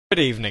Good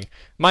evening,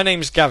 my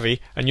name's Gavi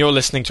and you're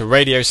listening to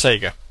Radio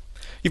Sega.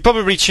 You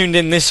probably tuned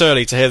in this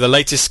early to hear the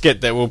latest skit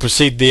that will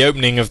precede the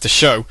opening of the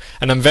show,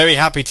 and I'm very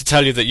happy to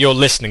tell you that you're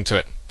listening to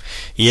it.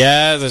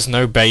 Yeah, there's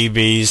no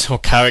babies or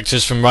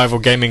characters from rival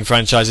gaming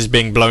franchises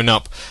being blown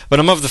up, but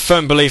I'm of the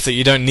firm belief that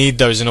you don't need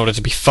those in order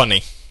to be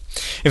funny.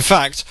 In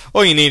fact,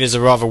 all you need is a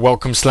rather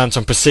welcome slant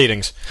on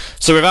proceedings.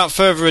 So without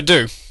further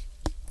ado,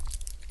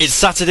 it's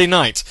Saturday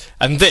night,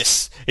 and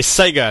this is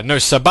Sega no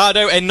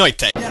Sabado e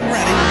Noite.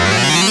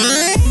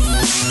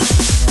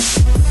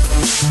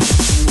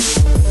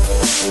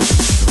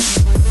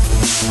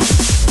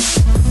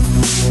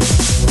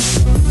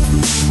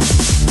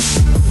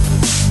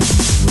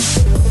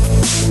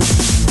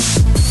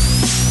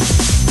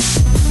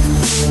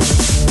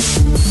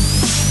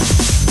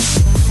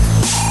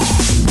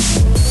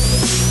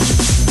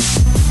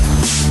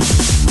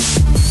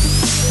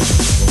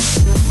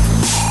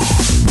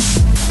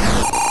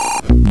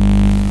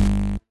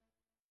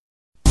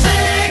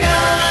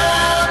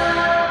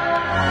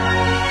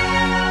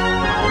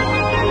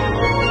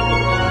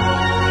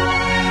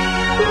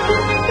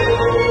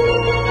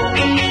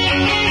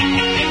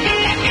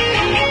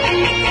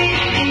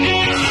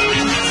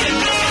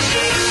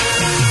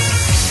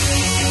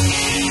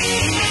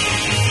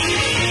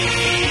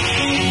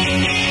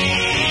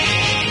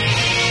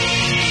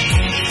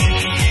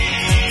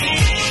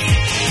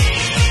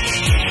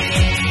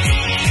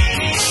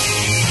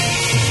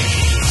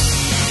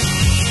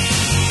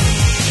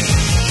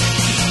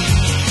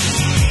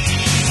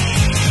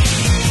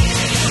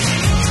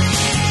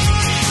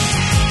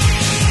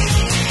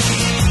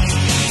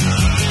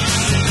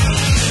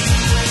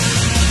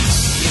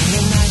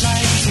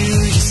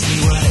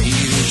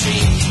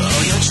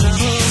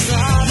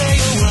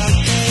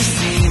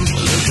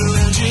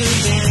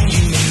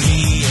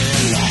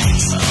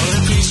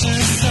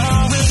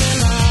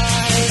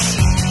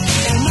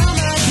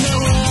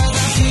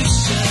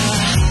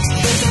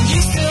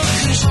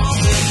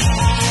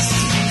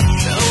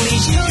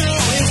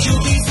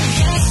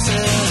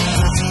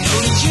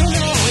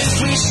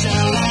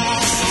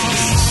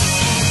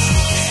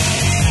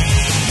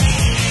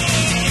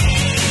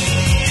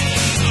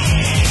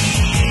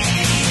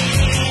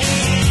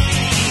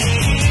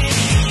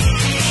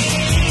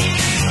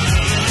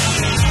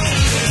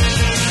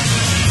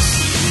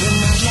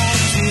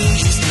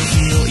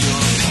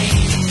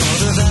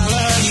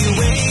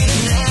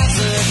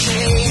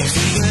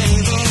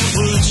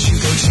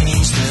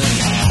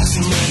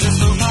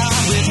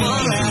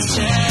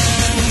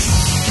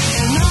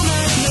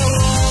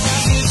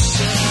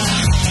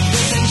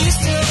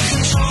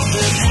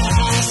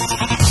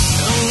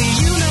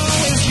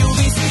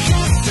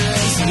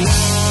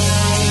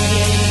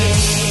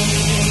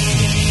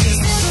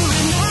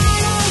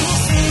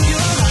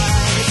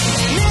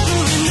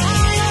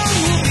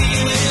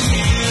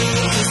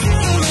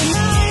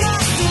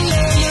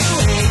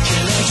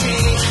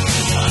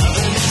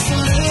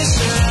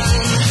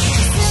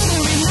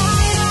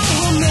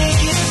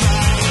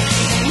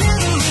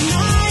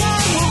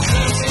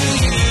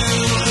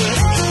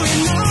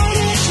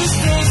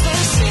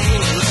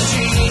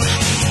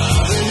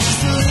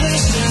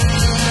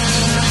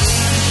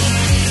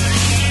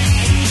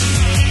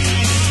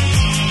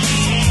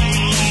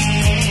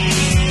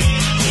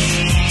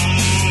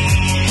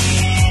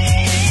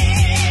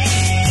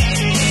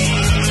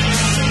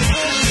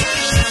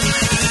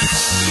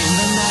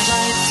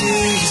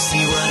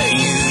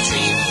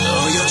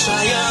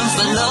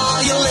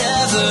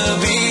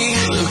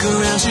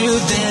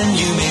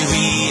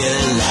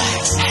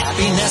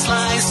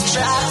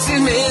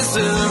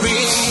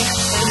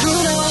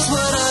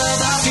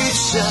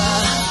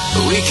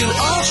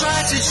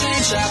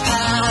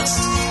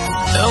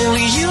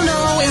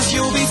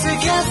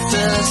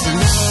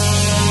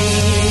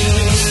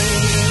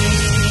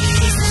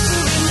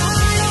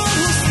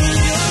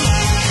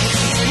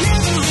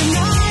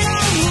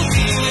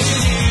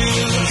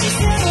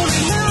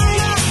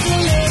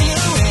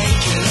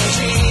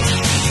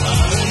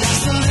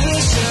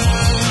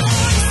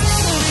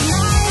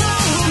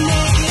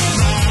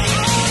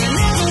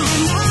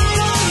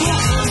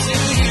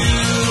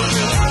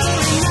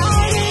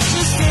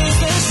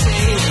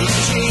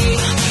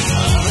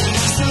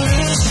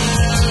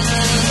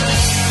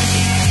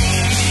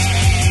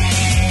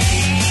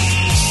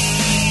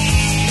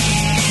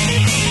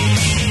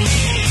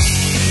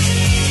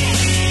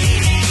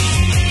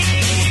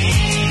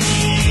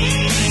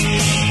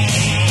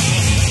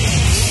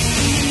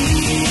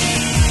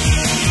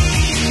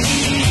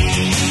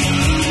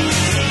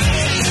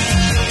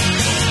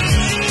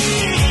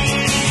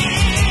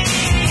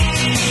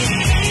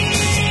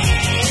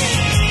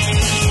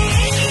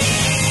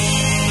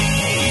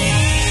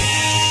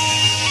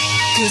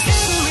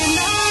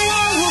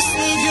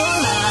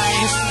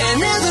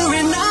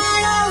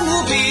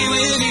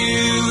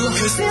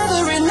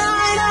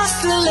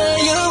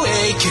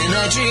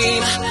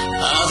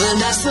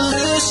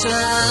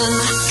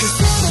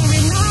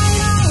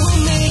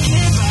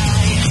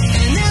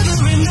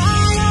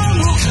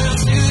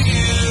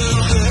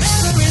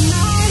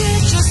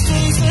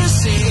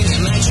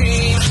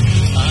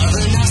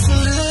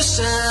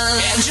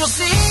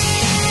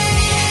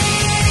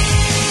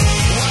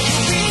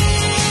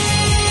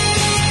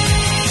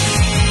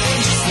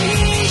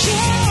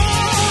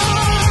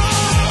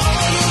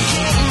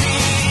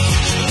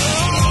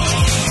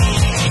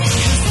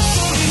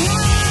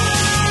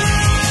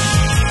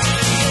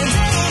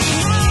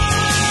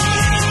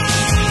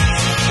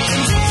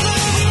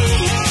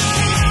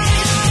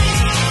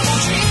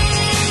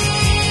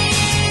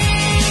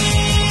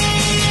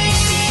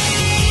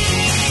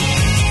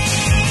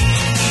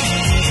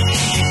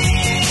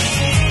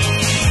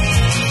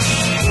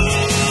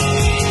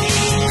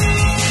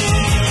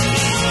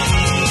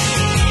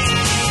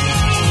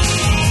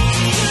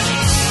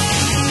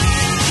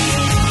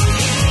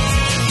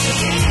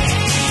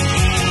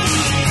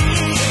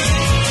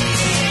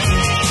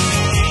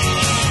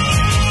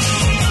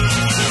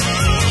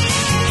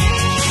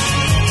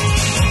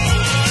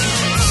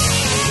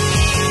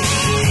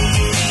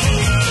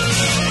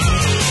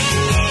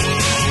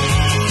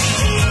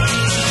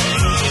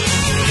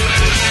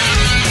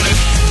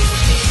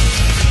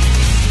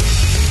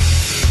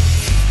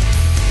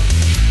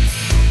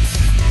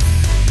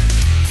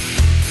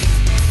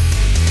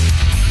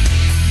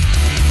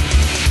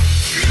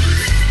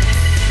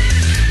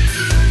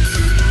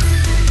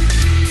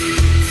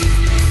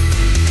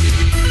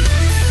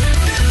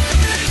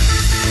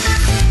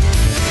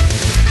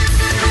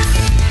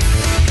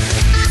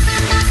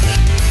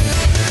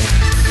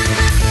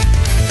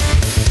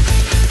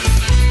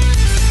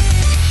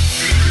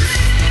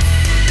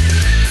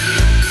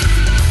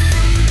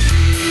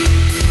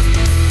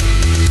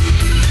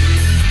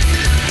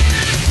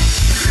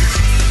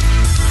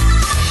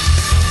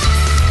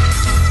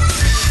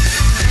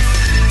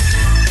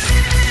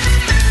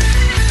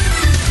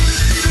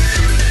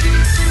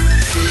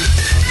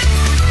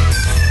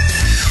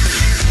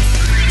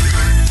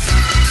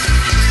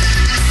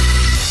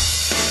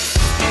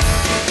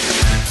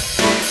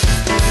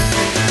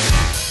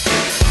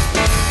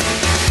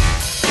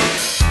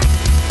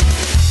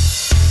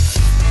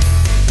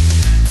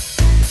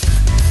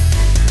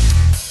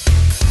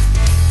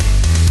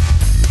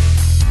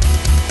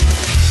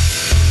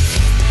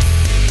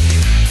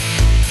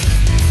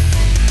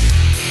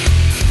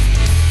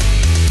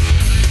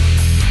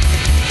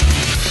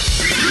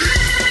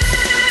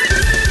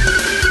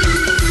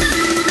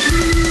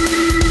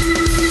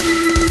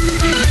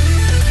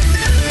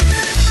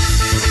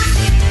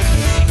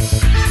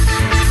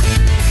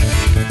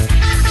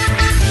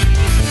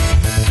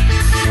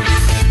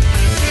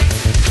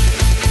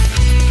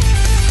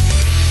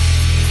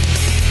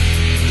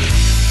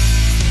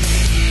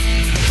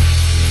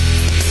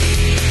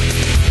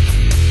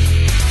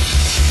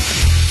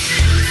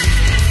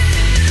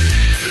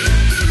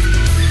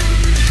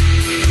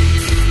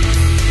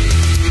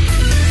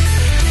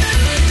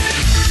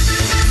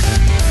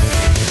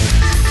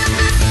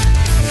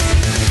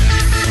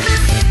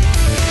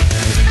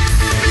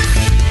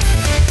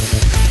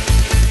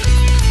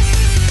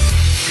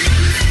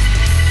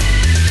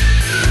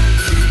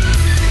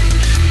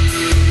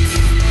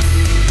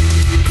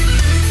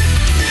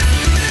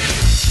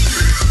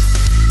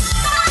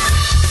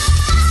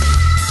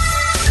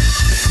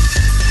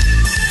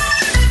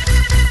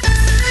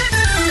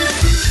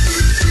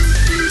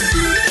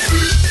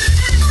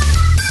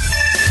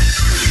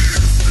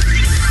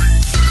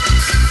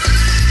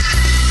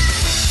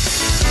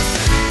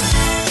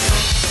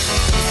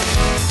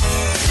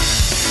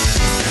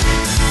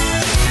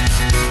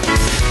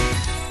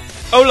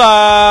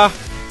 Hola!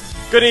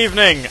 Good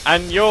evening,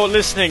 and you're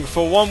listening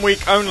for 1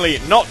 week only,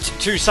 not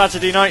to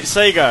Saturday Night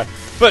Sega,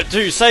 but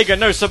to Sega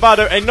no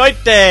Sabado e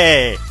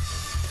Noite!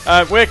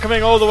 We're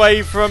coming all the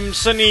way from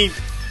sunny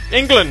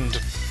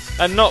England,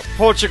 and not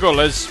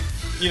Portugal, as,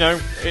 you know,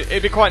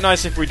 it'd be quite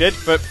nice if we did,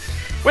 but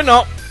we're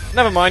not.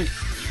 Never mind.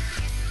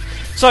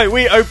 So,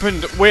 we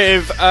opened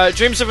with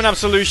Dreams of an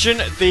Absolution,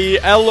 the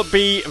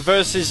LB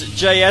vs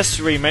JS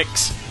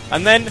remix,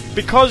 and then,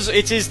 because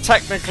it is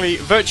technically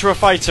Virtua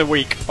Fighter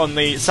week on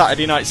the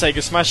Saturday Night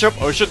Sega Smash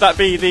Up, or should that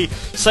be the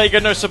Sega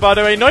no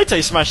Sabado e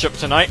Noite Smash Up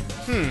tonight?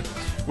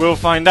 We'll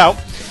find out.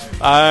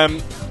 I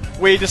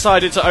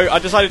decided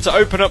to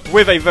open up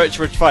with a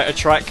Virtua Fighter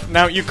track.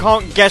 Now, you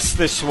can't guess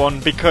this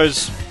one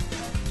because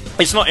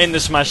it's not in the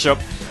Smash Up.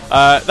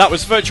 That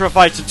was Virtua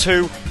Fighter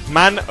 2,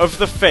 Man of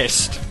the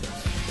Fist.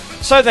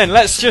 So then,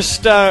 let's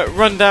just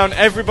run down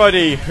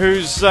everybody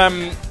who's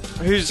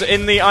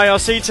in the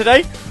IRC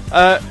today.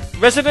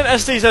 Resident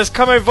SD says,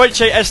 "Como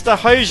voce esta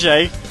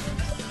hoje?"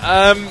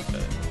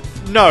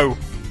 No,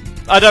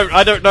 I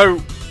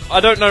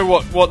don't know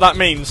what that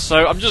means.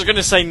 So I'm just going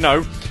to say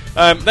no.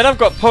 Then I've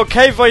got "Por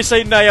que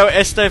voce não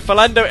está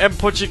falando em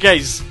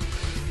português?"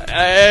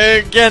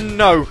 Again,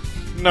 no.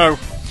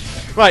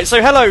 Right.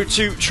 So hello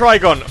to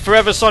Trigon,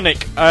 Forever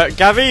Sonic,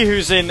 Gavi,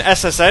 who's in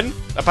SSN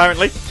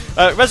apparently.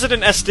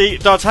 Resident SD,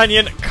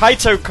 D'Artagnan,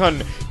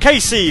 Kaito-kun,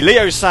 KC,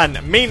 Leo-san,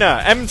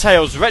 Mina,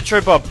 M-Tails,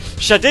 Retro Bob,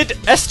 Shadid,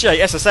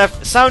 SJ,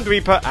 SSF, Sound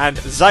Reaper, and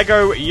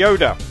Zago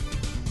Yoda.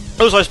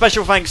 Also,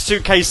 special thanks to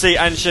KC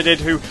and Shadid,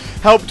 who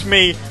helped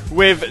me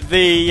with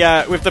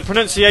the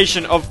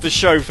pronunciation of the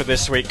show for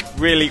this week.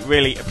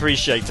 Really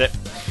appreciate it.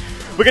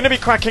 We're going to be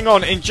cracking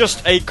on in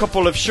just a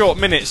couple of short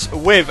minutes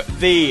with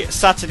the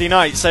Saturday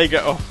Night Sega...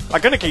 Oh,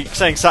 I'm going to keep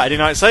saying Saturday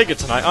Night Sega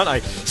tonight, aren't I?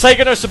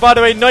 Sega no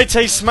Sabado e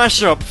Noite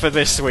Smash Up for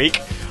this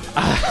week.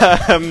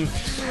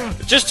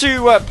 Just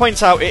to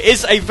point out, it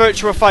is a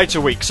Virtua Fighter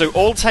week, so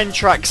all 10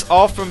 tracks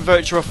are from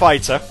Virtua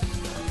Fighter.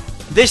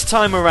 This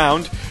time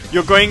around,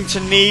 you're going to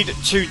need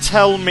to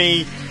tell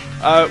me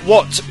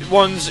what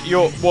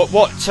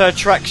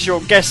tracks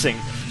you're guessing.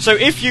 So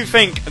if you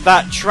think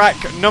that track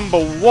number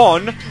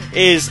 1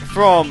 is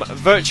from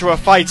Virtua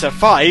Fighter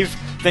 5,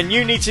 then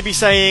you need to be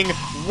saying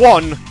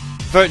 1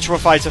 Virtua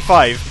Fighter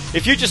 5.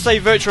 If you just say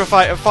Virtua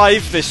Fighter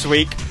 5 this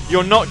week,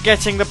 you're not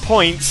getting the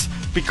points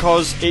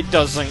because it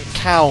doesn't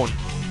count.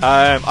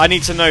 I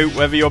need to know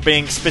whether you're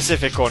being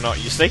specific or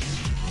not, you see.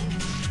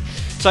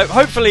 So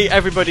hopefully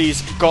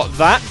everybody's got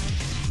that.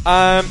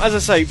 As I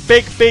say,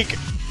 big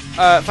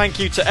thank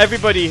you to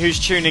everybody who's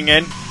tuning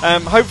in.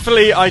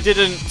 Hopefully I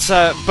didn't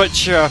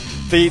butcher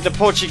the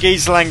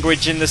Portuguese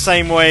language in the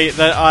same way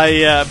that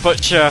I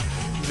butcher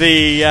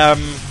the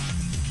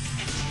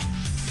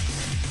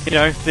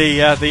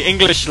the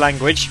English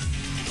language.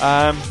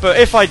 But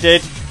if I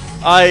did,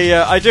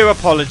 I do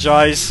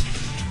apologise.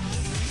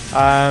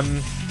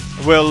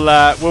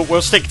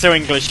 We'll stick to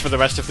English for the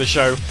rest of the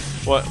show.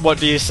 What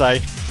do you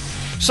say?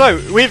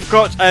 So, we've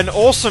got an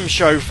awesome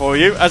show for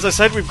you. As I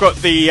said, we've got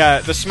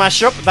the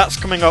Smash Up. That's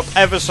coming up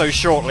ever so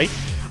shortly.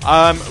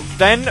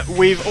 Then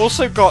we've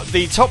also got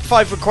the top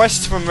 5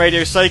 requests from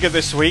Radio Sega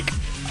this week.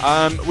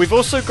 We've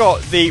also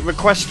got the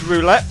Request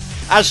Roulette,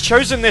 as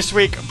chosen this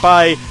week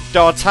by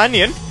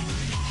D'Artagnan.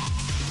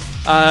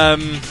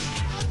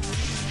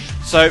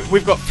 So,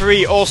 we've got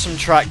 3 awesome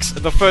tracks.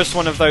 The first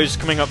one of those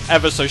coming up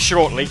ever so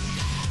shortly.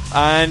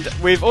 And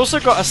we've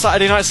also got a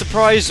Saturday Night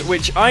Surprise,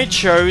 which I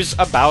chose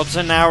about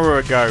an hour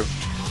ago.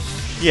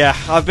 Yeah,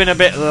 I've been a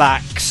bit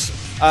lax.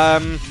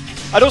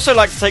 I'd also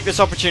like to take this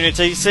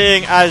opportunity,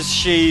 seeing as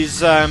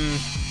she's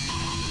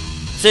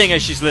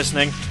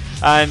listening,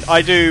 and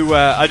I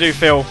do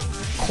feel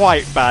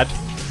quite bad.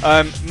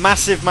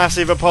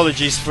 Massive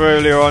apologies for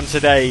earlier on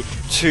today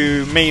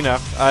to Mina.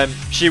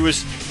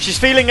 She's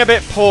feeling a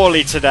bit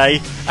poorly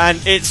today, and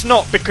it's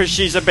not because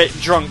she's a bit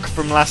drunk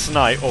from last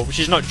night, or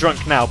she's not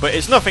drunk now, but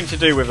it's nothing to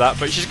do with that,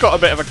 but she's got a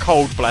bit of a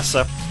cold, bless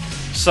her.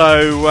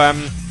 So,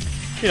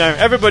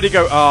 everybody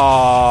go,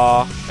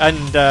 "Aww,"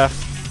 and,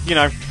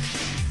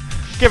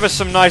 give her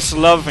some nice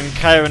love and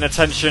care and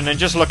attention, and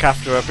just look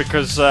after her,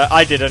 because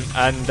I didn't,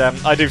 and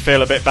I do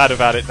feel a bit bad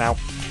about it now.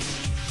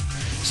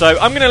 So,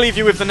 I'm going to leave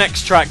you with the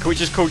next track,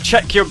 which is called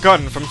Check Your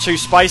Gun from Too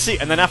Spicy,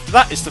 and then after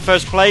that, it's the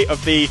first play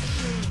of the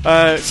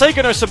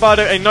Sega no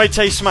Sabado e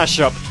Noite Smash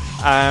Up.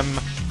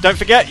 Don't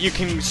forget, you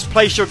can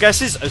place your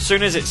guesses as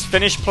soon as it's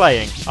finished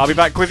playing. I'll be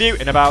back with you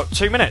in about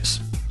 2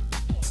 minutes.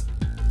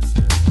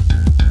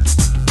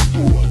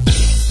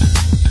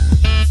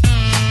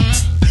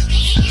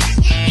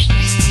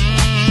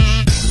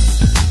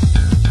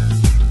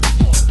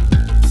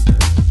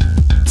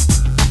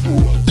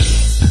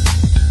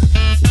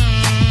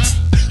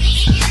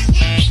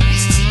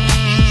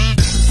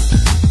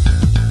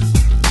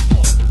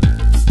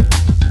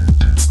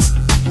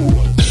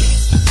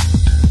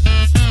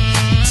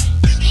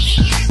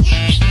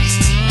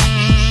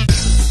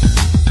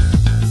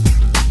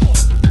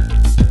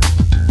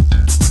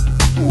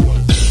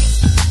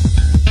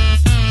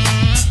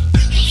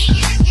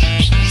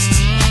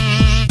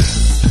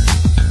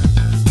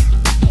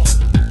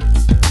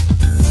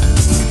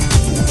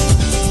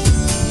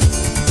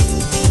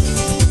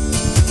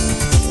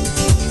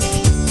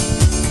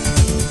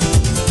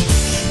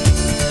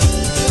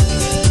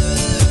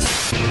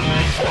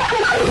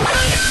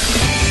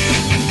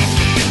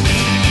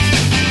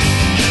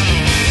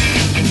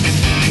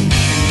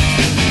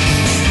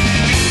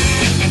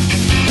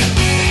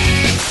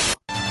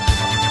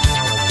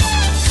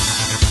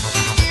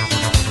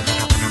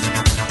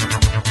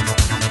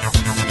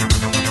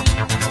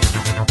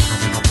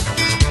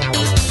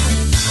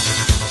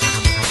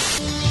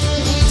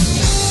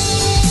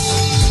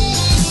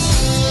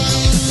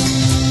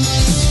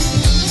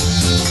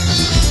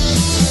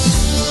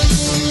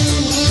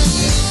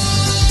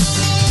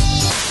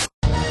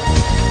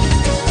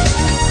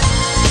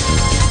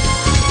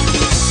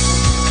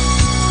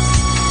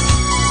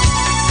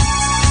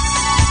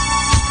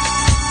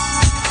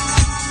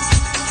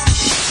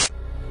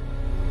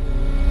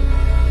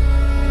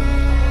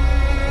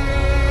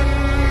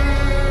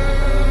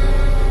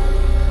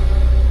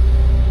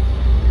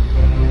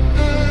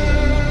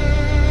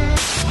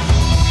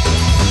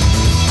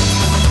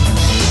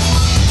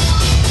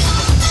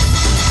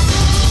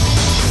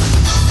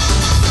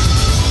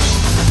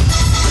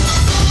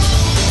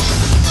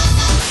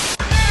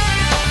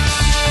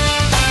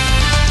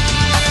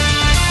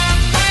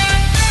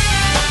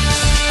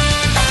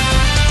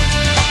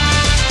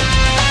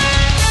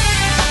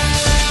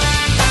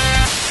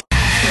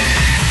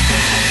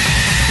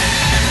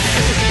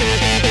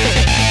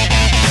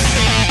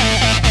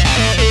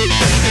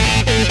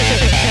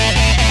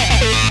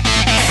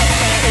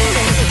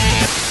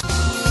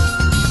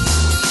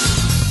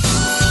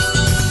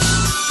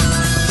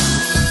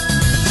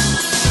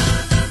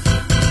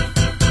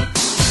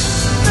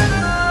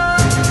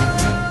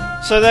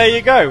 So there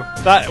you go.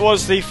 That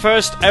was the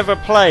first ever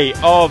play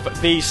of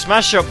the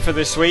Smash Up for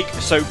this week.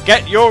 So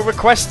get your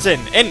requests in.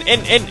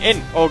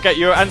 Or get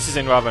your answers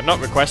in, rather, not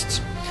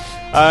requests.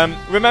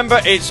 Remember,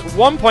 it's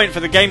 1 point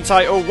for the game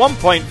title, 1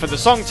 point for the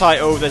song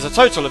title. There's a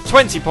total of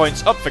 20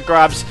 points up for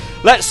grabs.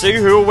 Let's see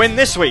who will win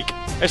this week.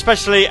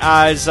 Especially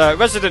as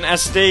Resident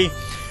SD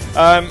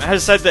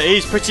has said that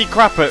he's pretty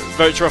crap at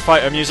Virtua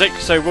Fighter music.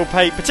 So we'll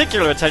pay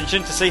particular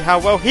attention to see how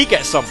well he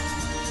gets on.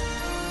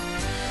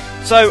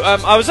 So,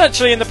 I was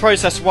actually in the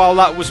process while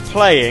that was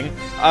playing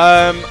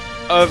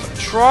of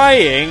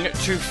trying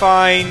to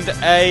find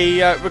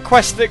a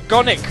request that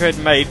Gonic had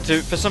made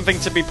for something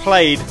to be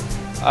played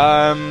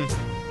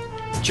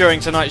during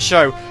tonight's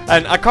show,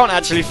 and I can't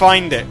actually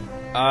find it.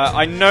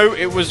 I know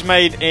it was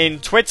made in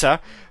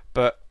Twitter,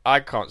 but I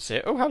can't see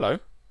it. Oh, hello.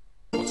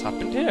 What's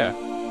happened here?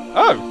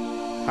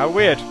 Oh, how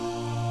weird.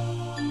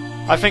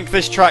 I think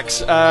this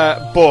track's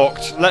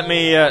balked. Let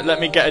me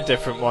get a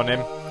different one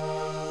in.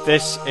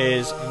 This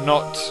is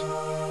not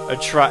a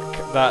track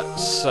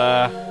that's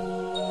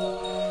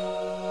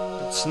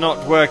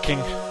not working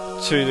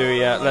to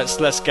the.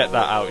 Let's get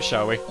that out,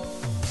 shall we?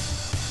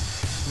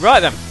 Right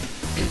then.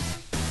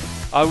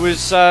 I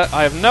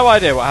have no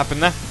idea what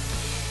happened there.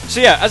 So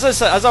yeah, as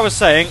I was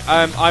saying,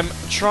 I'm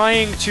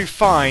trying to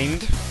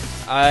find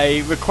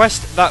a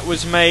request that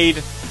was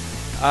made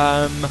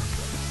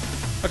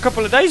a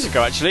couple of days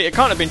ago. Actually, it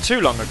can't have been too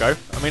long ago.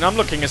 I mean, I'm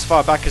looking as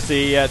far back as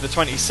the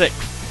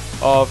 26th.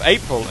 Of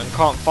April and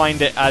can't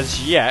find it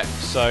as yet,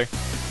 so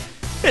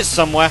it's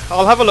somewhere.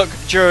 I'll have a look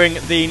during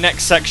the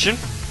next section.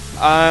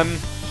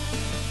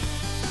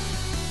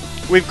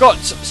 We've got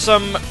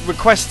some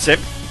requests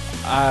in.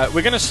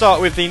 We're going to start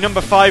with the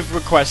number 5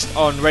 request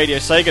on Radio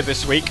Sega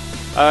this week.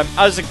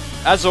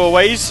 As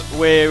always,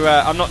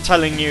 I'm not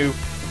telling you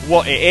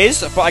what it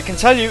is, but I can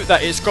tell you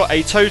that it's got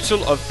a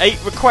total of 8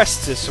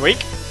 requests this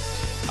week.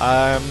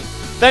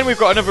 Then we've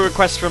got another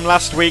request from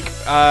last week,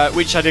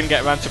 which I didn't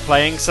get around to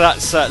playing. So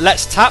that's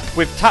Let's Tap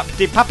with Tap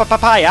de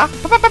Papaya.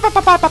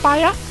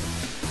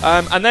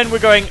 And then we're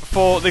going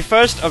for the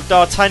first of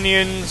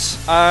D'Artagnan's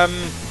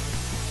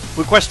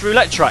request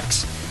roulette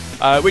tracks,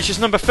 which is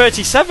number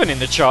 37 in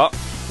the chart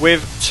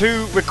with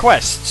 2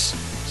 requests.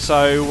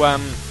 So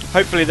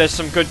hopefully there's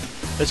going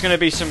to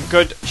be some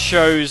good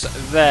shows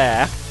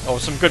there, or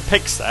some good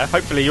picks there.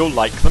 Hopefully you'll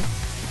like them.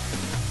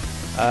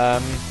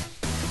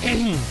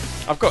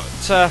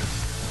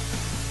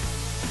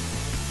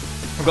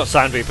 I've got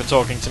Sound Reaper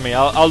talking to me.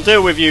 I'll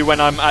deal with you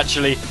when I'm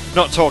actually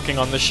not talking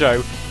on the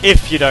show,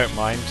 if you don't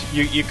mind.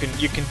 You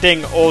can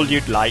ding all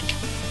you'd like,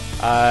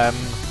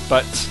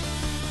 but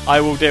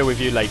I will deal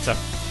with you later.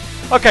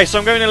 Okay, so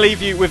I'm going to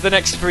leave you with the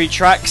next 3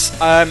 tracks.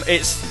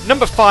 It's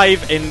number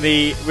 5 in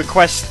the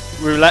request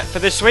roulette for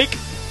this week.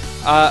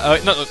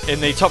 Not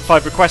in the top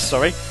 5 requests,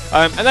 sorry.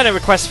 And then a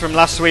request from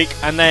last week,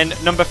 and then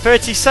number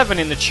 37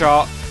 in the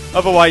chart,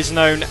 otherwise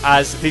known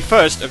as the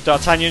first of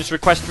D'Artagnan's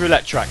request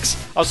roulette tracks.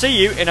 I'll see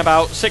you in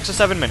about 6 or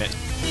 7 minutes.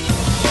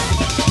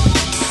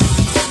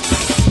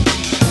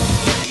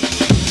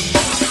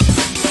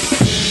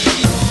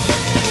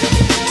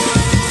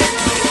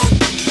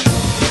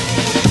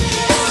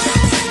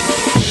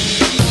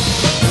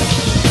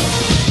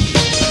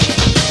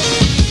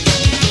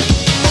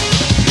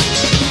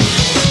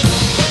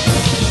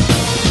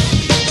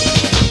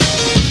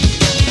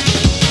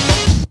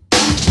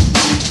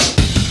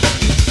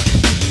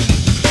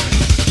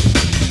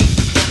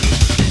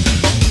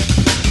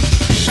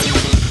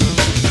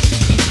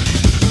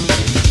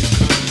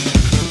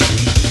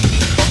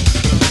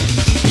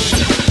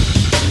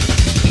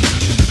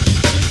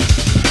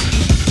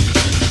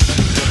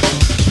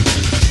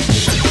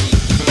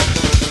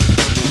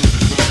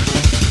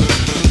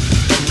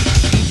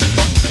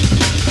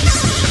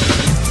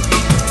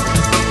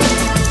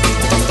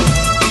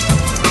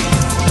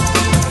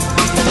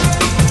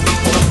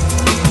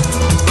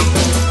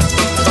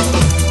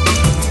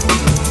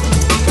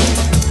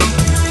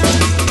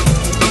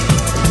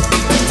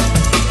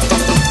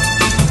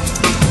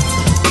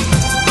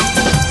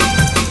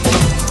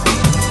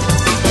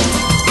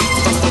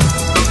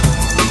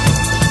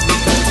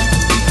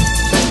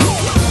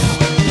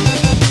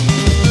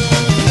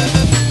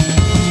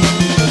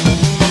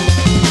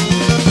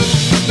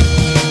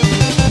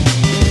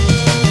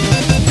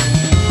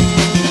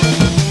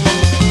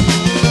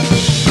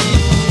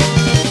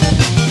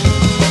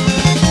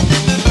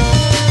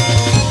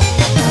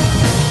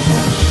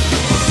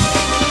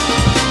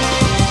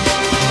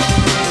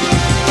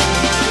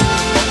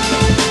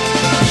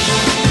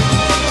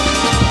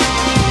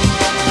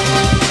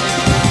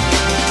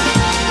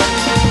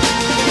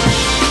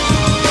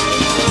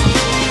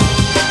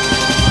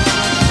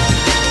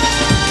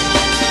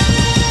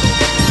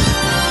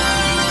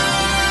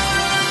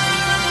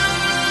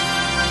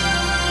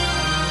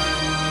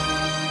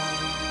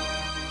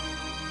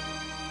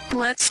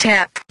 Let's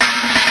tap.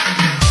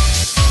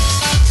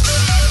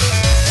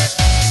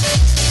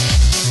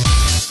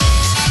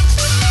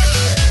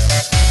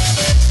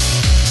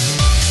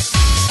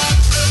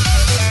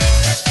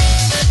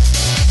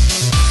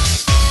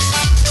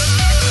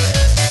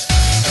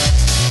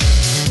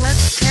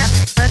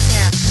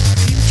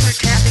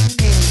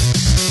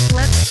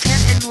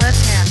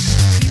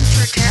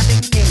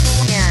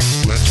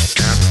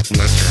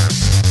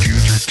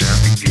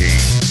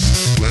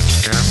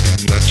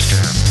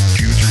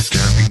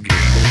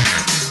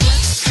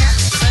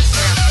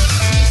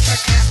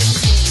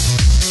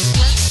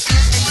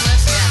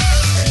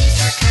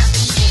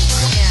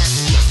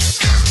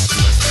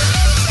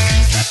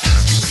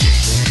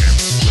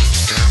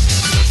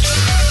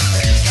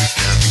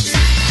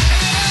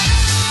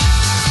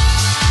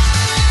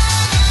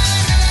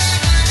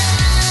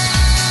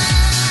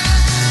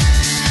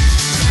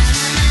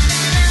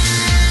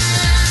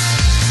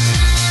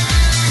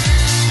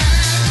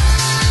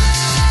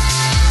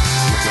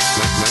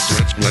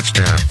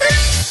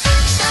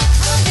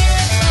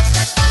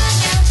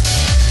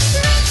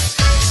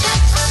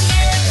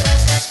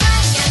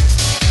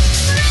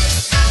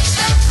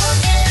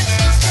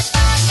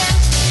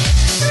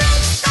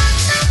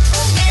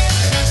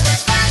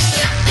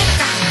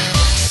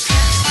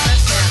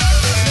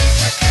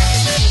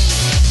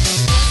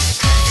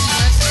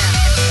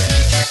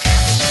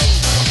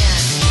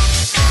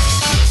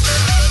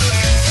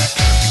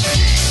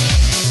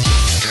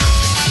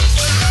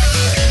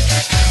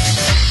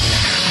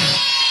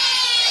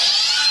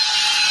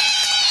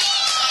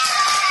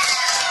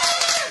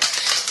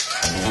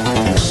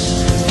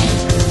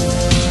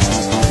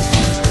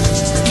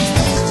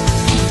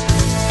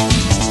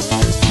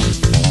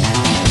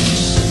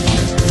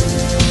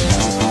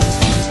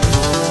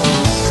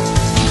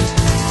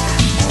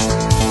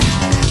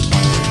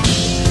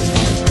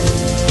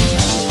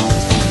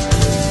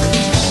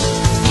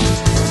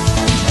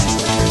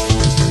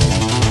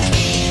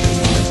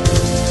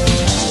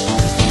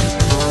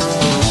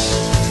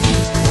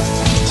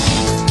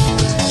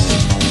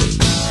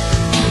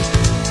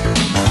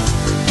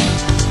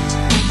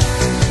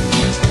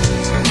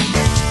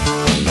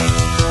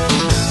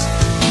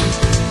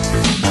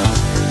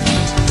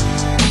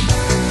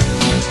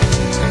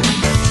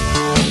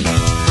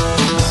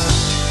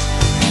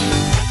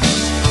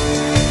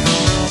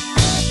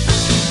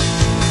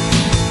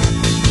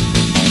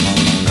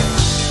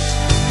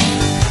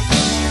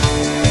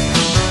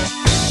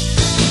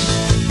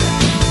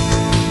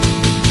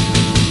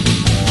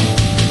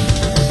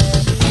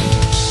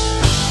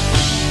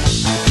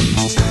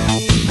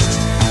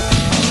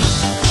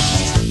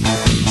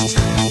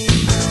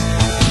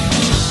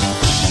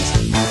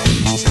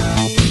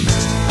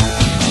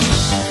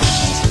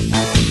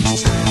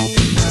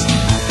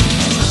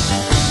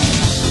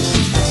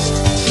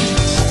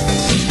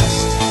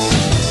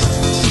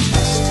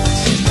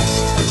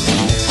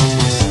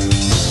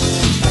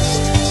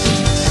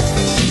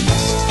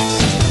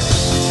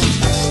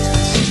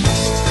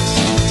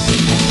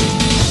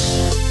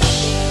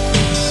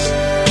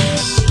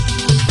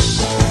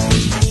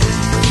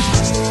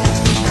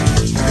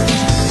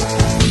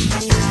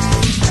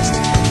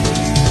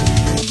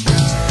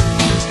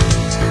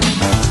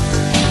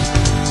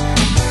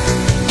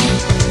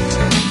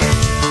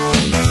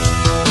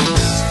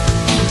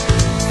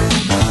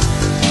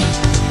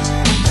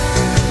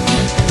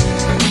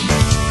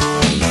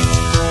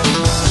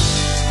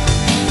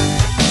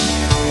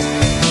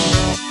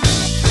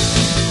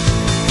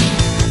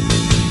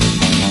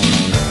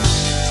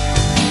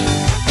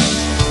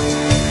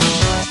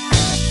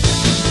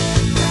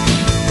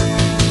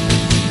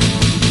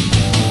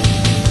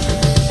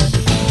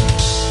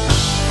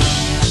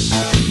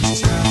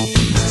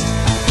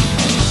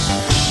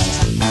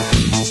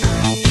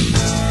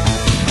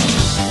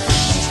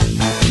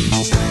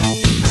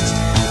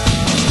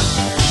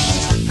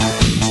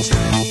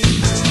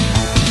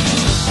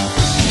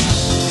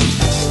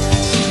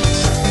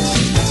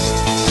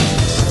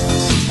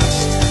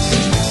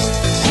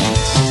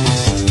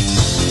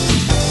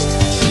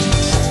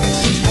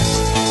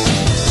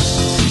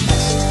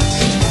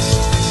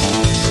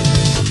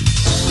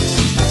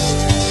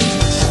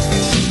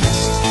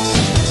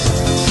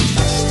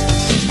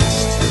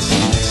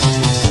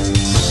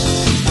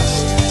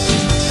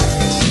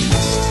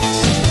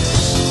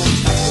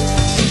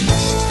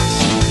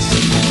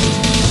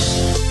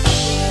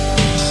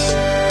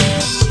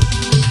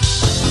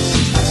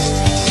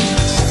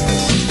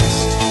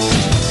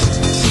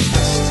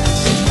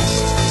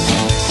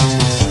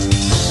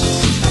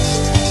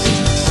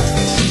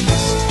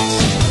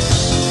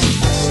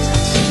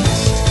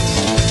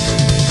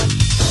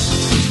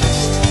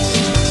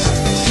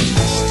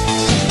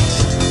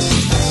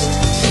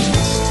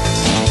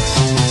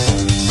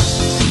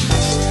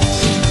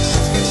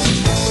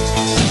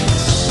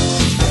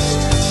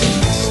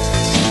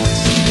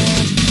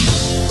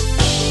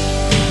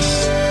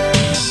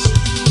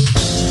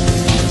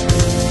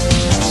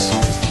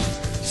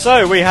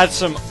 So we had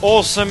some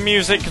awesome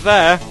music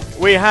there.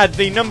 We had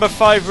the number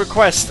 5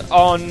 request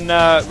on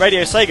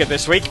Radio Sega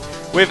this week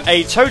with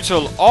a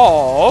total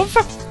of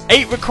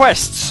 8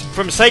 requests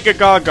from Sega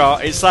Gaga.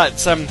 It's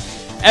that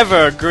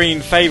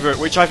evergreen favourite,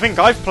 which I think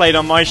I've played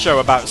on my show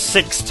about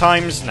 6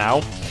 times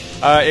now.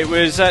 It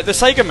was the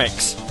Sega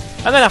Mix.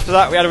 And then after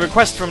that we had a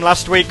request from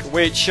last week,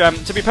 which,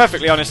 to be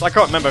perfectly honest, I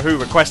can't remember who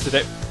requested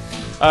it.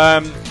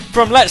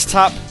 From Let's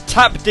Tap,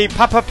 Tap de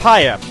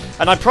Papapaya.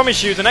 And I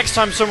promise you, the next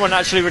time someone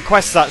actually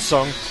requests that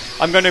song,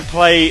 I'm going to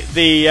play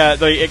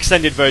the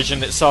extended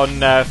version that's on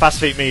Fast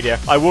Feet Media.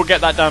 I will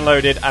get that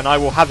downloaded and I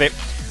will have it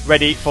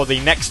ready for the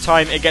next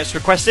time it gets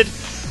requested.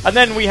 And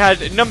then we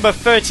had number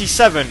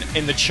 37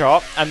 in the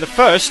chart, and the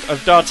first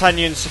of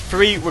D'Artagnan's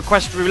 3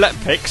 request roulette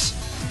picks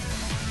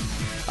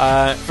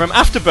from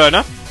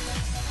Afterburner,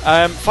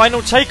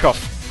 Final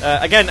Takeoff.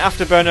 Again,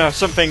 Afterburner,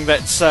 something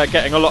that's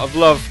getting a lot of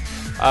love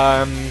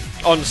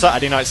on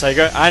Saturday Night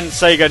Sega, and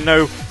Sega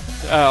no...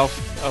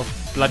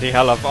 bloody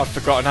hell, I've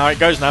forgotten how it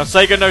goes now.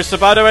 Sega no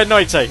Sabado e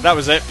Noite, that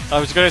was it. I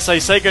was going to say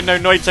Sega no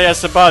Noite e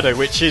Sabado,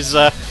 which is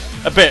a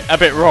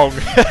bit wrong.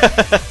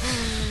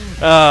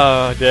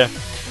 Oh dear.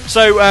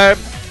 So,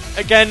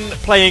 again,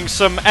 playing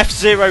some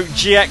F-Zero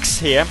GX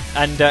here,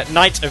 and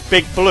Night of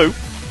Big Blue.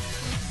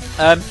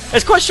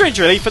 It's quite strange,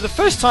 really. For the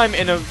first time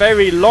in a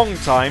very long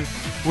time,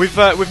 we've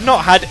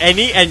not had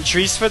any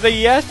entries for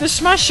the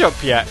Smash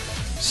Up yet.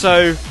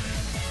 So,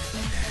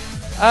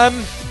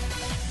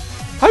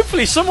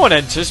 hopefully someone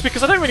enters,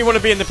 because I don't really want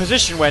to be in the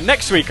position where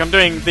next week I'm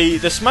doing the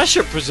Smash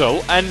Up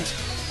result, and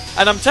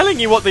I'm telling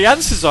you what the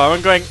answers are,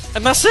 and going,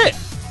 and that's it.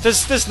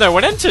 There's no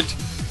one entered.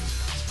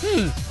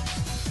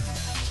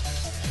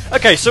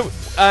 Okay, so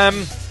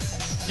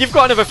you've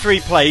got another 3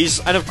 plays,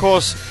 and of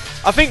course,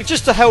 I think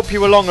just to help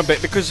you along a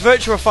bit, because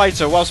Virtua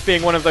Fighter, whilst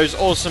being one of those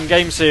awesome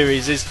game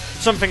series, is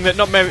something that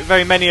not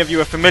very many of you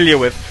are familiar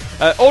with.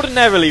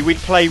 Ordinarily, we'd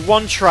play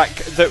one track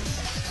that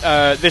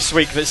this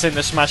week that's in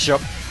the Smash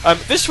Up.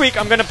 This week,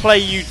 I'm going to play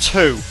you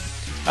 2,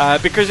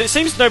 because it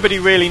seems nobody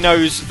really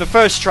knows the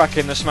first track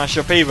in the Smash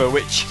Up either,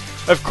 which,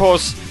 of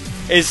course,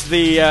 is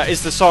the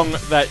song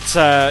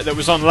that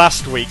was on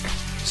last week.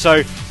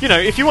 So, you know,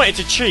 if you wanted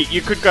to cheat, you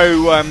could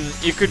go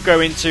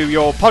into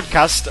your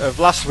podcast of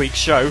last week's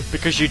show,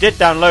 because you did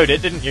download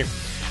it, didn't you?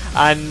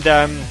 And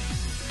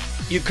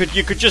you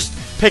could just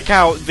pick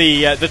out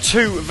the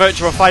 2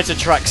 Virtua Fighter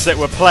tracks that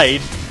were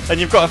played, and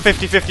you've got a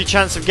 50-50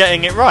 chance of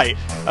getting it right.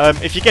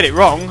 If you get it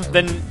wrong,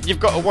 then you've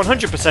got a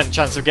 100%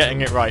 chance of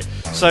getting it right.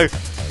 So,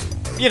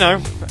 you know,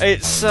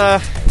 it's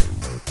up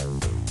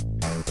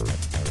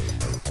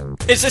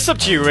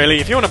to you, really.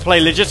 If you want to play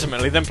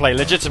legitimately, then play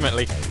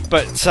legitimately.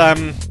 But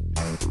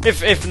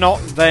if not,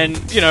 then,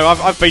 you know,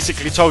 I've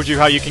basically told you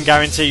how you can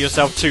guarantee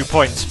yourself 2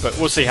 points, but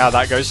we'll see how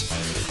that goes.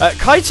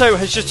 Kaito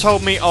has just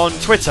told me on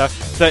Twitter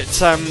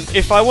that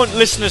if I want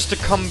listeners to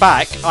come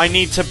back, I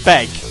need to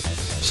beg.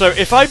 So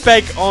if I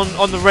beg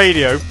on the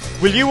radio,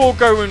 will you all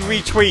go and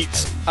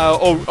retweet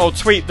or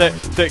tweet that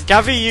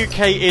Gavi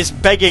UK is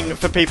begging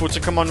for people to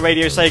come on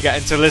Radio Sega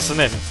and to listen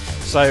in?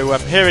 So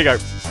here we go.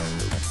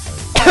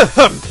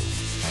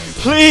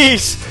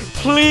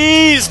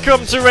 Please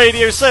come to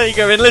Radio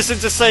Sega and listen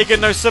to Sega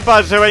no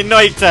Sabato e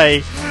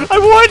Noite. I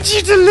want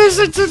you to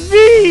listen to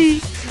me.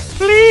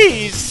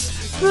 Please.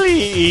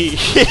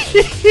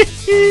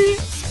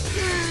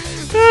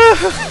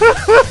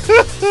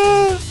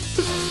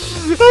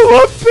 I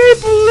want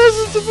people to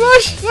listen to my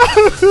show.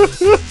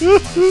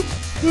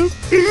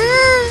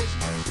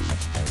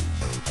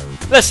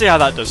 Let's see how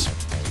that does.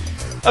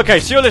 Okay,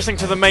 so you're listening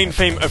to the main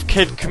theme of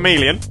Kid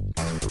Chameleon.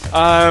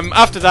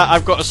 After that,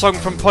 I've got a song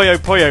from Puyo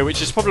Puyo,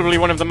 which is probably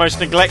one of the most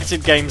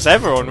neglected games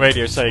ever on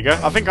Radio Sega.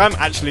 I think I'm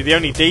actually the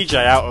only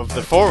DJ out of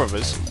the 4 of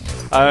us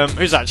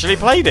who's actually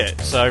played it,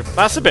 so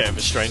that's a bit of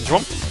a strange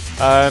one.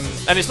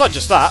 And it's not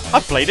just that,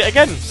 I've played it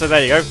again, so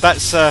there you go.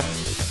 That's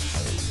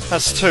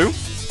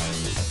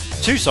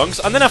 2 songs,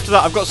 and then after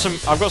that, I've got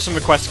some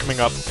requests coming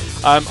up.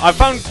 I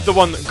found the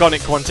one that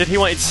Gonic wanted. He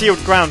wanted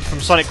Sealed Ground from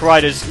Sonic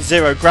Riders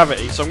Zero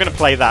Gravity, so I'm going to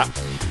play that.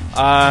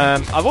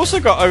 I've also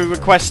got a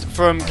request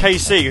from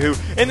KC, who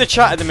in the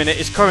chat at the minute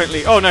is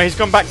currently... Oh no, he's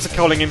gone back to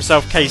calling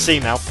himself KC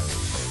now.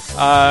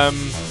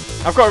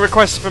 I've got a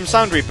request from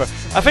Sound Reaper.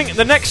 I think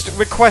the next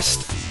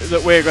request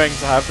that we're going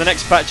to have, the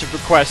next batch of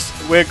requests,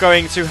 we're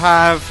going to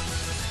have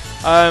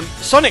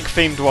Sonic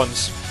themed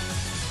ones.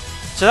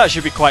 So that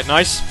should be quite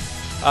nice.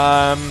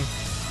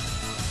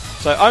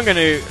 So I'm going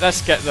to...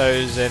 Let's get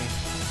those in.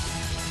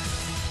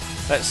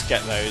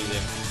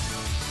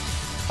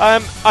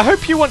 I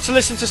hope you want to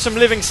listen to some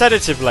Living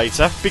Sedative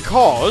later,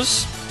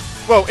 because...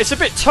 Well, it's a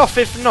bit tough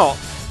if not,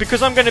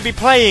 because I'm going to be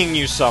playing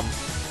you some.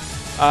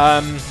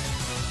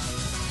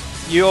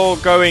 You're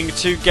going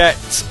to get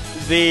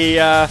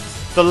the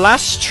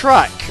last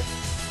track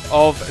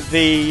of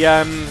the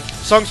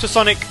Songs for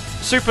Sonic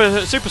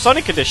Super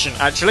Sonic Edition,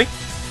 actually.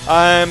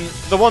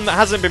 The one that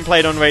hasn't been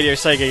played on Radio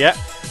Sega yet,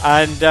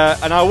 and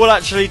I will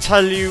actually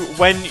tell you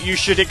when you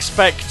should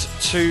expect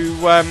to.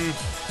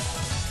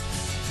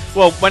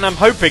 Well, when I'm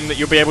hoping that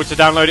you'll be able to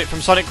download it from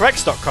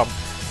SonicRex.com.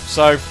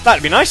 So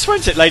that'd be nice,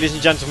 wouldn't it, ladies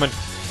and gentlemen?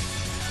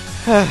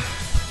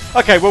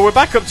 Okay, well, we're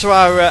back up to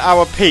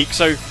our peak,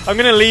 so I'm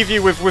going to leave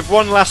you with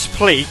one last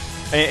plea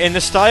in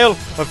the style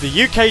of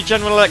the UK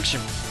general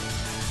election.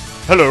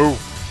 Hello,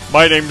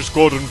 my name's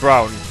Gordon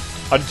Brown,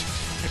 and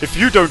if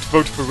you don't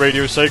vote for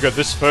Radio Sega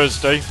this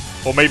Thursday,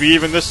 or maybe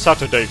even this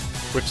Saturday,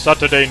 with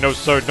Saturday no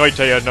so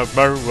noite and no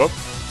maru,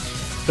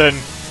 then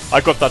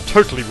I got that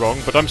totally wrong,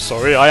 but I'm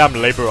sorry, I am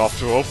Labour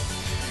after all.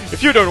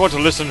 If you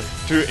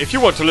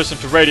want to listen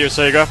to Radio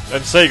Sega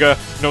and Sega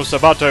no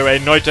Sabato e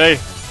Noite,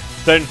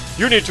 then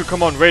you need to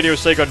come on Radio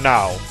Sega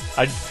now,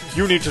 and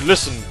you need to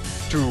listen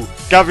to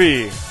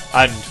Gavi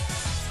and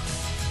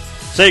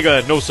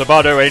Sega no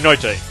Sabato e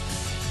Noite.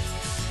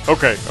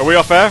 Okay, are we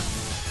off air?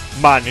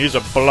 Man, he's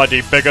a bloody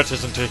bigot,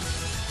 isn't he?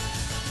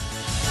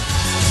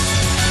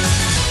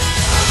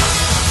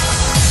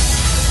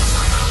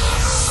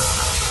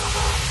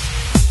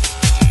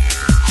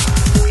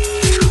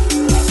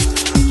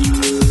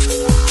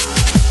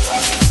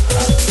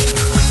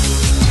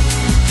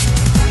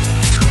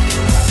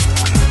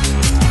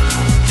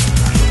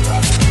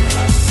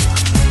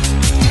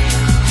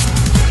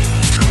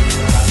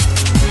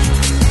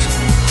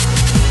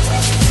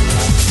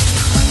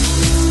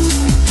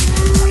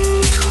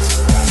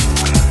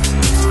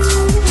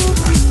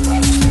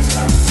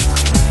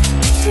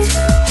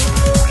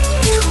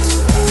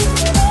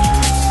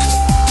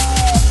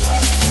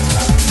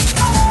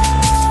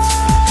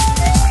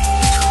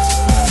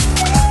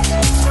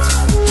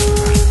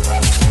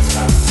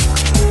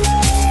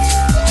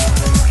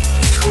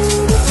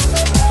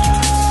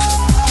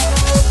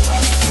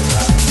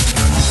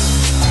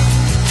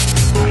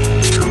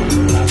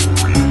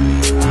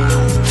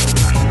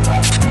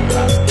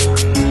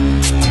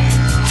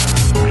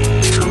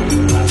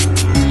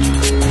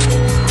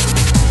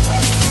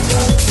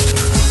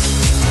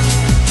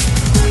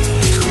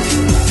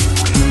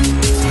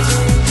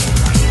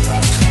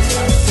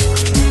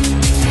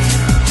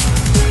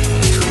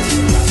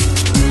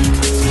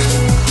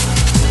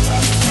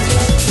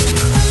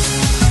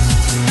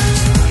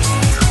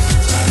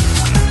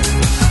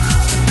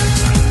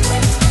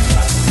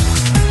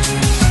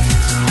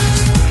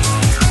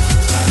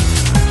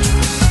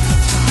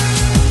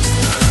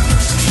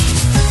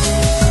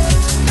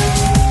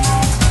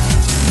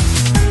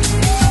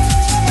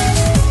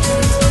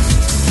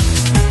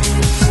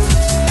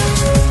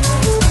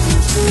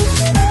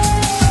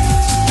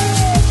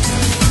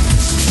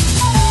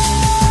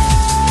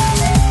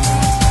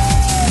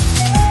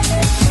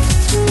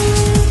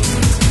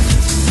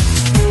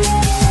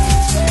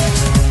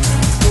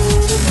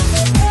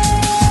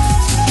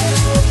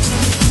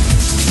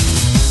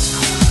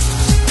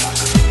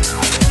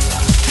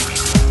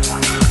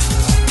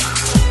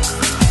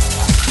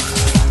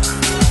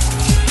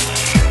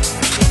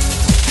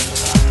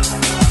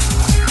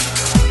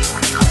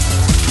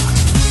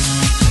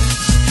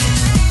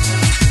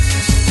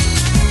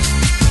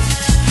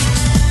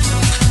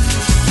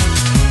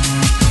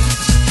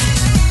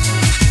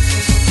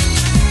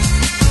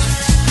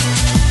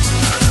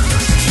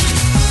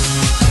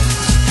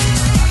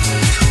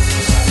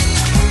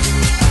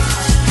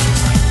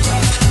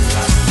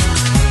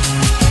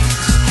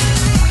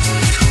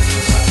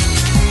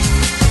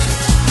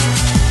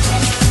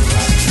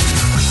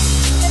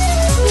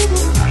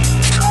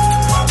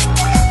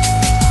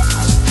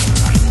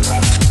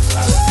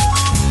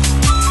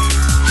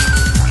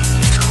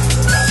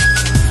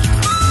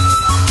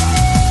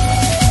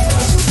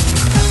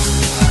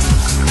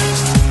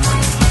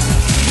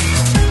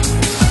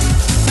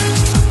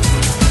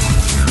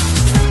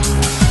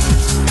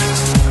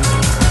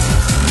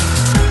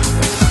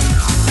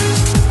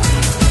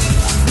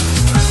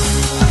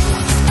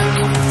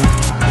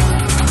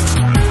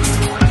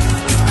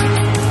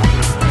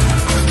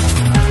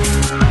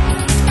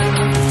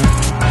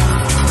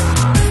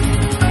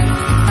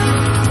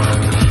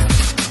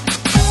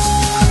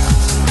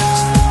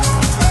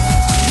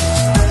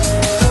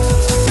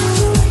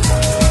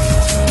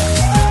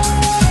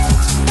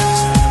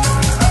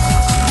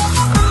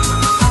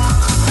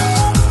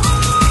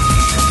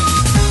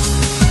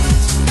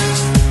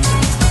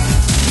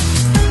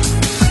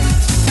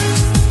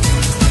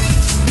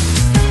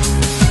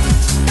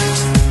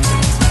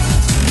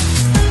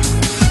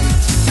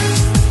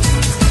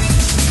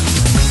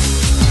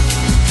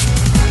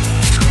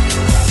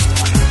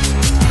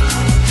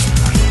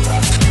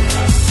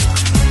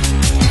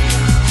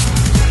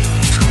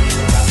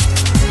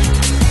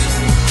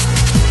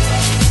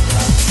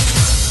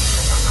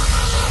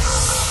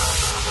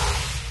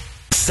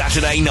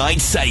 Saturday Night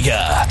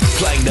Sega,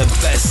 playing the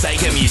best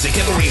Sega music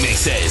and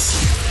remixes.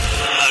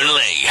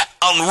 Only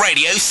on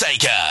Radio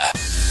Sega.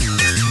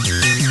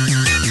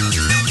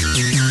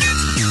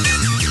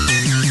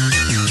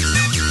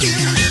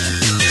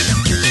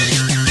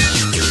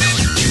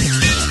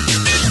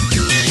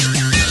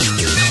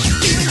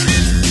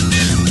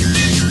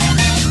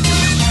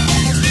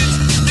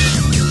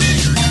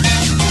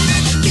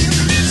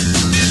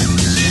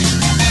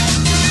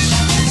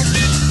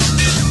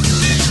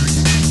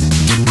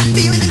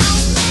 Feeling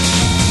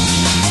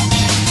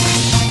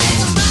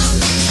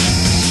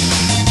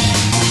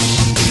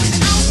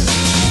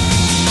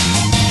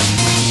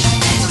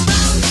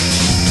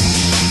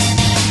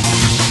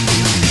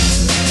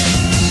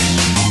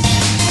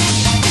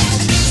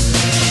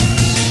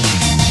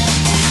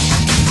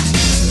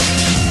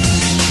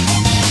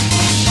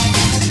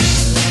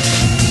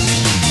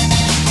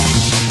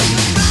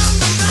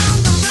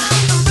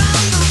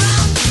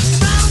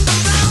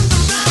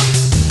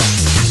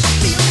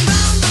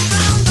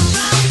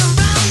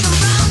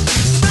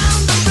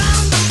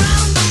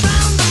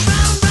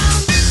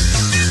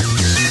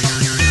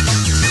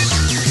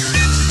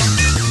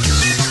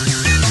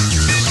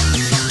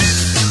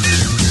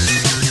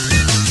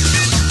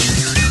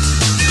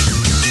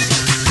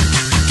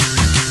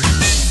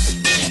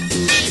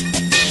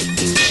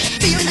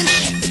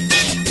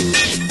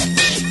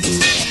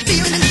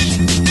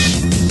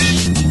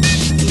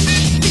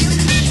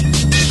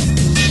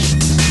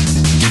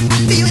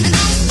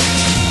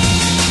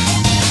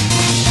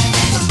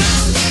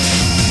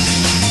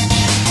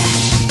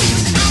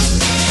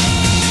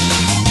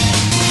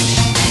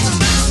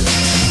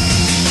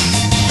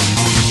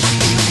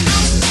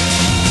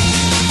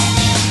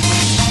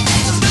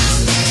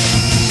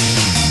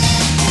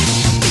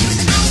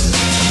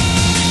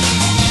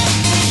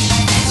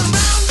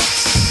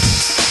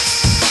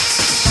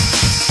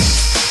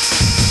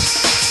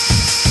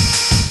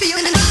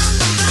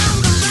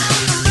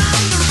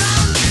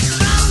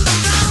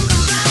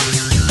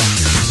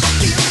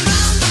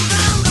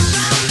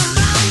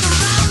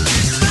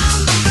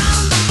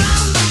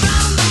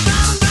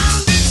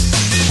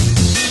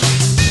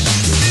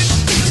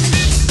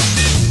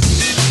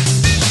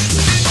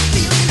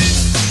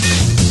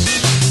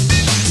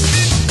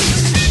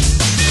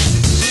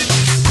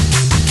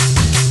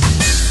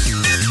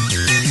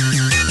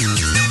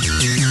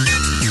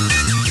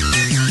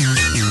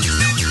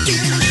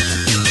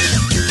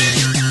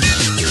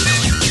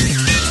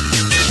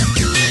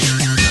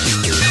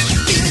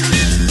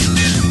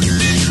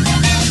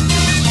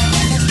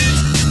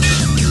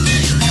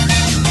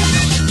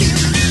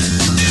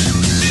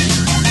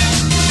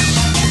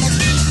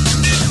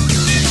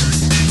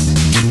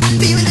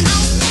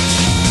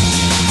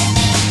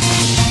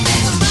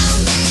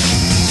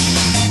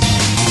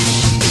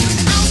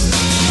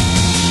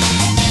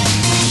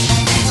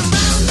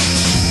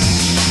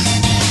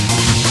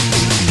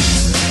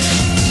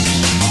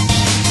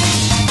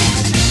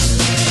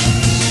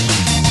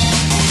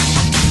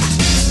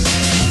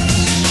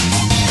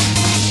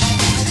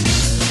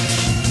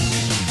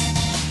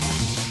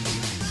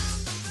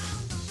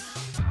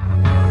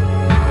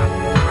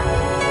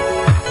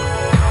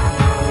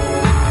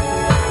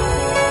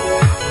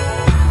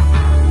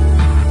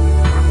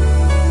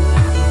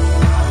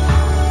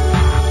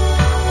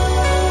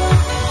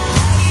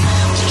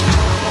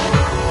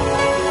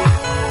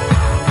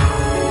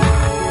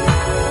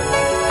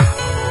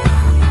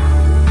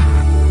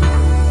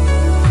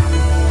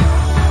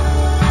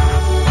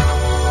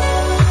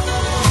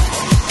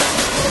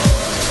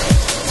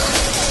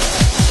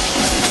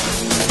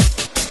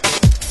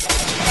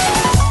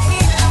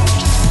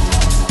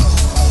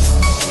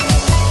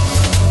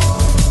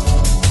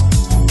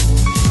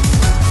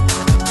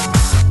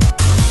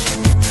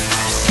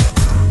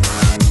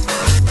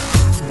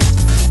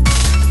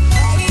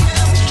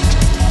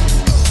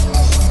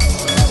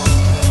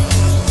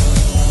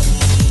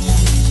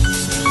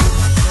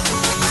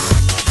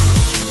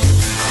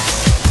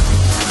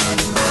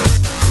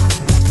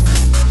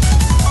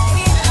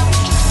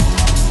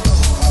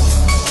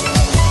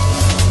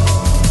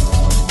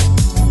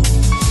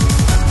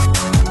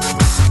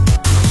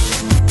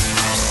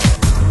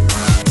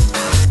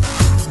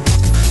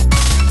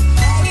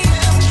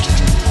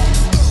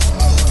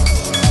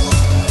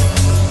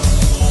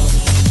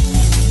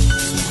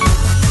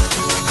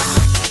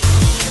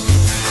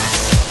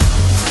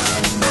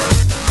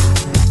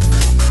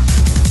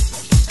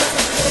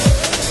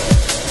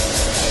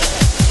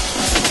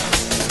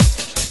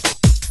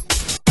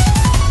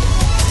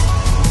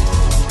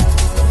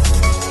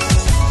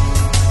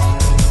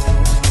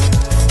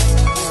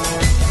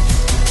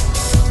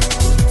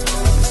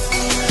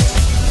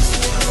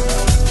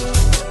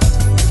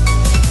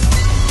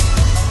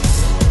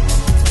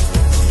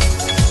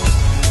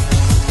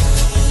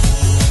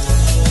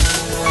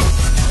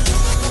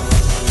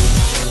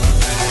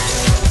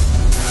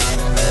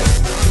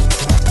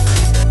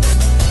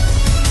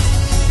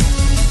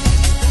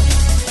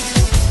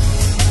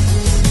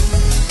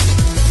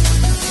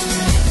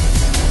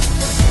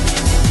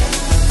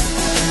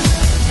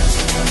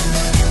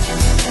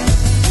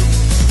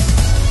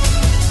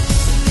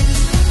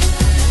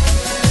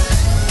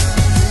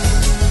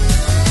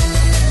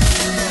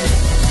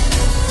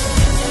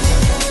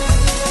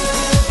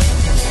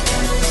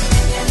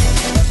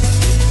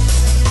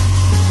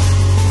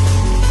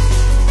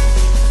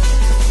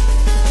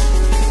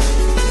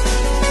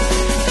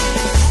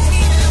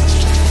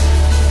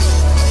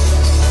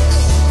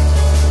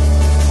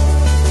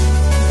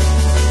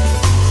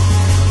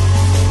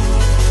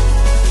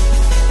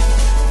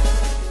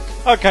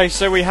Okay,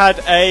 so we had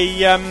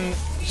a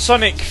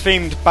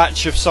Sonic-themed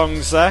batch of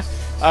songs there.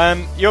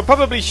 You're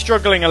probably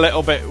struggling a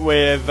little bit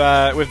with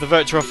the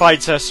Virtua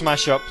Fighter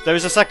smash up. There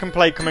is a second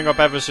play coming up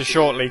ever so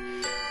shortly,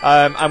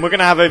 and we're going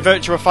to have a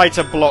Virtua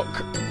Fighter block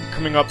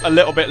coming up a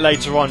little bit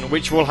later on,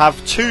 which will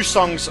have 2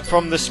 songs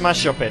from the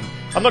smash up in.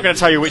 I'm not going to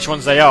tell you which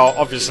ones they are,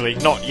 obviously,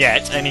 not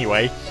yet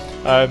anyway.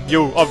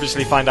 You'll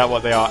obviously find out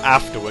what they are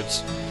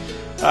afterwards.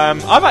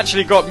 I've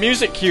actually got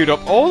music queued up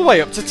all the way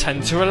up to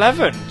 10 to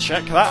 11.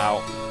 Check that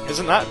out.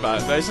 Isn't that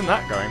bad? Isn't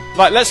that going?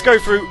 Right, let's go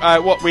through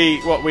what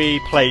we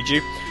played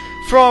you.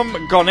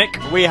 From Gonic,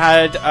 we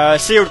had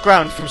Sealed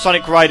Ground from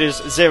Sonic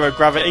Riders Zero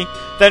Gravity.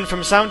 Then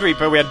from Sound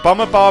Reaper, we had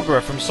Bomber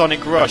Barbara from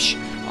Sonic Rush.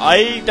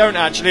 I don't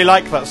actually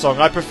like that song.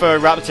 I prefer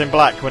Wrapped in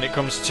Black when it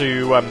comes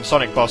to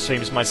Sonic boss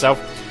themes myself.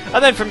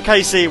 And then from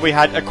KC, we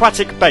had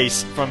Aquatic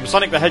Bass from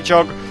Sonic the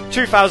Hedgehog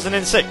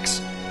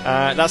 2006.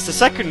 That's the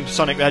second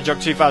Sonic the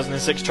Hedgehog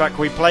 2006 track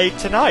we played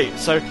tonight,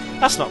 so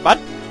that's not bad.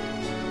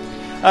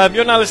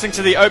 You're now listening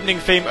to the opening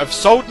theme of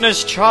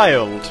Soldner's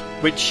Child,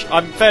 which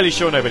I'm fairly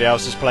sure nobody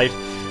else has played.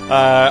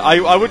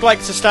 I would like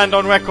to stand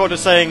on record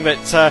as saying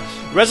that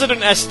Resident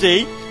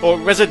SD, or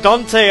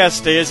Residente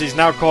SD as he's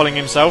now calling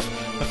himself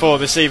for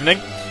this evening,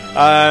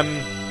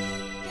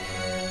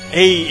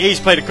 he's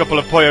played a couple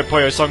of Puyo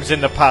Puyo songs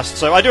in the past,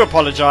 so I do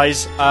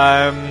apologise.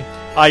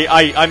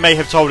 I may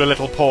have told a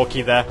little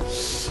porky there.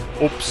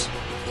 Oops.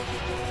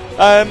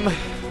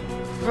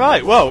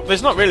 Right, well,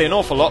 there's not really an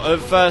awful lot of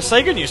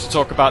Sega news to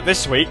talk about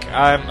this week.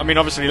 I mean,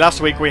 obviously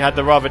last week we had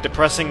the rather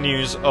depressing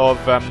news of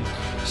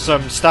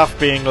some staff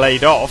being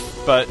laid off,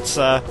 but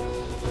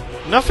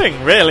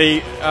nothing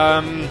really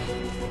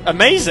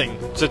amazing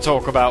to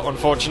talk about,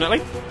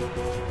 unfortunately.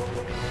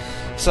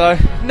 So,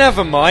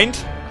 never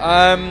mind.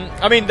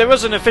 I mean, there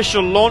was an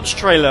official launch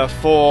trailer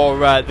for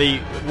the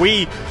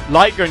Wii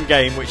light gun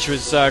game, which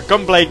was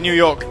Gunblade New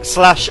York /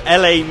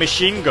 LA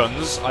Machine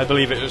Guns, I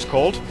believe it was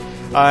called.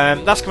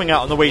 That's coming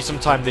out on the Wii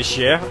sometime this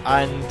year,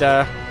 and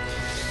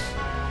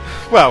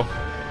well,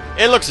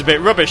 it looks a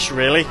bit rubbish,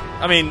 really.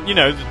 I mean, you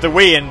know, the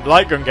Wii and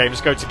light gun games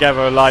go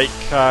together like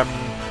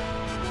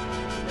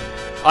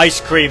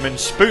ice cream and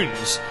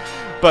spoons.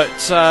 But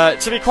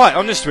to be quite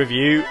honest with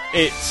you,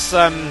 it's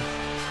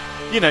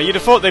you know, you'd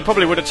have thought they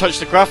probably would have touched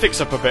the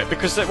graphics up a bit,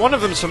 because one of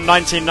them's from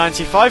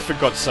 1995, for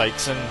God's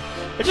sakes, and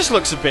it just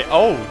looks a bit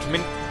old. I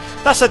mean,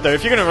 that said though,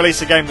 if you're going to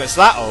release a game that's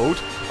that old,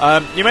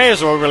 you may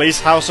as well release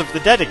House of the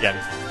Dead again.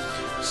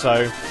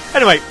 So,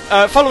 anyway,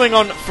 following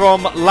on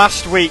from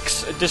last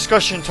week's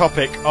discussion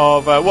topic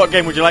of what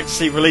game would you like to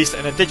see released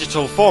in a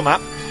digital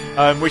format,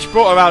 which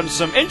brought around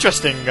some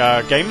interesting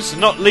games,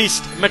 not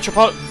least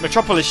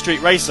Metropolis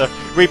Street Racer,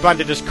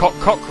 rebranded as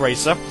Cock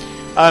Racer.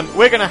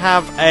 We're going to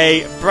have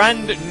a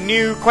brand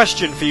new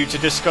question for you to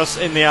discuss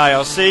in the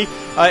IRC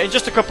in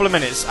just a couple of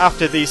minutes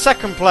after the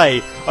second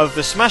play of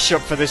the smash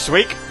up for this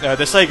week, the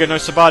Sega no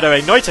Sabado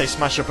e Noite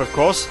smash up, of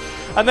course.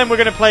 And then we're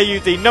going to play you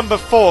the number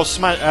 4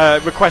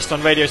 request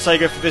on Radio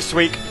Sega for this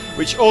week,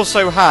 which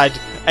also had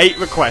 8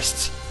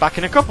 requests. Back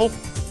in a couple.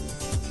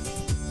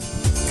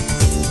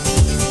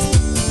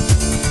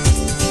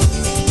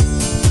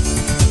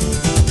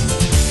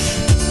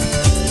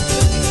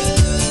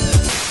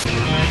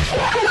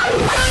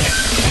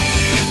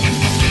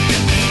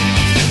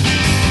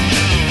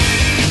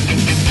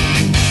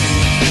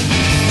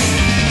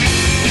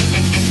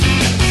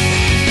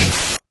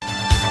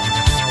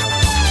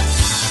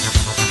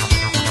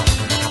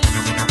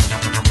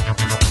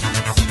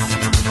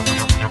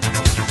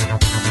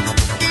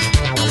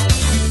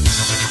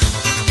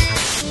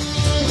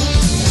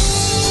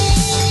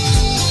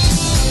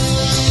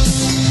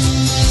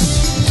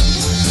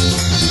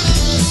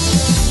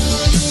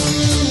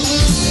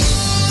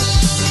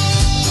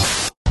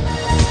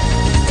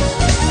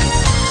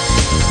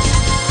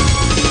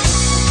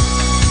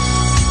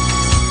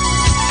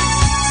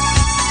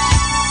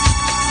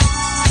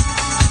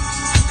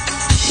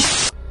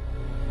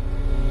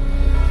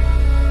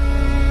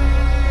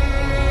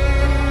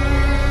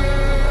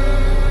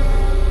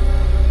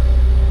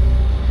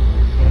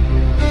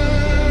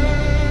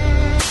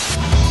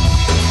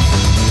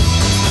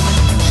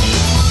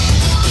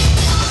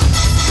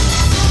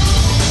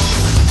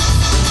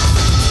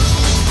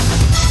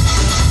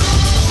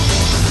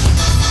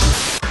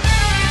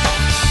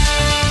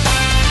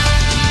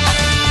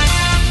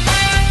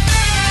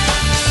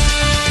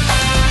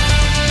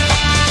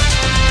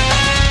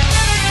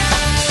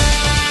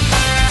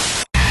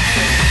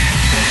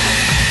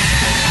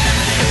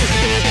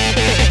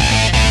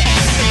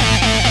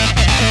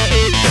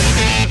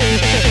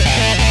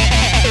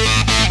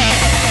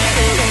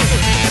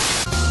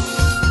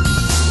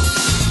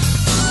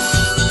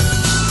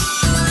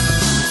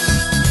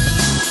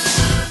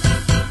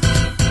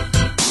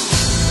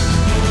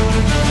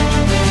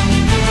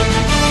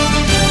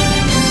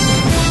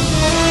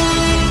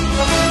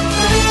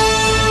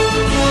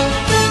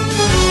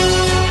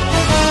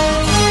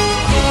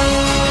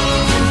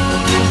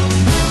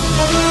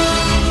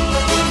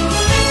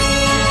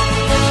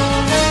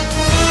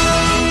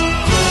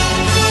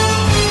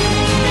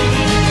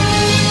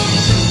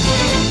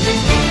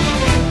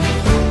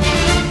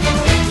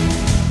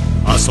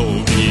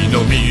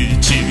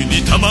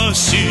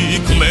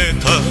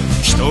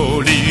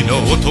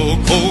 男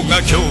が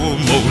今日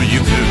も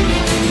行く。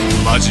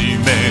真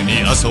面目に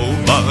遊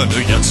ばぬ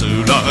奴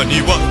らに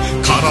は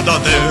体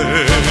で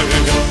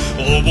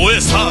覚え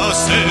さ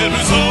せる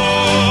ぞ。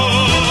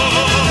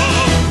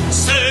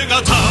セ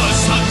ガタ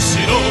三四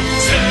郎、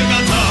セガ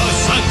タ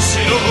三四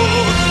郎、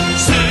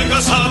セガ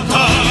サタ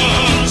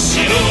ン四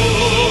郎。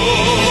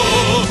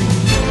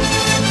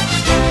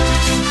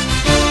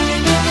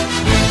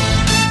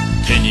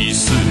テニ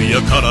ス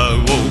やカラオ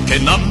ケ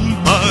ナン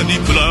パに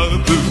クラ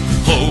ブ、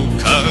他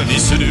に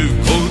する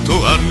こと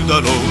あるだ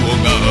ろう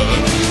が、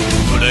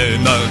触れ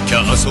なきゃ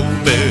遊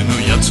べぬ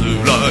奴ら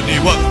に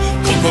は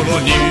心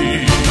に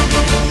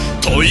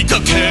問いか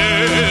ける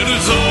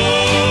ぞ。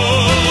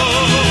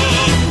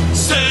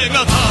セガ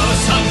タ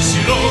三四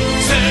郎、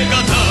セガ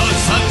タ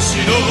三四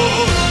郎、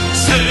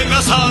セ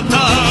ガサタ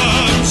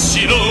ン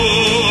四郎。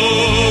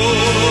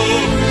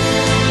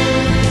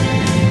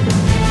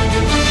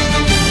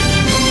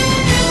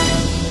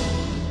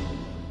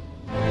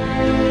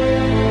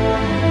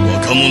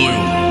若者よ、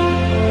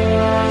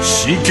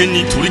真剣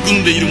に取り組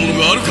んでいるもの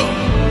があるか。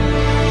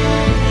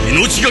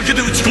命がけ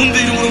で打ち込ん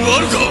でいるものがあ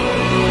るか。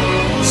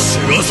セ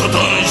ガサタ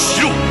ンし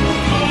ろ。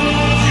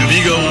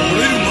指が折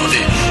れるまで、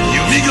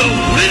指が折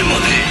れるま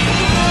で。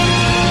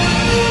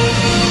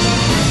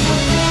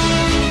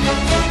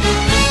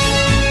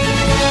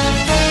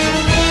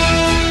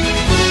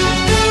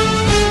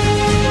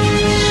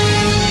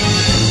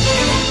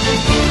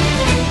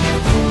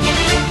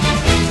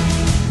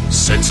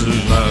刹那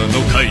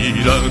の快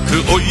楽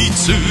追い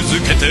続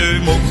けて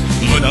も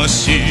虚し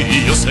い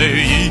余生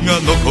が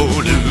残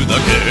るだ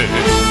け。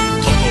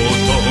とこ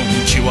とん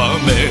極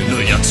めぬ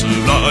奴ら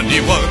に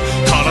は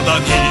体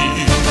に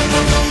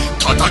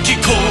叩き込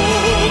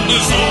む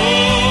ぞ。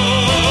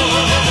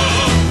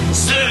セ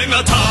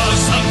ガタ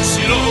三四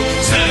郎、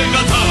セガ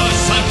タ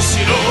三四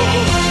郎、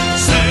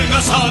セガ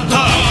サタ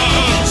ン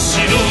四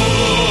郎。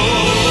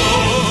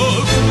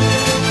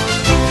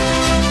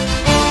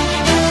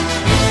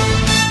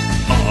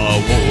青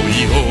い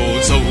大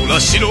空、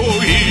白い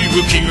浮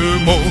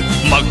雲、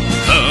真っ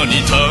赤に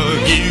た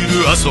ぎ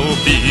る遊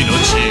びの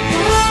地。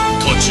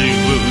途中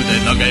で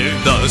投げ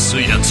出す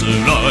奴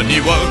らに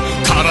は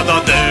体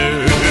で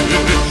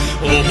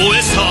覚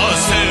えさ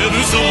せる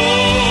ぞ。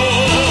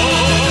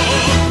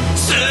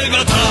セガ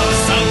タ三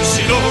四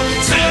郎、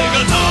セ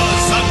ガタ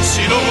三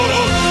四郎、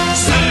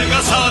セガ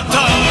サタ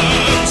ン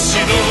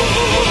四郎。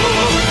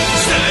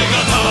セガ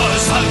タ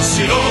三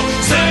四郎、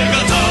セ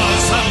ガタ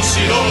三四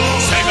郎、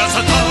セガサ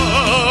タン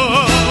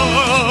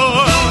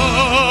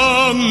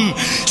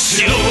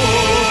四郎。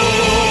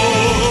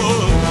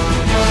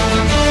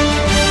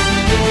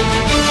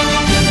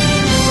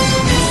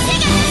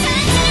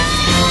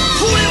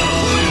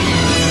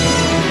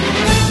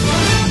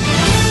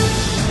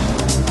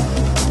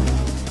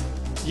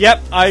Yep,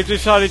 I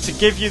decided to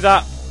give you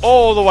that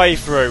all the way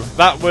through.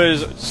 That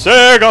was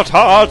Sega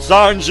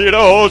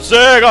Sanshiro,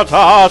 Sega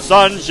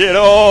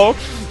Sanshiro,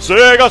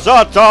 Sega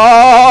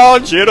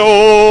Sanshiro.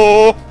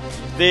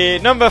 The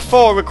number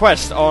 4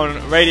 request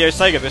on Radio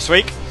Sega this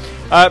week,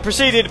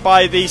 preceded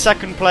by the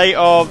second play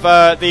of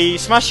the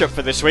smash up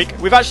for this week.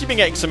 We've actually been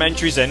getting some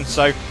entries in,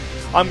 so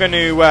I'm going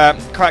to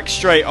crack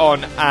straight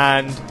on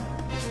and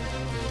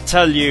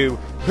tell you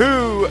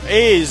who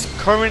is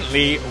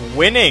currently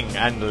winning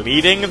and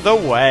leading the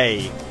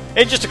way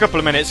in just a couple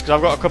of minutes, because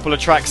I've got a couple of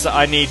tracks that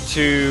I need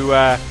to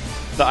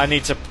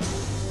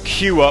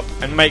queue up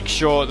and make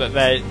sure that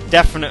they're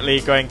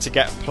definitely going to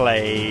get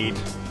played.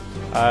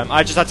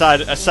 I just had to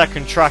add a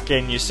second track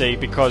in, you see,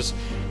 because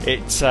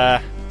it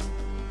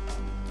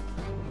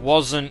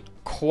wasn't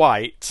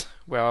quite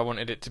where I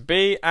wanted it to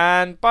be,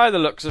 and by the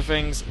looks of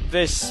things,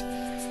 this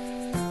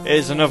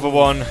is another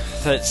one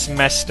that's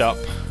messed up.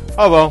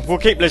 Oh well, we'll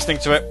keep listening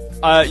to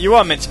it. You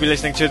are meant to be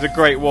listening to The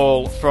Great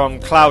Wall from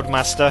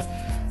Cloudmaster,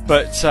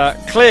 but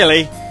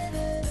clearly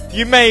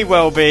you may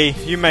well be,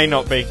 you may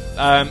not be.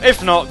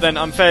 If not, then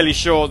I'm fairly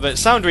sure that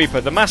Sound Reaper,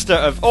 the master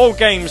of all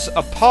games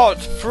apart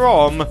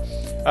from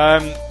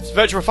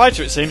Virtua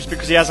Fighter, it seems,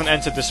 because he hasn't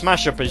entered the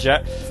Smash Up as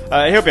yet,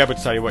 he'll be able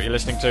to tell you what you're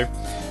listening to.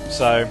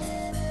 So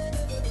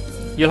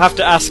you'll have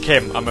to ask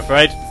him, I'm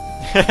afraid.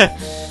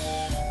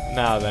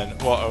 Now then,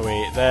 what are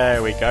we?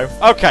 There we go.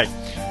 Okay.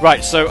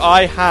 Right, so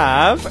I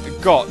have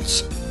got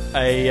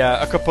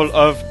a couple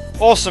of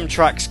awesome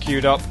tracks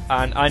queued up,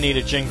 and I need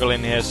a jingle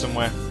in here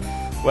somewhere.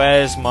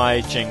 Where's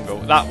my jingle?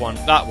 That one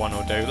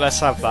will do.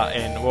 Let's have that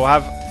in. We'll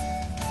have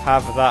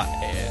that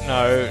in.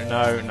 No.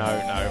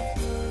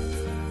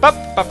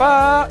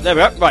 Ba-ba-ba. There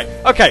we go. Right,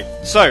 okay,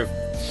 so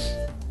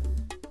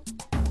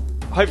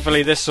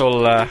hopefully this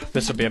will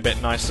be a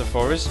bit nicer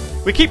for us.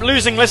 We keep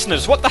losing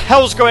listeners. What the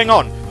hell's going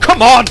on?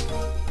 Come on!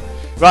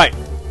 Right.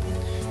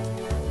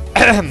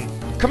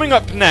 Coming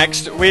up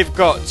next, we've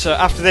got,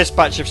 after this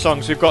batch of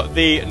songs, we've got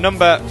the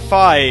number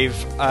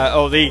 5,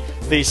 or the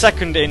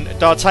second in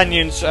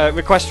D'Artagnan's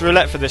request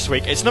roulette for this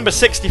week. It's number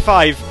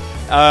 65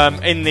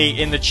 in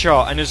the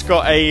chart, and has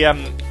got a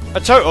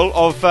total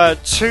of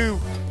two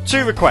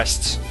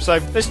requests. So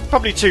there's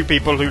probably 2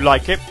 people who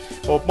like it,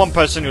 or 1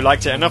 person who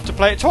liked it enough to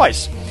play it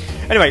twice.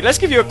 Anyway, let's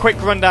give you a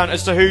quick rundown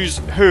as to who's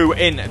who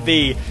in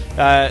the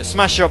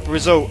Smash Up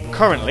result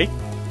currently.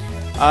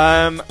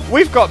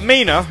 We've got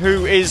Mina,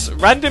 who is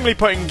randomly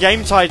putting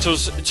game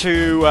titles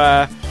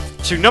to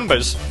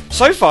numbers.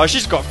 So far,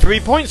 she's got 3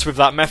 points with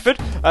that method.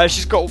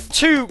 She's got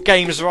 2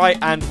 games right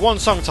and 1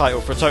 song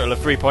title for a total of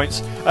 3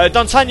 points.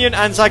 D'Artagnan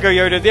and Zago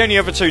Yoda, the only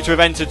other 2 to have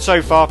entered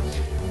so far,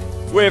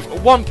 with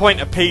 1 point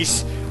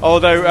apiece.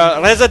 Although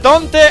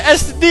Residente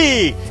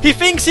SD, he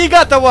thinks he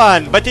got the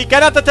one, but he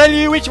cannot tell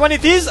you which one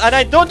it is, and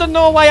I don't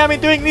know why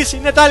I'm doing this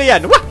in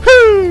Italian.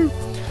 Woohoo!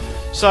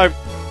 So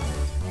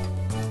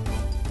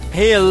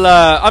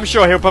I'm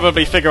sure he'll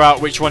probably figure out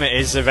which one it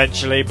is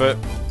eventually, but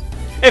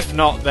if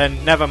not,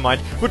 then never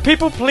mind. Would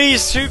people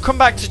please to come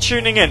back to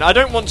tuning in? I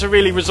don't want to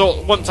really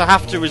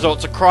have to resort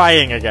to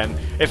crying again,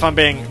 if I'm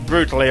being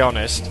brutally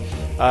honest.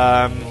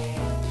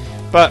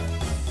 But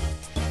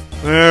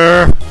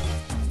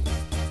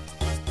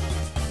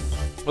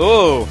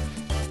oh,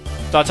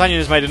 D'Artagnan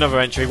has made another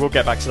entry. We'll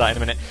get back to that in a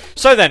minute.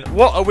 So then,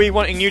 what are we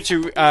wanting you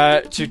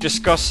to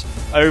discuss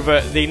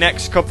over the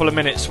next couple of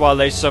minutes while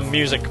there's some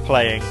music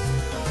playing?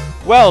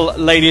 Well,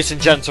 ladies and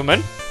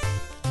gentlemen,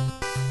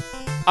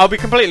 I'll be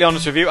completely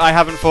honest with you. I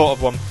haven't thought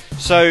of one.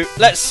 So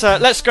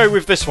let's go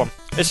with this one.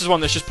 This is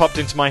one that's just popped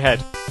into my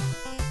head.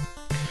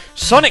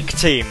 Sonic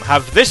Team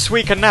have this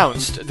week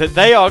announced that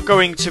they are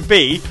going to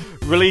be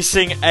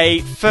releasing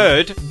a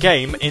 3rd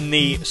game in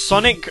the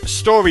Sonic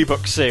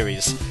Storybook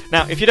series.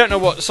 Now, if you don't know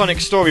what Sonic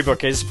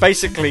Storybook is,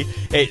 basically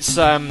it's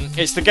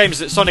the games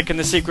that Sonic and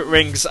the Secret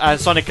Rings and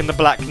Sonic and the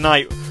Black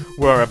Knight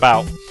were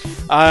about.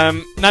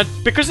 Now,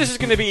 because this is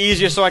going to be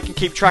easier so I can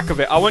keep track of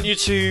it, I want you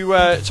to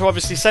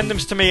obviously send them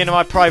to me in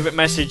my private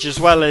message as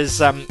well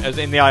as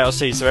in the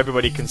IRC so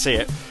everybody can see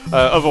it.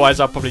 Otherwise,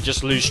 I'll probably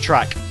just lose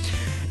track.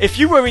 If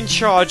you were in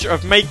charge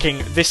of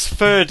making this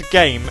 3rd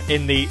game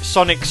in the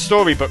Sonic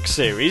Storybook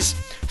series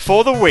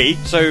for the Wii,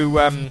 so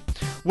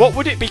what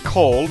would it be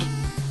called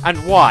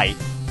and why?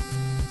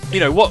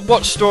 You know,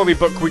 what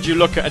storybook would you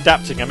look at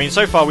adapting? I mean,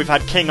 so far we've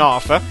had King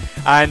Arthur,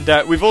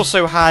 and we've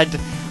also had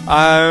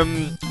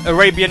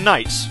Arabian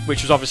Nights,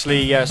 which was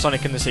obviously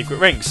Sonic and the Secret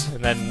Rings,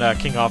 and then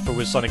King Arthur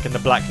was Sonic and the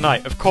Black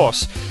Knight, of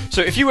course.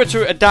 So if you were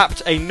to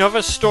adapt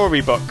another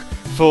storybook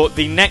for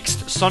the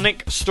next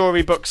Sonic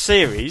Storybook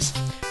series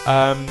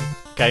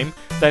game,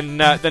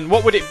 then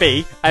what would it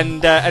be,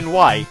 and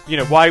why? You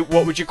know, why?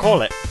 What would you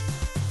call it?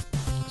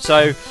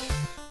 So,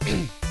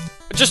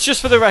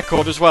 just for the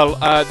record as well,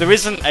 there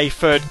isn't a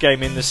 3rd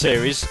game in the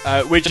series.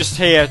 We're just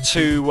here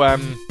to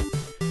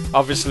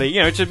obviously,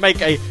 you know, to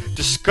make a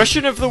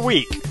discussion of the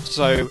week.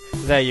 So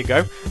there you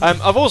go.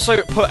 I've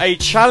also put a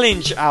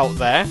challenge out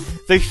there.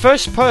 The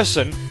first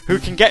person who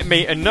can get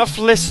me enough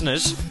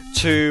listeners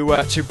to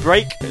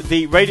break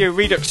the Radio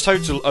Redux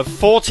total of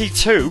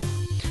 42.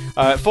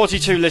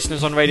 42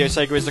 listeners on Radio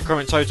Sega is the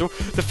current total.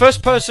 The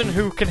first person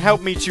who can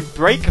help me to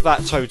break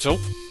that total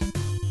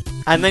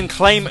and then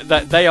claim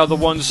that they are the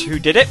ones who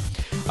did it,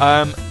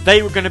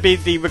 they were going to be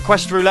the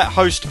Request Roulette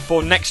host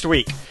for next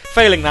week.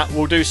 Failing that,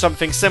 we'll do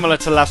something similar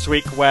to last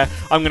week, where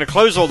I'm going to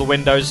close all the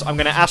windows. I'm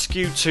going to ask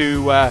you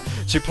to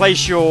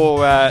place your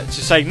to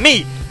say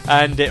me,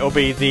 and it'll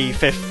be the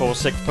 5th or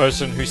 6th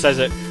person who says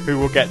it who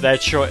will get their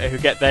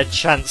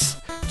chance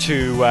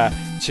to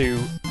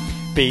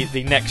be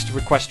the next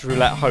Request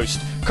Roulette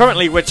host.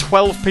 Currently, we're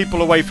 12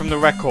 people away from the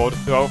record,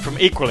 or from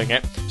equaling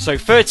it, so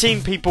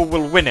 13 people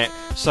will win it.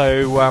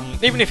 So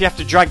even if you have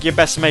to drag your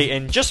best mate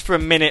in just for a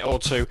minute or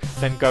two,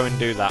 then go and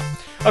do that.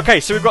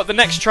 Okay, so we've got the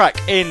next track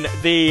in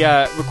the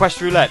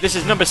Request Roulette. This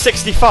is number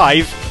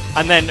 65,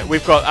 and then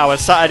we've got our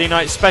Saturday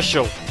Night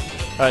Special.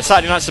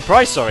 Saturday Night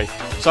Surprise, sorry.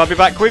 So I'll be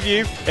back with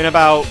you in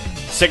about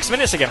 6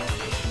 minutes again.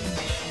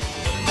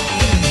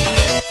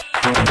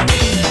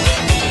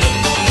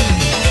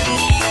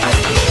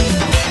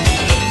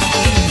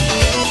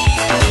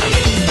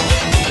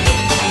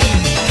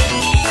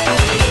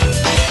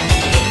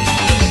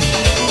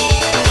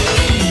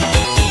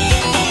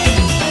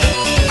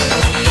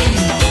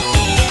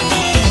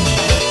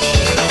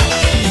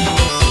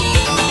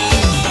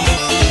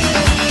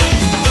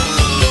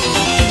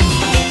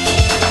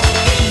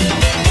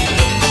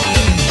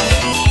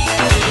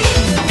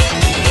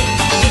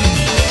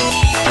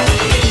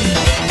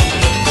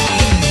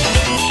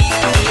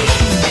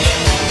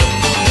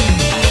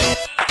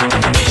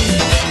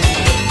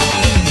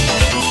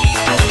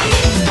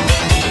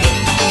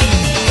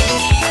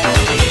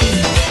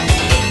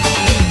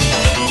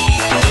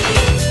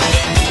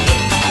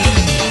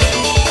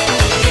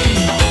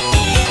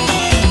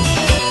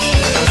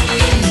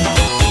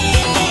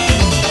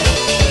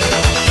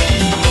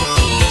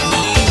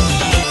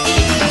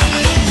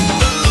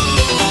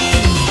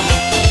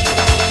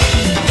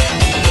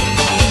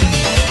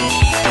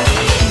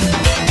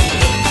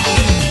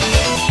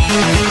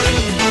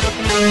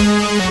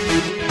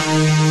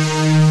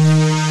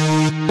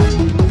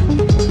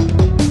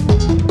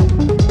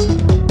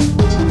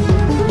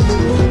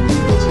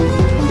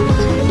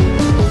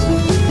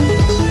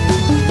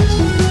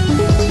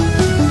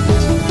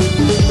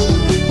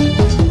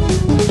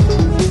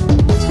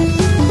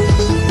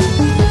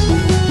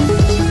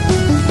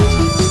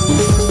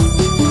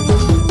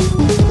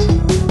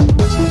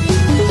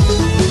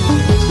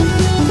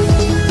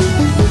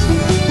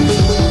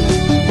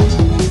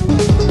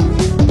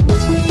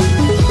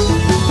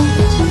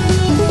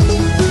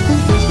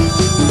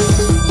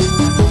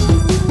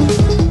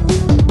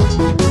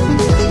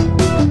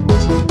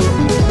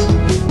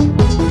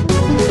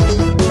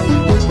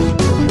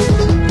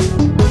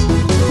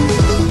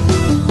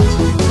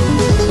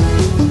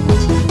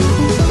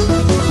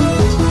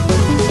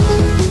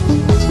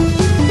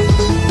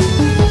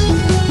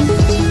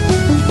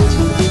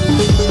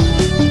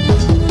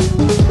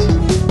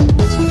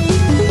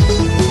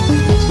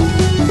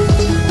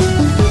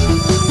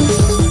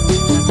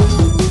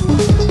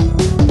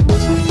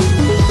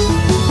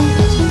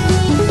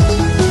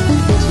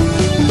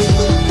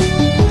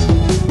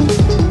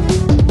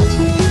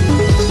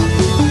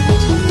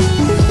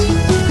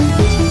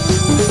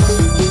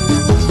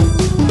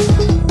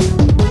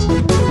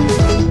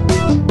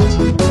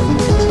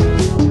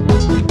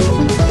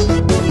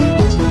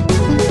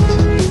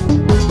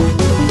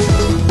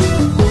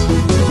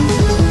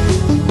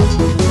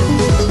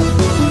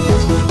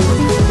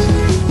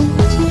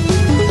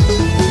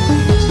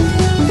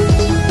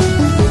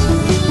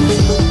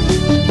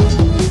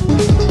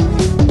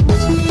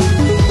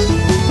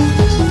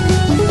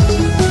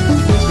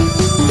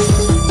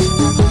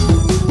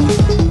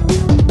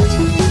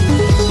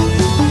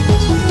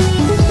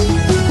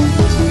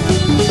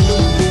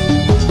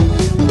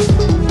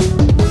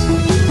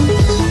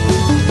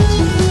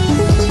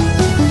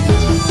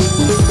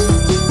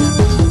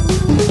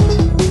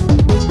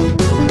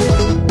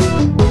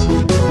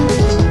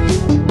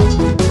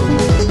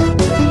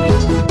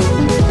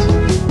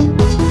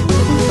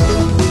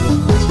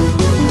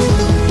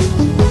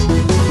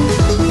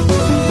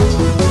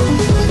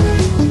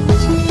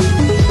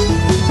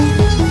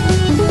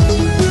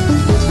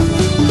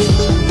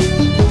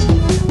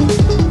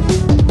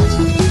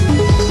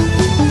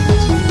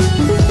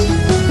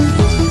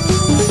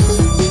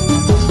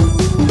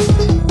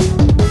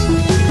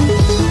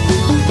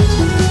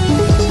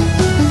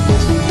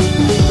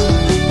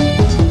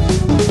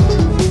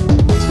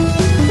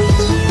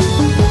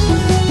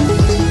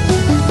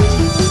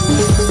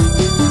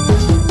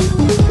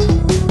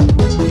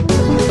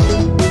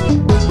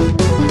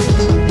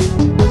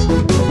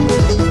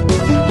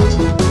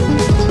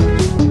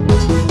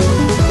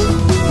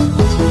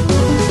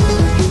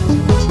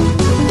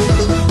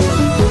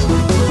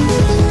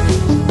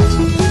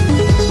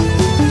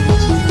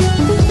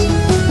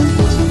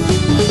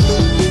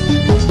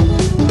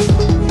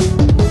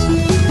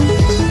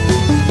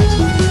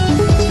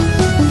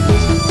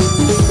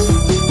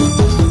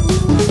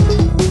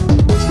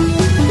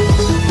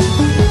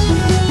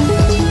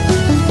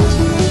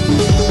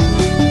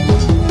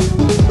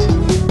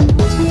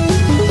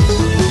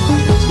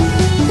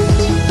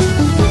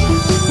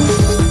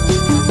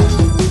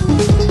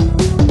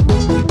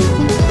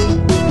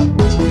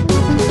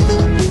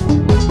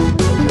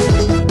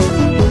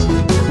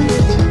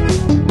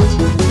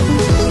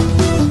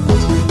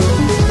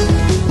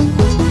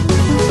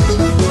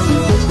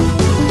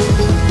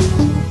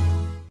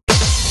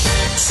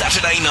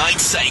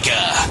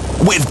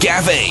 with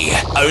Gavi,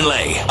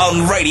 only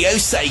on Radio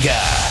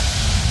Sega.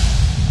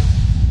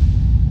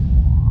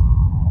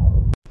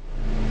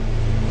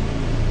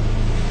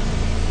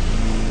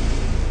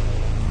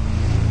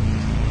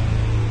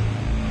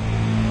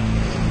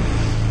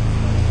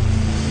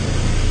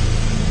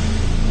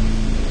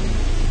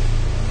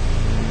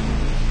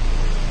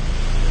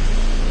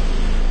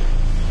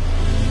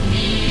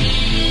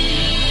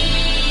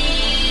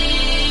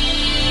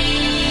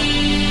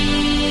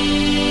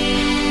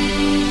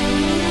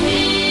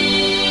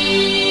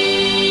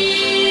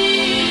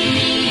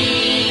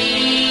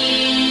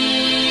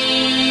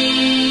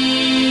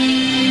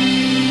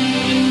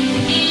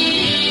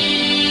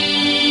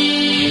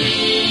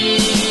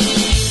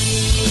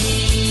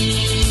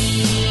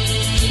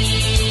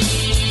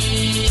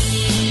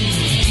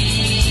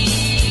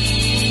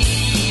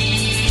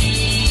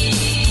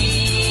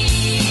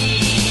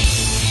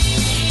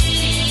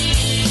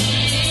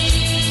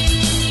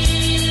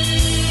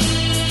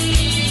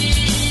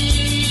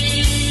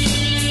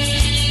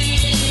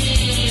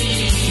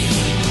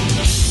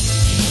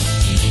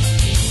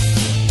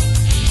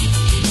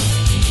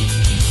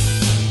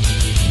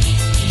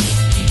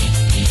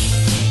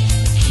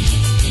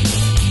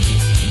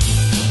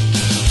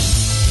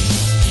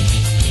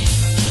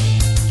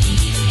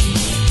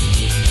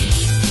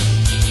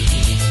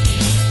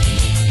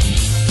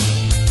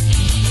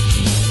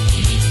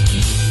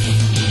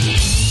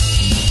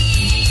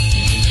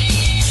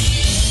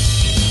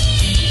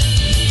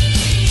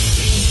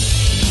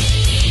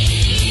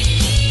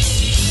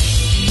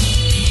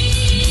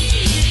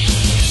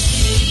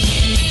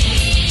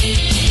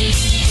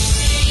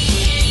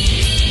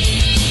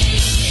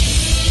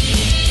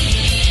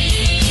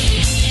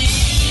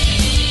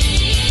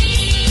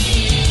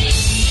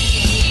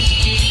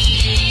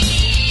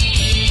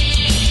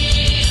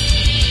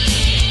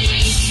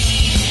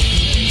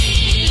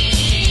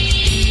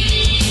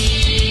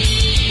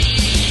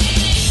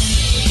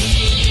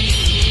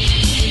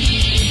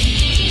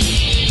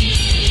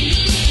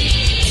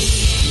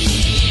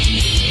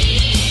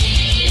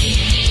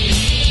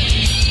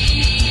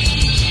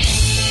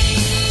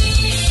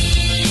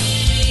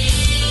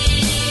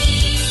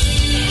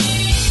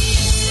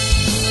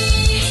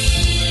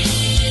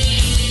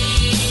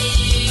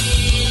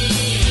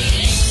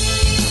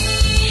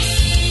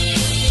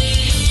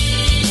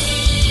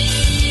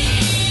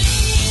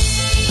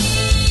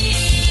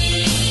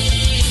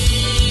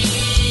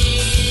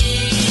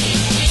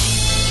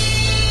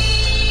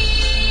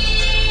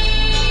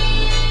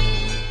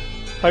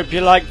 Hope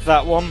you liked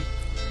that one.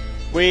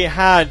 We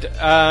had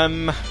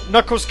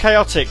Knuckles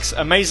Chaotix,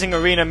 Amazing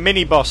Arena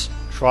Mini Boss,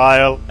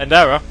 Trial and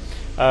Error.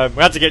 We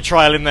had to get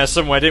Trial in there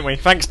somewhere, didn't we?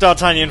 Thanks,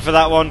 D'Artagnan, for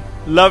that one.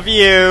 Love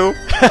you.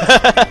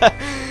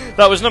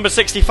 That was number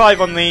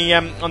 65 on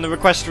the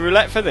request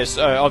roulette for this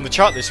on the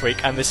chart this week,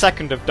 and the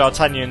second of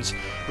D'Artagnan's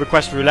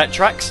request roulette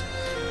tracks.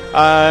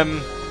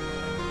 And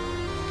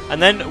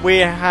then we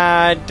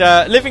had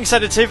Living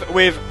Sedative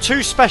with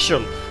 2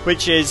 Special,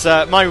 which is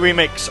my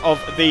remix of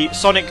the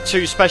Sonic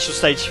 2 Special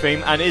Stage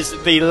theme, and is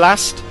the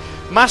last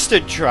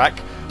mastered track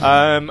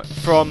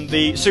from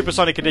the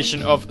Supersonic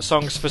edition of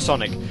Songs for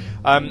Sonic.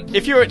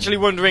 If you're actually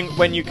wondering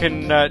when you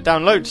can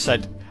download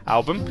said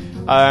album,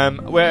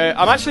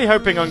 I'm actually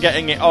hoping on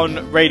getting it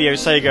on Radio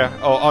Sega,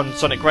 or on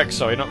Sonic Rex,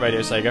 sorry, not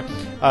Radio Sega,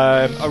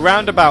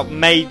 around about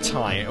May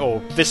time, or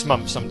this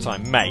month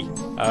sometime, May.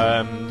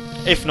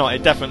 If not,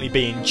 it'd definitely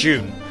be in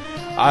June.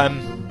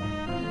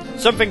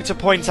 Something to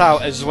point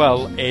out as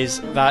well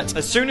is that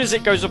as soon as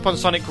it goes up on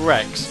Sonic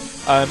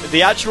Rex,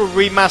 the actual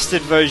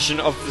remastered version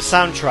of the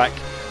soundtrack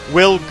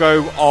will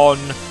go on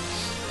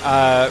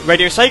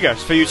Radio Sega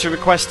for you to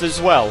request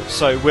as well.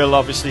 So we'll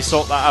obviously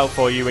sort that out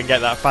for you and get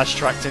that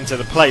fast-tracked into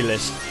the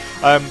playlist.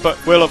 But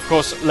we'll of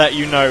course let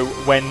you know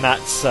when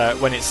that's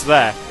when it's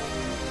there.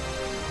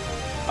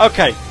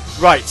 Okay,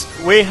 right,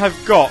 we have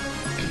got.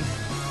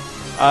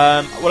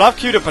 Well, I've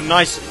queued up a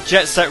nice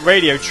Jet Set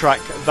Radio track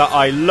that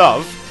I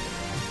love,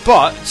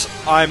 but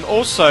I'm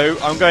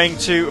going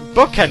to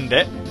bookend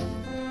it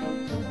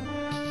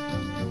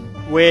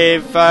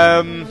with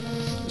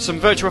some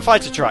Virtua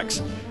Fighter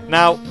tracks.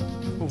 Now,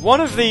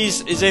 one of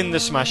these is in the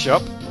Smash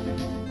Up,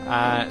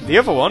 the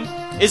other one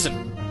isn't.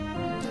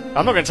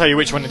 I'm not going to tell you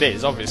which one it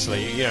is,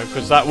 obviously,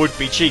 because that would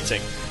be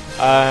cheating.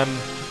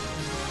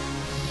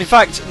 In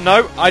fact,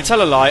 no, I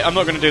tell a lie. I'm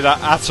not going to do that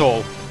at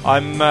all.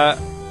 I'm not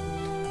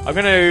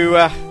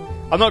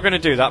going to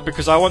do that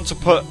because I want to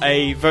put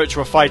a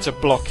Virtua Fighter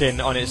block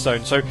in on its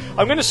own. So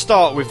I'm going to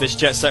start with this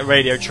Jet Set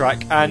Radio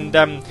track, and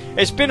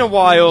it's been a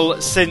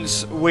while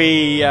since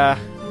we.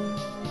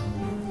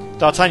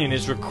 D'Artagnan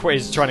is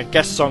trying to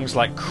guess songs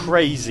like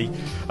crazy.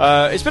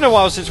 It's been a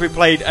while since we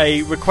played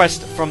a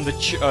request from the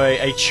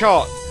a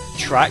chart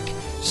track,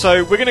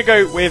 so we're going to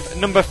go with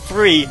number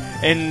 3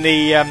 in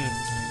the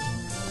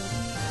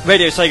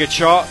Radio Sega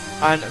chart,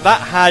 and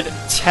that had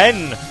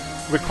 10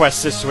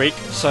 requests this week,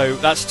 so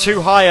that's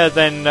 2 higher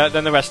than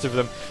the rest of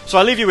them. So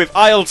I'll leave you with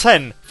Aisle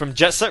 10 from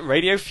Jet Set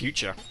Radio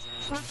Future.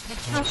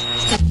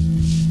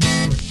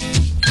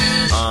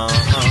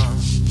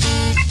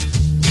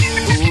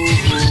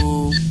 Ooh.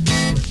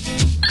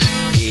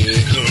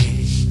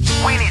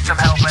 some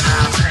help and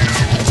I'll send.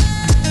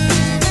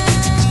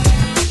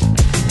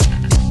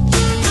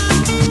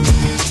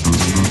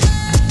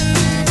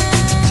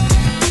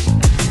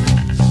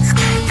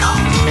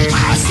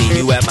 I see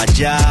you at my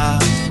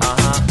job,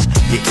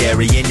 you're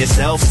carrying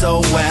yourself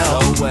so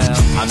well.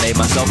 I made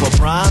myself a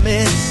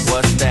promise,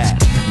 what's that?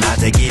 Not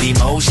to get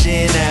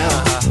emotional,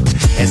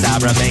 as I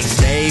remain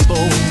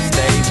stable.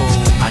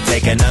 I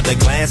take another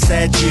glance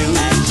at you.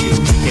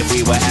 If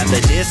we were at the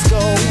disco,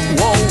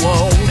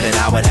 then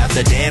I would have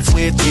to dance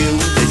with you.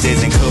 This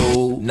isn't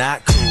cool,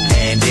 not cool.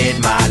 And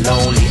in my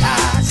lonely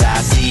eyes,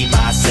 I see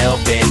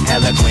myself in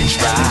eloquent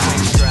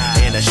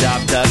stride. In a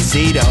sharp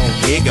tuxedo,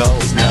 here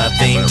goes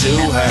nothing to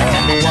her.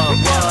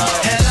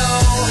 Hello,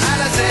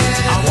 Allison,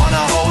 I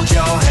wanna hold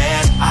your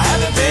hand. I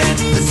haven't been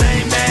the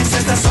same man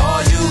since I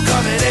saw you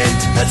coming in.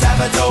 Let's have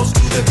a toast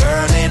to the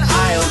girl in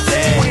aisle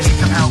 10. We need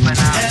some help and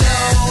I'll send.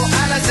 Hello,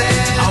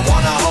 Allison, I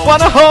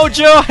Wanna hold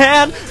your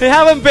hand. We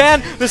haven't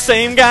been the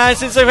same guy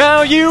since I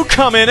saw you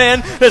coming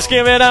in. Let's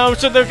give it out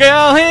to the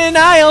girl in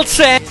aisle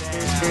 10.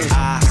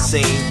 I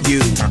seen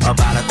you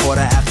about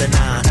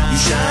 9:15. You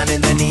shine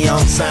in the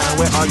neon sign.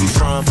 Where are you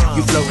from?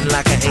 You floating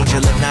like an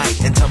angel of night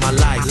into my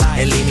life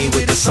and leave me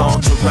with a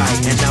song to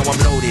write. And now I'm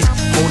loaded,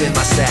 holding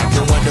my sack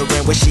and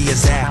wondering where she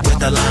is at.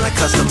 With a line of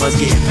customers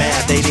getting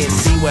mad, they didn't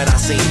see what I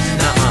seen.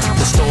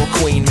 The store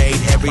queen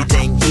made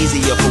everything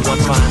easier for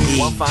one fine E.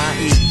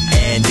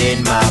 And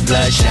in my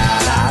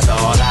bloodshot eyes,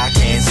 all I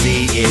can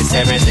see is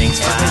everything's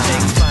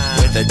fine.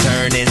 With a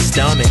turning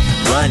stomach,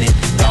 running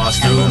thoughts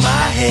through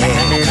my head.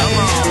 Hello,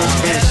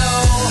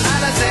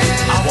 Allison,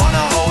 I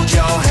wanna hold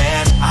your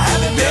hand. I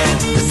haven't been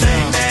the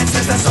same man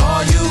since I saw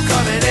you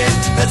coming in.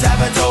 Let's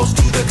have a toast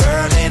to the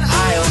girl in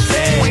aisle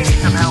 10. We need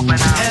some help and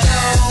I'll send.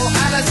 Hello,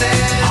 Allison,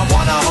 I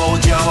wanna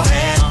hold your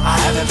hand. I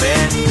haven't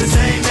been the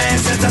same man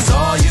since I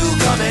saw you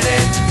coming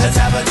in. Let's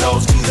have a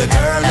toast to the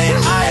girl in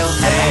aisle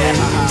 10.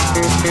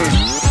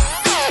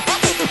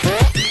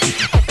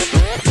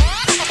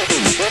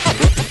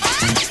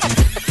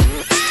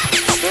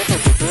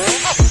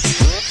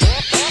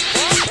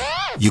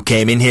 You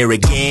came in here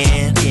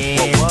again.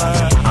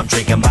 I'm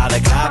drinking by the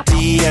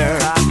copier.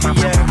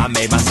 I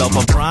made myself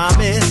a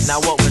promise. Now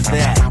what was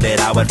that? That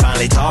I would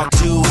finally talk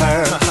to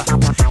her.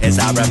 As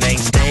I remain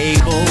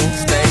stable.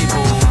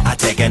 I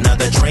take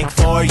another drink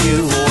for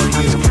you.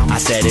 I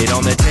set it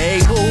on the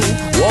table.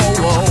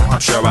 Whoa. I'm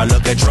sure I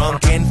look a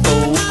drunken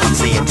fool. I'm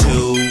seeing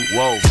two.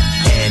 Whoa.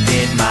 And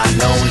in my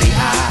lonely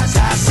eyes,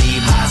 I see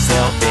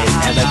myself in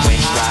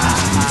eloquent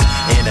stride.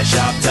 In a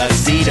sharp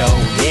tuxedo,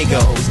 here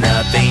goes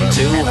nothing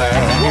to her.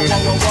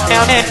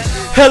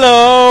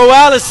 Hello,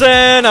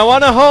 Allison, I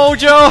wanna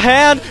hold your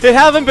hand. It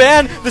haven't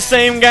been the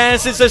same guy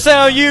since I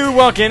saw you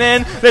walking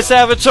in. Let's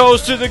have a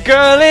toast to the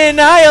girl in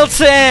aisle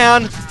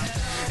 10.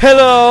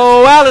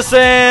 Hello,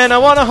 Allison, I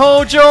wanna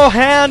hold your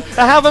hand.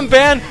 I haven't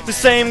been the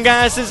same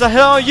guy since I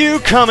saw you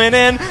coming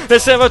in.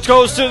 Let's have a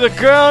toast to the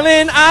girl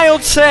in aisle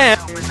 10.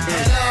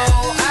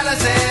 Hello,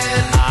 Allison.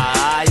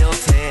 Aisle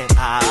 10,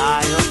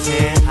 aisle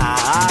 10,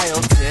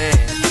 aisle 10.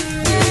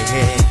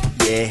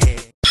 Yeah.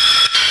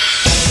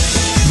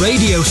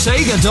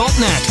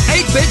 RadioSega.net.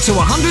 8-bit to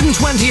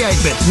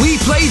 128-bit. We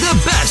play the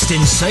best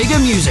in Sega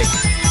music.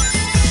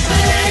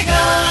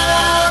 Sega!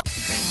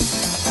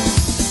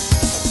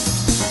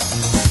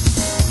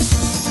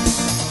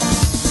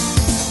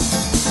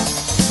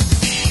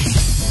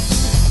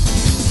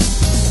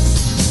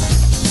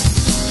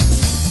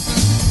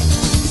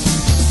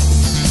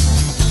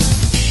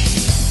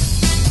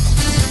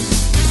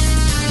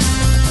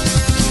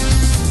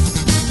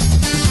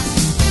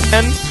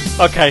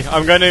 Okay,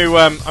 I'm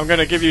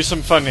gonna give you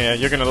some fun here.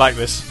 You're gonna like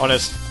this,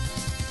 honest.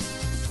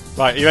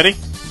 Right, you ready?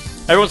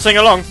 Everyone sing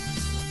along.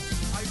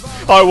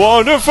 I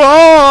wanna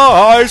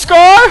fly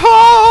sky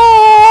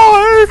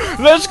high.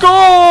 Let's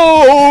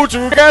go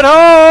together.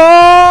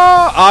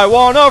 I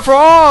wanna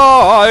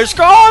fly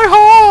sky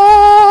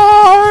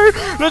high.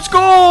 Let's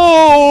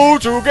go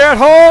together.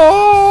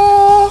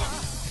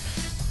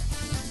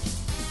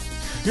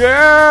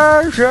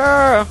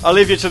 Yeah. I'll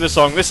leave you to the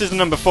song. This is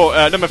number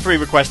 3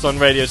 request on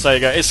Radio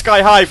Sega. It's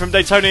Sky High from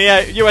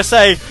Daytona,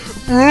 USA.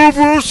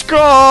 Blue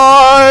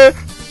sky.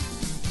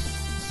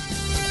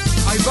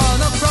 I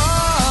wanna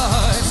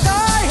fly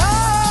sky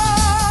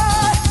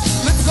high.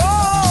 Let's go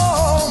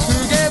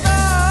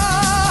together.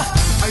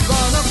 I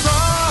wanna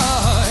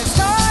fly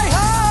sky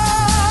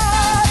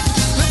high.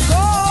 Let's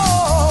go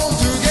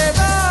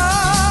together.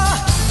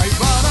 I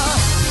wanna,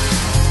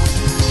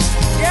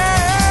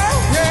 yeah,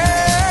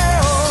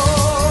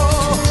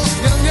 oh,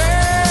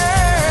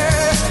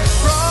 yeah,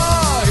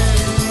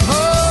 flying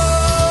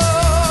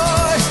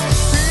high,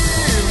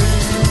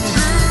 feeling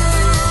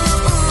good.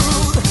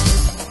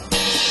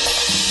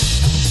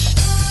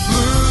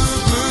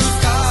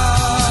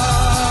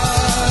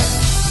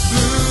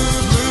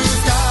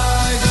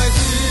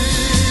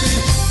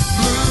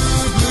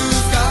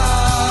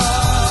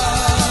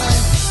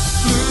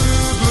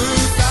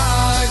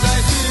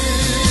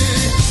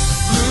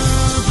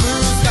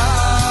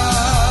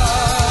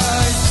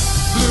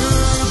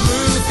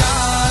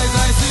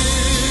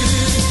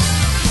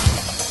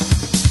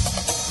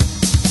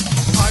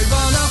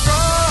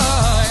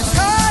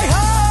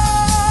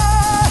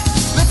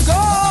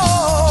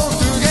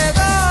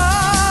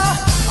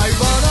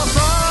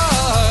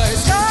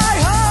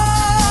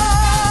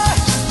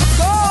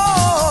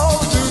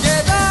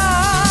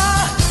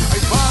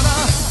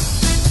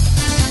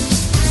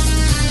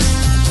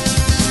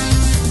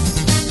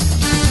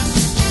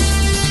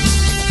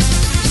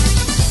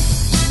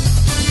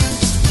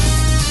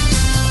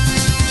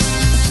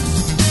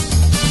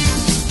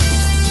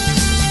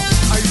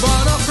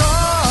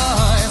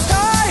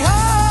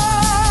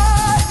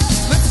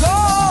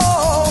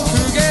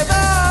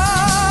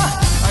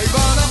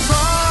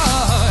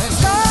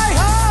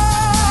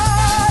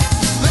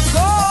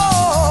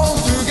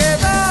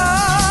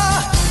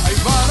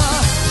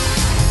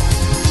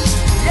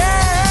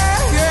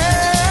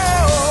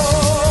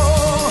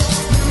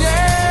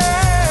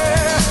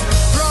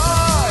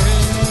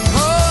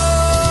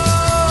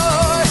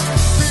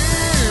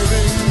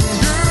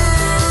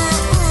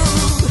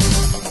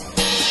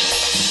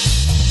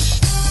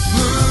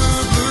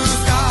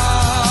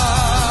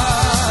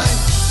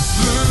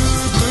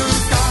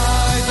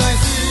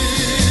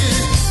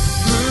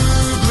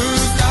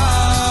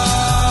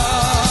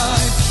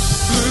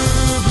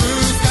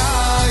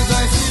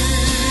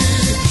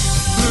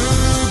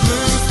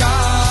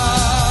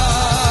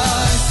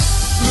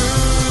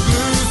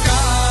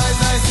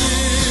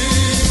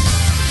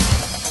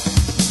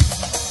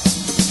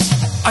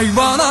 I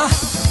wanna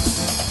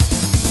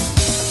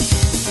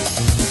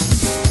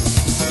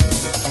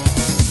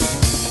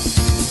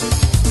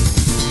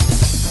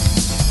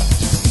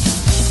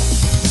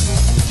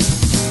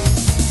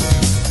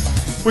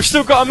We've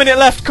still got a minute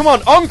left. Come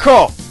on,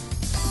 encore!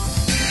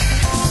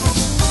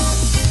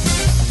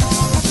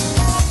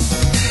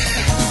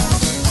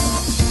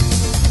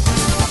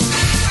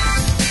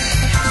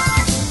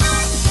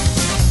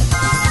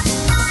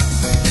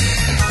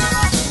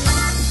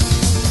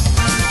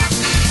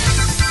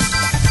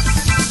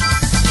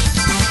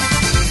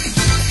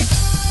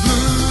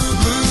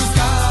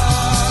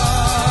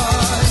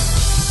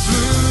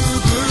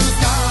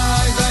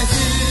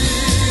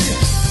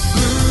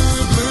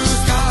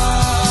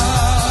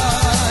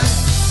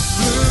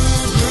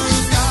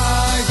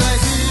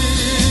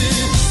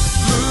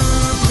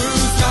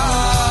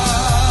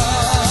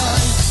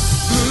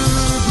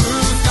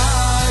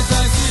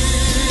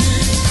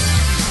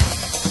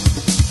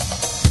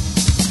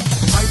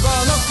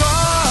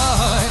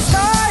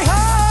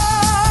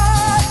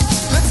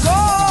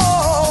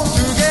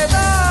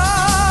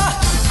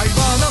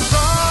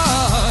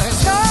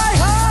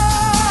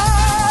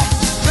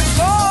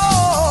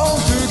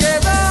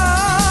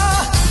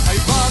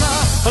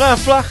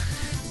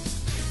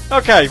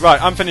 Okay,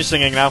 right, I'm finished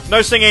singing now.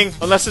 No singing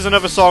unless there's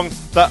another song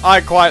that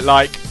I quite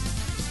like.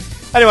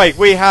 Anyway,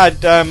 we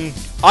had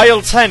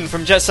Aisle 10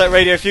 from Jet Set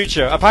Radio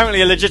Future.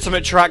 Apparently a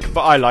legitimate track,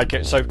 but I like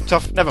it, so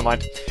tough, never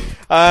mind.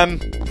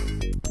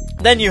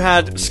 Then you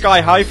had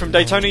Sky High from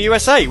Daytona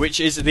USA, which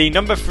is the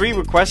number 3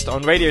 request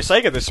on Radio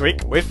Sega this week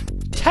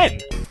with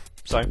 10.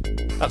 So,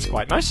 that's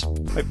quite nice.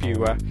 Hope you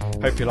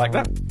like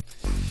that.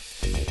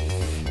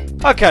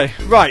 Okay,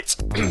 right.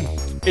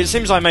 It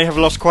seems I may have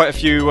lost quite a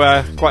few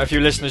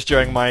listeners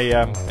during my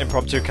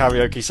impromptu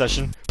karaoke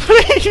session.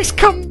 Please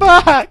come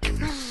back!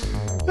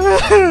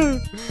 Oh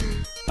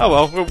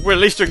well, we're at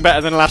least doing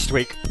better than last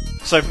week.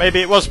 So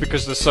maybe it was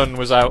because the sun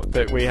was out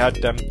that we had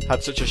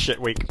such a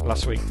shit week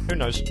last week. Who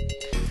knows?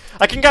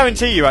 I can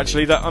guarantee you,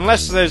 actually, that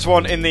unless there's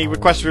one in the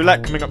request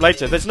roulette coming up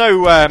later, there's no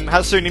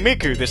Hatsune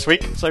Miku this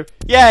week. So,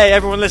 yay,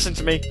 everyone listen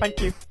to me.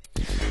 Thank you.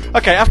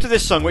 Okay, after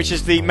this song, which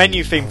is the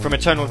menu theme from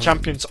Eternal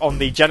Champions on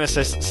the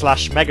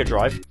Genesis/Mega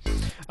Drive,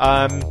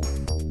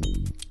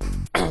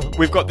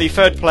 we've got the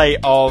third play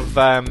of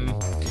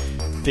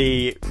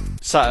the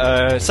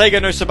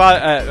Sega no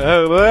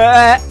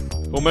Sabado.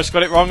 Almost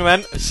got it wrong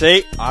then.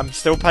 See, I'm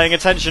still paying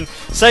attention.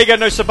 Sega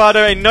no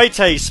Sabado e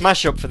Noite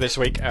smash up for this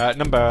week.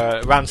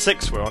 Round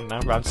 6 we're on now,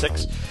 round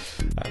 6.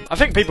 I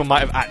think people might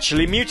have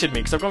actually muted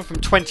me because I've gone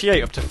from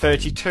 28 up to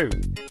 32.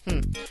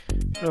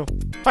 Oh,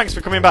 thanks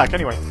for coming back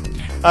anyway.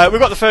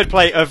 We've got the third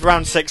play of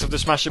round 6 of the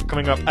smash up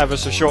coming up ever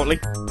so shortly.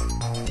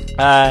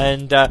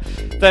 And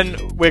then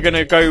we're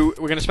gonna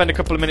spend a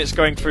couple of minutes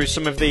going through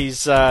some of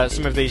these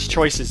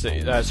choices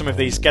that some of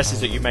these guesses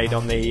that you made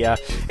on the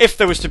if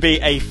there was to be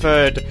a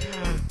third.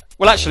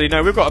 Well, actually,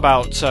 no, we've got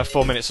about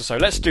 4 minutes or so.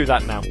 Let's do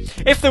that now.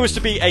 If there was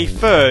to be a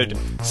third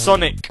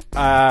Sonic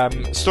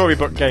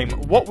storybook game,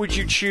 what would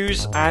you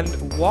choose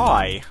and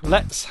why?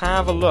 Let's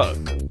have a look.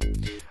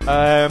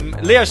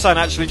 Leo-san,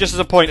 actually, just as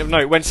a point of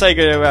note, when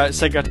Sega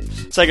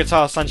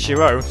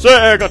Sanshiro,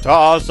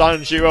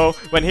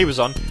 when he was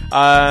on,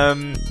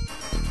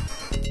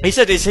 he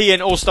said, is he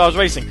in All Stars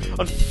Racing?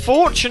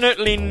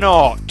 Unfortunately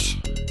not.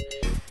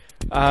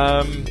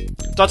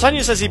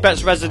 D'Artagnan says he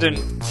bets Resident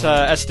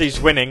SD's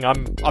winning.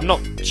 I'm not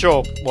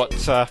sure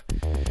what I'm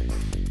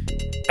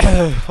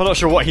not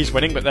sure what he's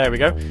winning, but there we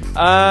go.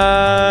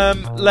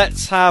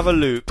 Let's have a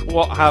look.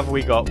 What have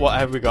we got?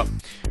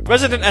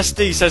 Resident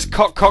SD says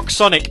Cock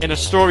Sonic in a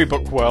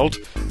storybook world.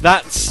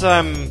 That's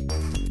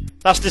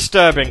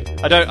disturbing.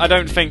 I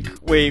don't think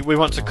we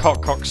want to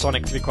cock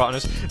Sonic, to be quite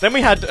honest. Then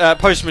we had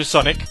Postman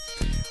Sonic.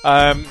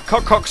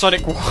 Cock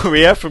Sonic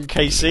Warrior from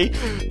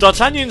KC.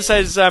 D'Artagnan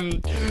says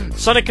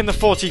Sonic and the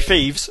 40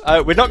 Thieves.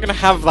 We're not going to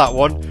have that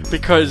one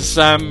because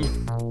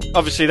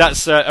obviously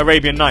that's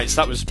Arabian Nights.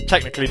 That was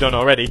technically done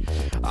already.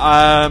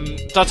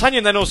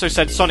 D'Artagnan then also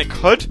said Sonic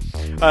Hood.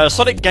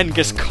 Sonic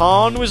Genghis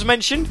Khan was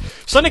mentioned.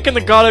 Sonic and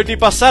the Gallo di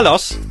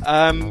Barcelos.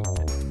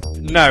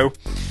 No.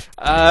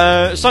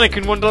 Sonic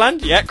in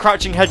Wonderland. Yeah.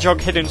 Crouching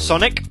Hedgehog, Hidden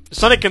Sonic.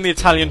 Sonic and the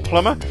Italian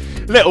Plumber.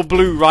 Little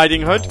Blue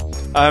Riding Hood.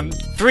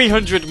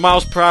 300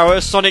 miles per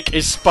hour. Sonic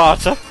is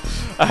Sparta.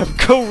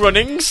 Cool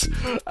Runnings.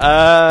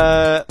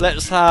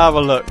 Let's have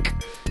a look.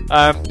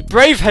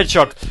 Brave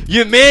Hedgehog.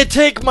 You may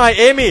take my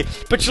Amy,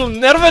 but you'll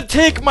never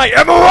take my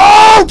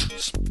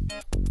emeralds!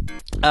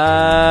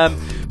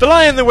 The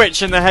Lion, the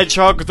Witch and the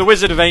Hedgehog. The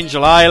Wizard of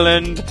Angel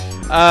Island.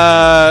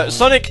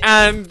 Sonic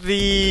and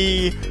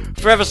the...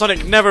 Forever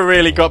Sonic never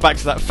really got back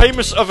to that.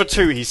 Famous other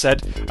two, he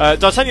said.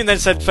 D'Artagnan then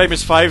said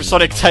famous 5,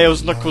 Sonic,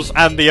 Tails, Knuckles,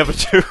 and the other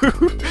 2.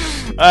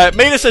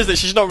 Mila says that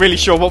she's not really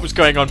sure what was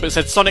going on, but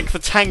said Sonic the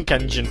Tank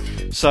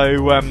Engine.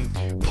 So,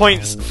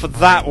 points for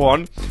that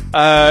one.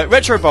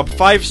 Retro Bob,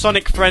 5,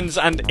 Sonic, Friends,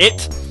 and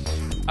It.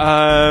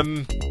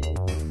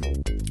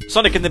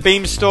 Sonic and the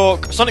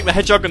Beanstalk, Sonic the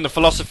Hedgehog and the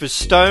Philosopher's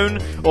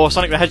Stone, or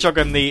Sonic the Hedgehog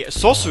and the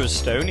Sorcerer's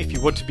Stone, if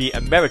you want to be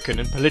American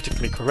and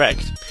politically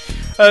correct.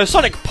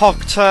 Sonic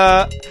popped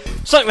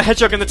Sonic the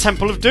Hedgehog and the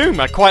Temple of Doom.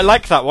 I quite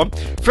like that one.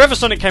 Forever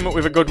Sonic came up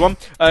with a good one.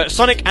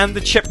 Sonic and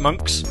the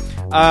Chipmunks.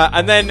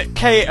 And then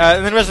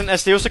Resident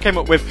SD also came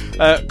up with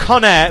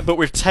Con Air, but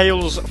with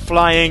Tails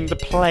flying the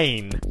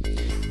plane.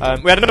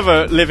 We had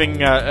another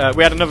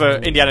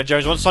Indiana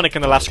Jones one, Sonic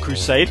and the Last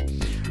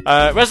Crusade.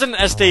 Resident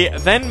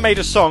SD then made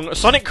a song,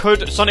 Sonic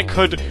Hood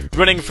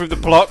running through the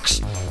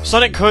blocks,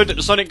 Sonic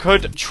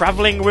Hood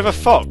travelling with a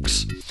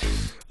fox.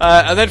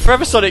 And then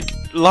Forever Sonic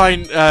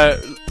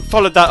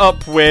followed that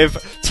up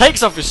with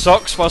takes off his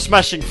socks while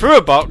smashing through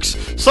a box,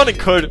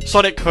 Sonic Hood.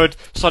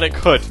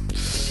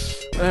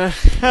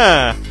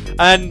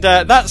 And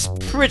that's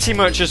pretty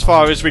much as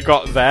far as we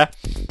got there.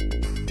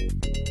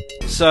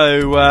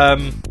 So,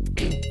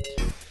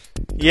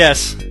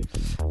 yes.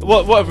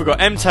 What have we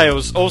got?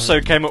 M-Tails also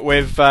came up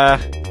with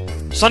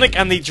Sonic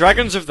and the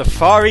Dragons of the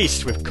Far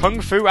East with Kung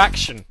Fu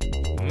action.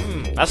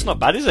 That's not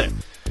bad, is it?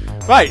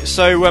 Right,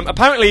 so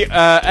apparently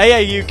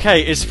AA UK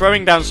is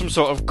throwing down some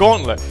sort of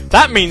gauntlet.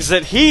 That means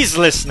that he's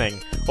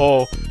listening.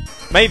 Or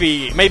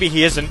maybe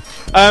he isn't.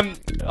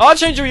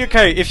 Archangel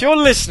UK, if you're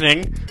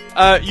listening,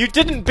 you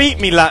didn't beat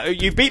me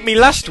you beat me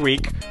last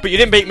week, but you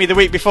didn't beat me the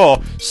week before.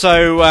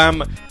 So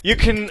you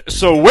can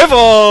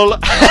swivel.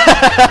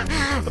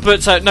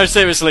 But no,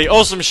 seriously,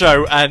 awesome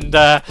show, and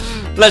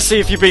let's see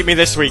if you beat me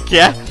this week,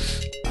 yeah?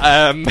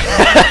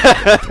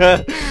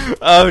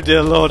 Oh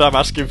dear lord, I'm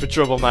asking for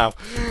trouble now.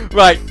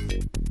 Right,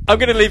 I'm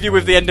going to leave you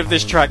with the end of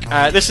this track.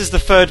 This is the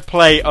third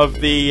play of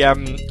the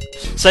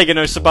Sega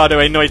no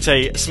Sabado e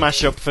Noite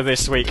smash up for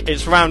this week.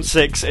 It's round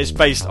 6, it's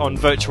based on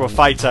Virtua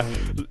Fighter.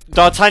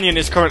 D'Artagnan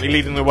is currently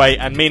leading the way,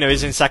 and Mina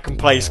is in second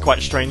place,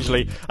 quite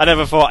strangely. I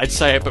never thought I'd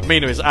say it, but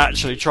Mina is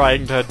actually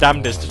trying her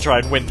damnedest to try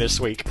and win this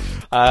week.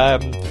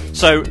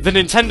 So, the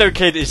Nintendo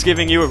Kid is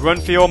giving you a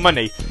run for your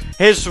money.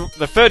 Here's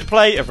the third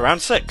play of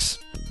round 6.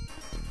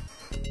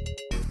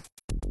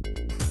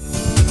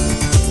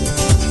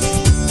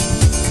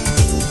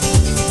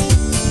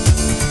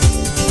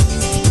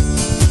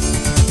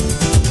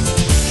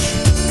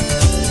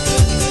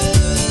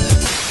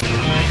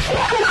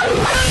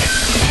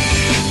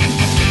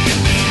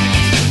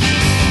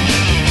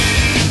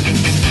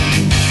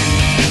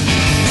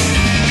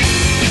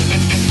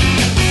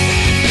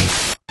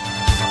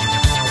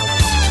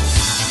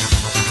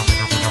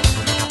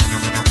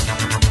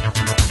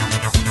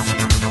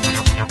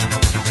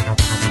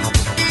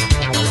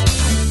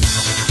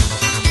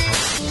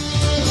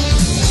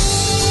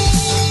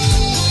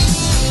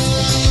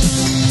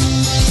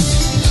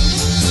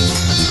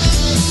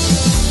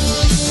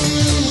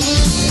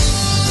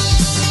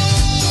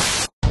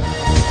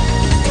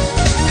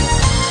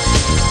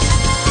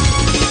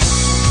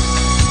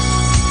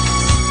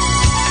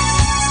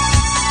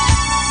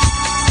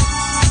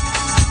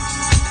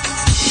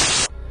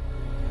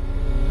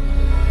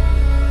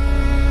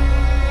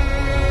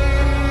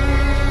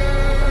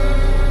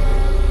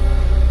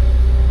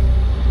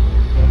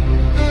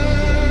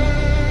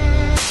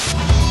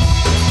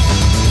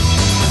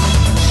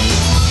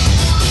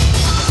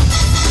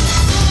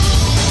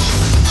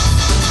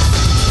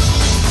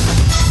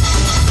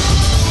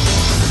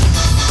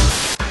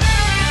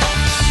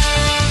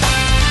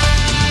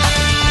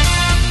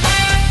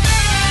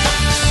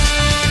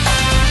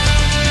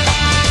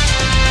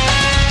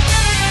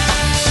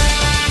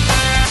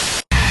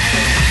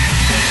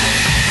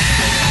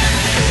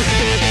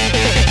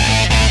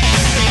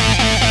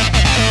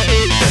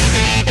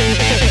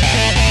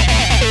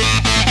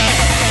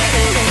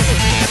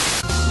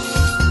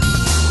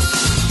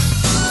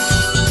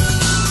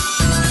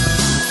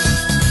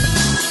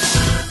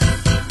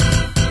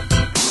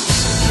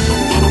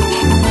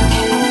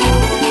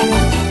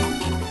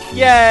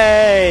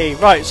 Yay!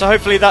 Right, so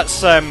hopefully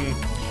that's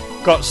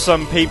got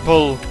some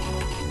people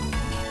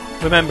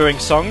remembering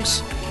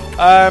songs.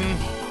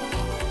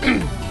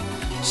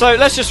 So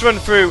let's just run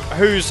through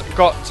who's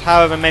got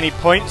however many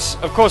points.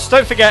 Of course,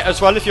 don't forget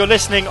as well, if you're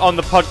listening on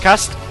the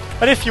podcast,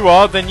 and if you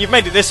are, then you've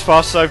made it this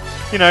far, so,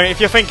 you know, if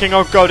you're thinking,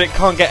 oh god, it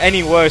can't get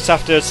any worse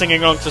after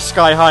singing along to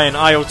Sky High and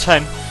Aisle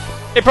 10,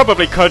 it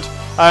probably could.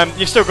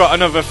 You've still got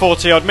another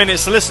 40 odd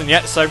minutes to listen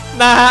yet, so,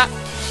 nah!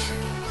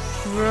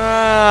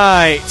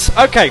 Right,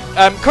 okay,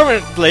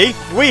 currently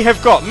we have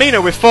got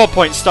Mina with 4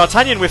 points,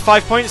 D'Artagnan with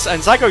 5 points,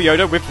 and Zago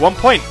Yoda with 1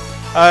 point.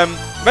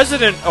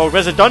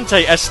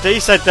 Residente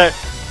SD said that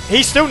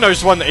he still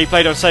knows one that he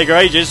played on Sega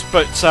Ages,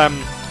 but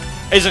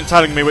isn't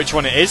telling me which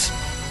one it is.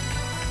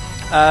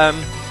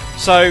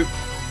 So,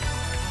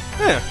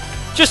 yeah.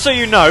 Just so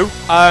you know,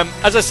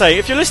 as I say,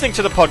 if you're listening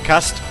to the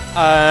podcast,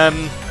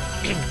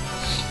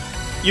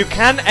 you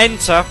can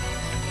enter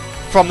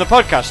from the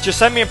podcast. Just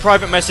send me a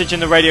private message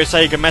in the Radio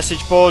Sega message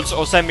boards,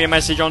 or send me a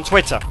message on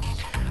Twitter.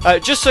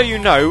 Just so you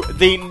know,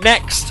 the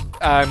next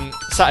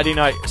Saturday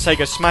Night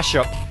Sega Smash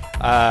Up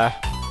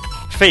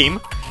theme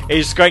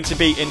is going to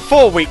be in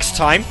 4 weeks'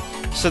 time.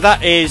 So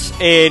that is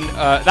in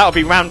that'll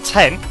be round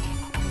 10,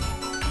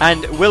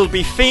 and will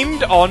be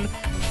themed on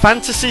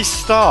Phantasy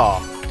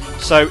Star.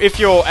 So if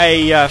you're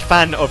a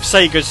fan of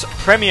Sega's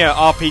premier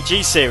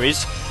RPG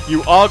series,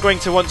 you are going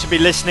to want to be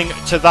listening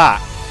to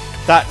that.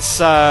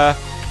 That's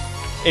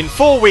in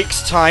 4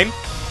 weeks' time,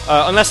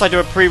 unless I do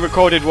a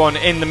pre-recorded one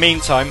in the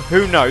meantime.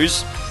 Who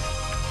knows?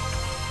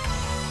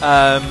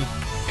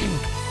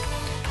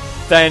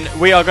 Then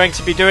we are going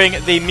to be doing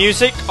the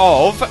music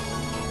of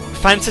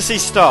Phantasy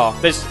Star.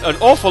 There's an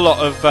awful lot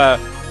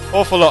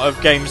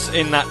of games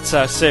in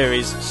that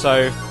series,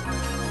 so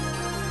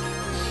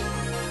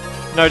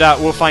no doubt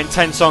we'll find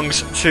 10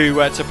 songs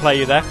to play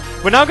you there.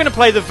 We're now going to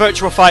play the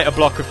Virtua Fighter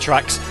block of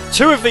tracks.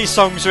 2 of these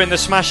songs are in the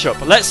Smash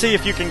Up. Let's see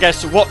if you can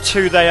guess what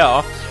 2 they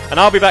are, and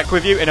I'll be back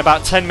with you in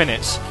about 10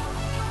 minutes.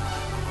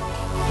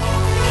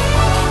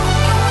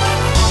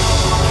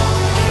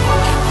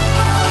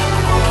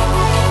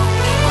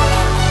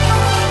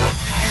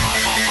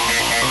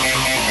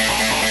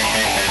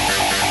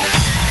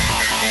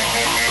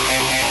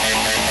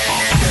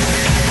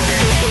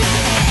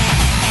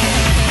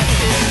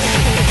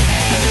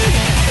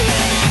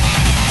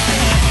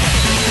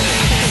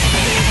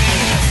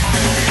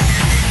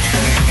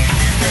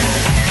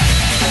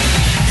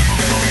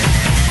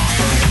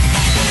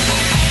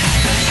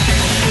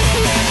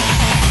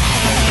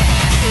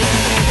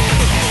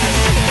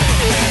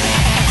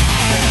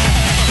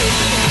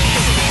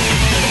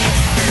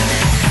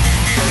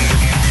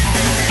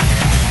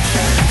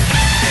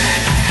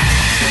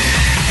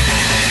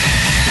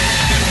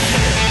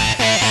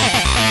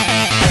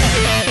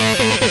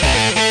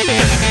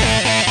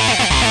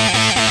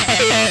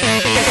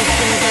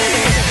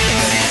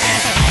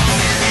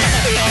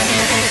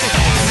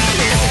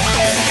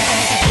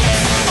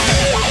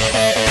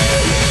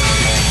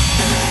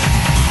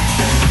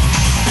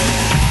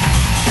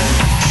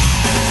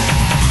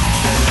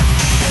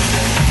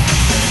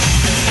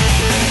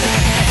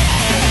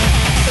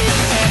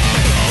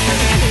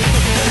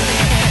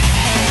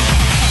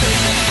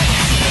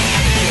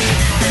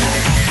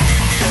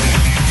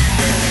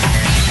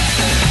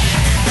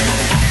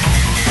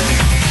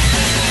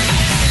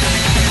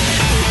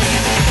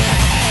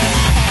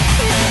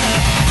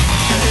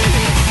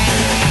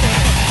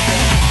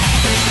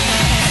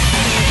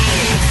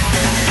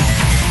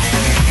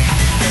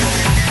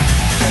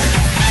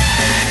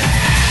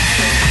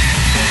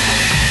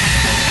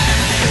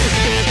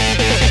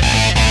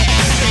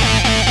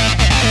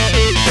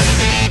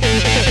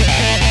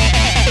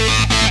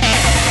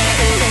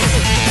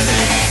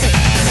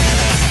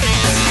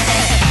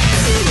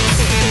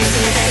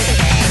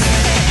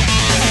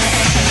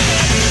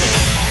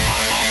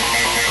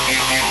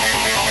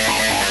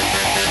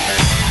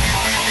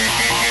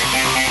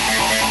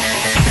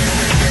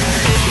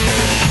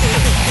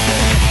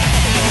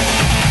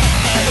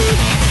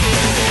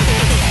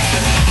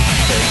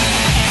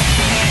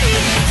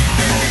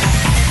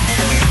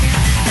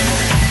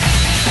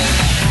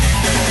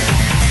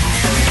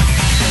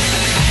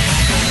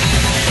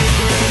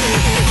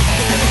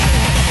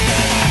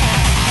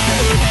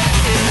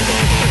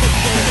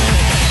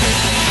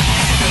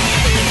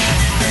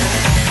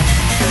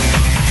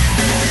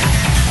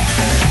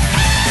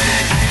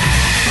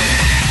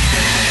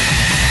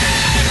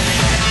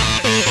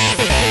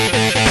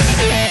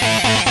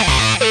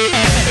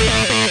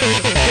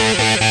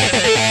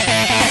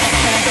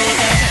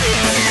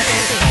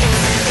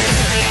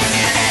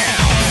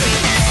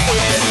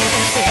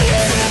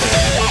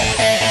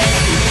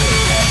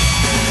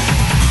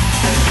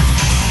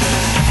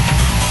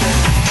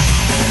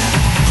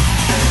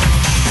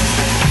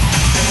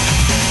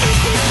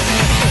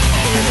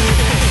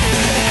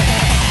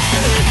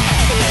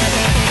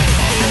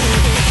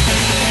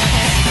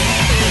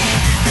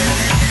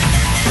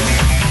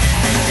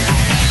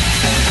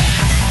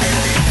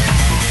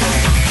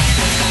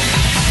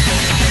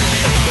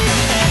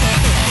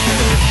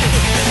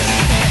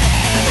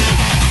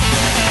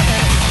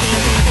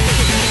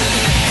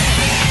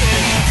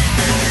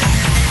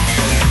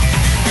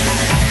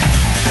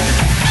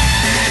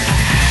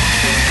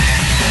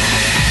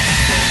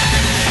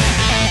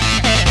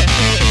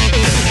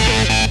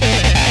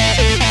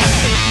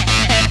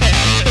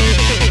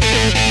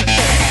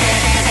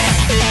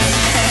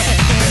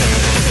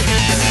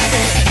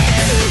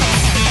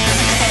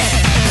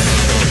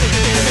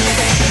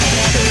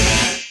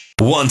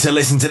 Want to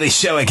listen to this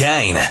show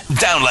again?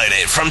 Download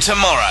it from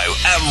tomorrow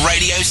at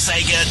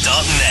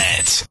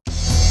radiosega.net.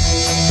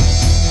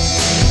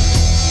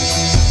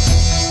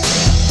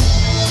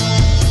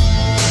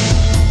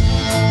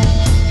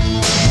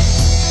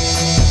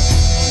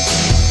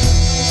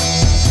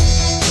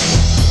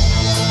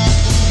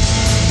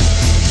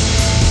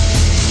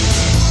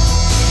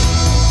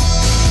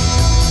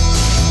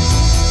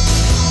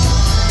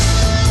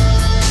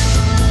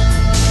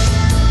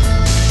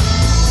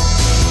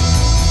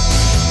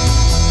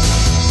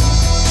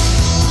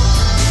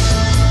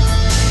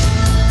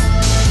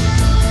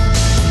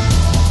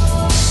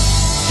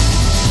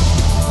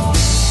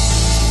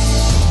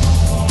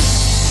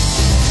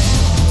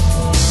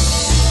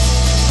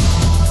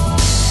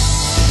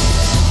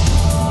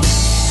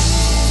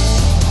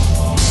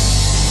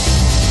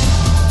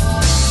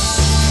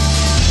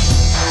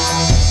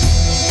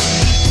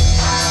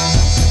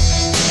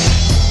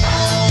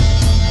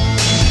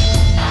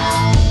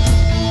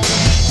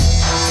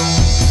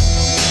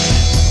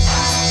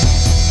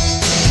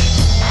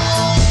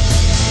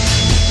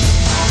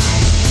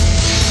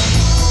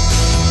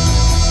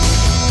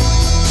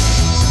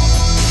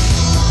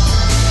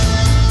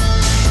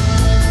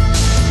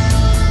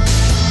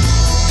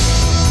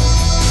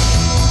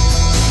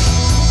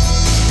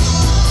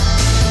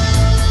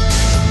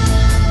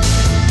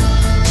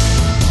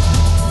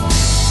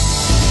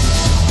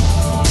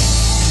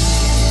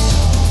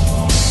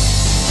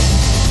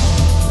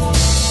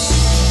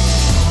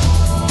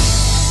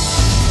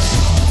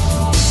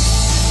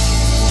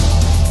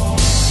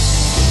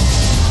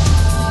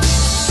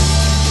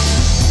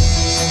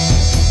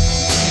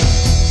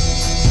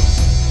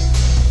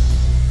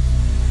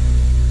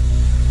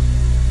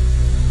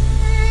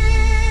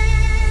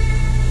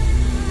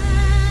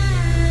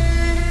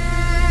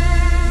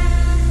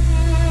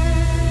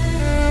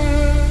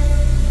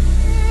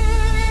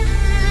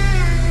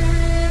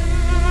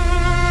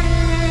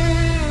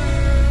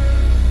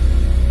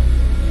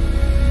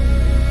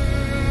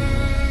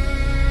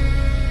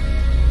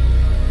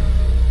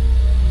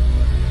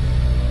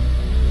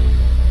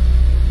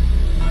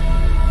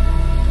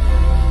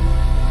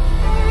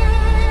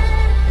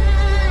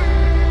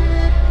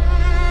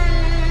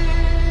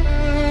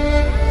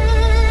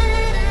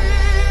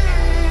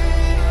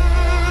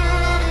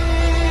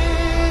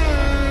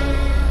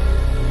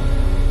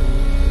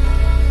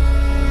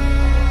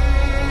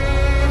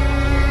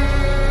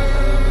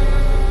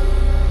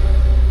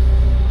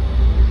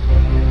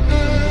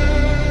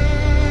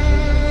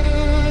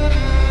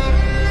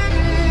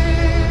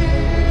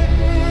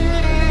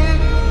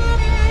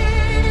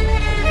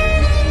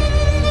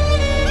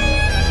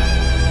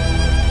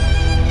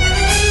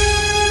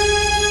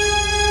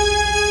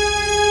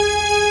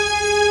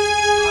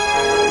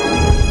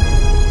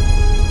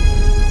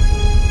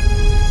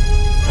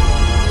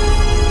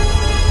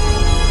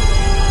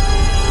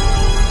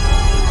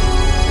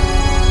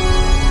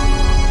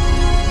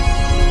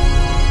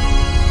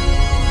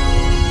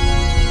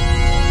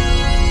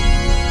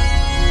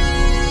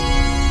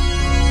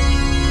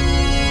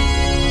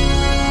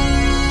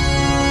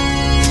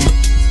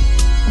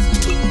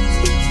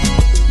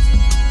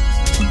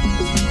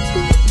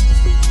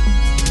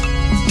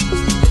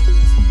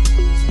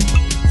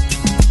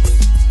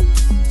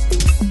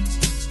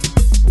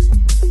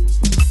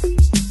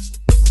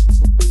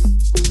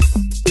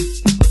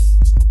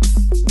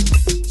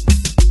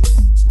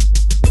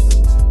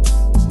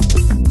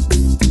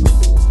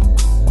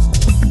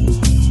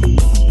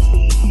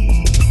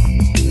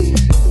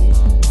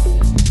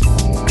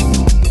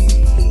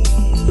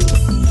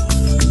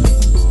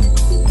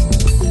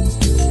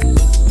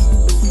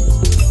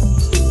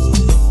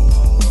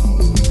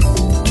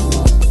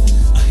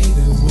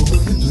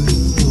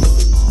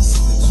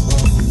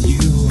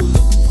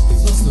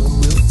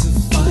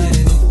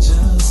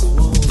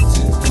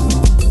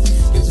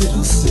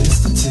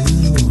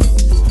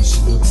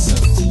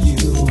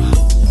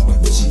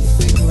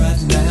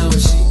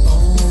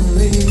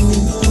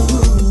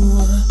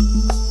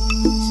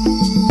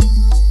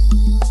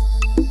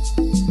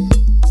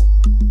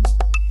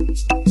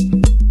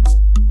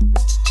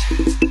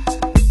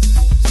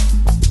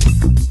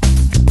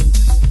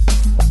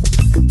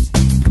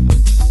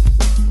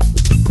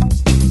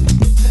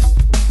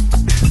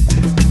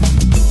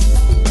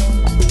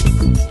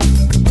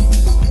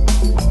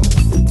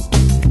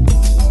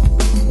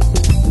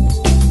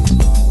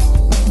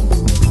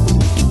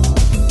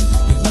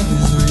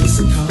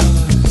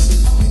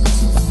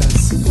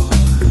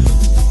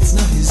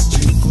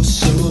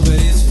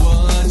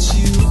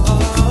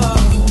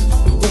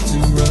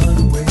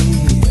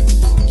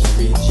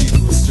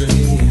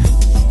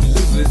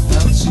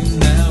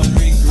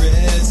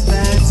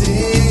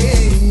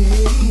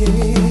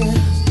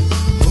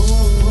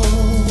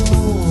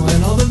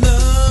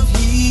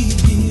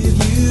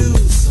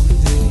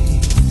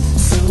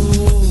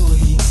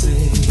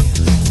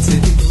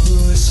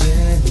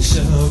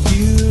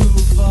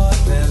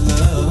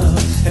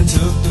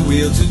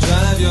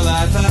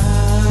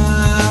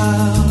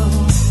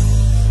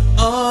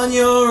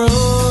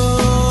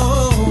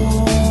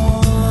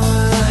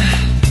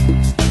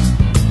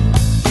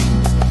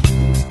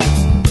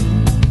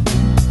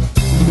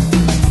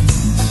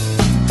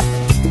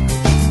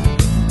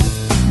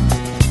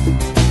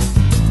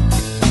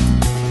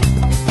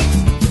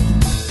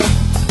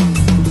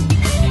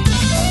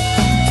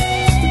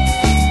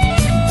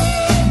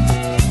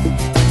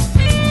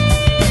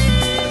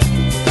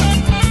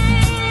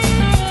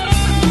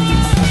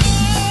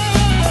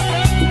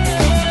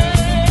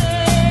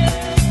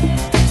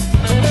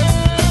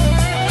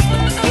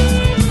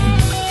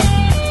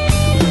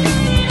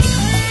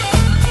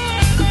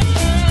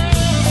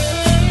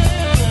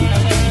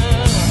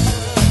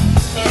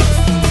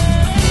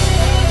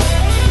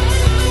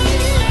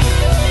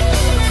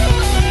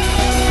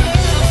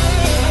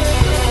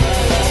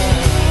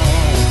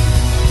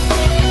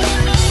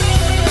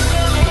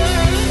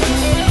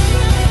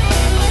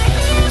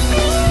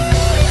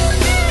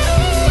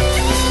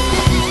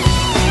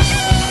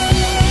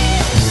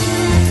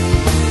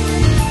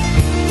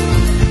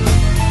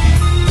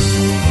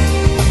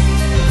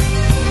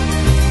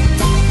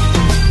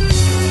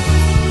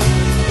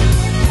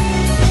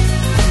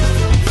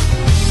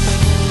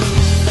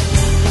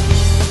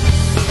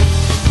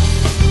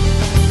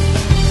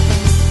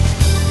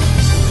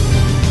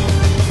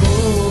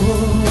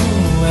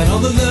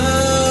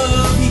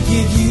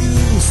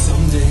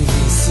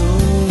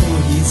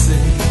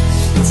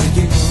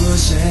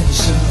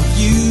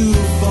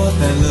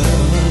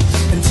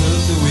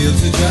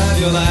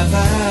 your life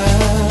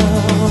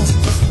out.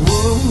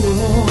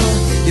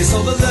 Whoa, you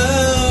saw the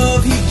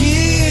love he'd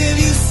give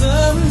you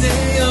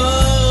someday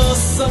or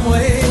some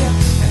way.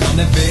 And on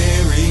that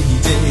very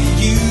day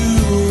you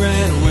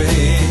ran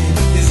away.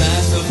 His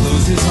eyes fell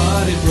closed, his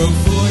heart it broke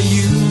for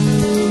you.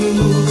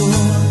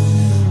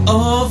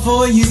 All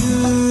for you.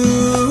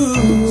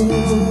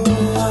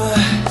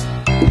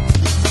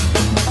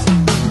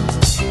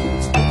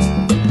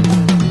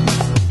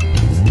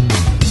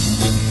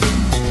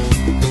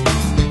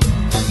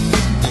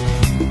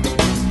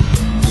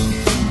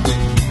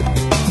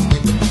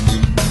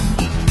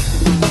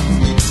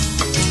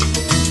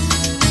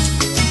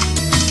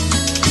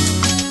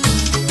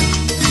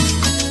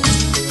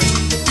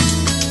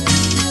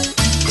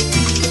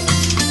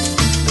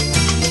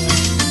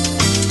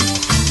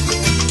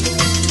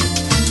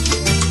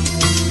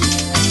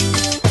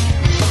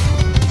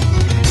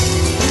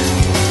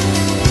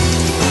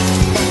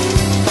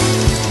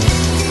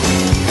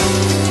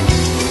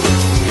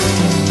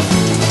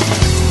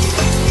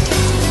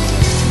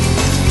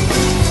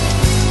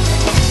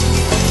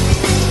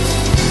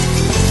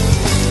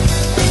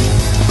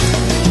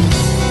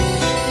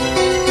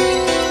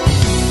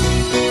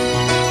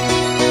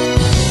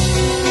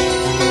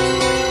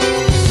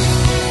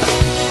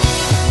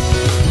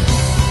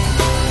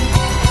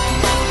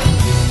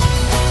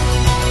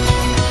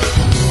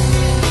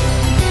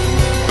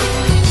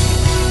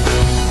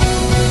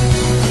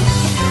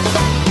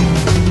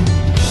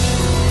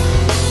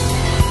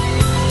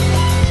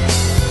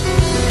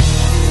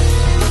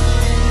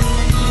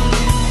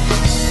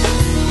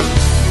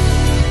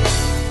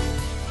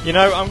 You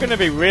know, I'm going to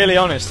be really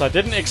honest, I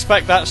didn't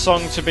expect that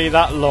song to be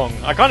that long.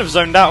 I kind of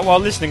zoned out while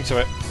listening to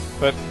it,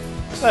 but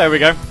there we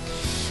go.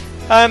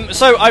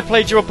 So I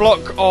played you a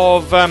block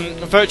of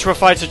Virtua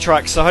Fighter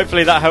tracks, so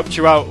hopefully that helped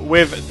you out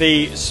with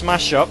the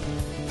smash up.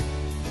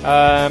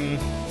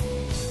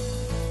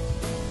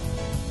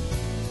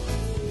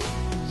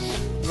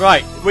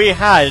 Right, we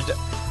had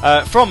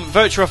from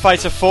Virtua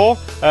Fighter 4,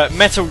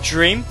 Metal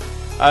Dream.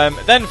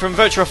 Then from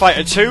Virtua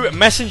Fighter 2,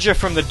 Messenger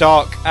from the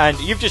Dark, and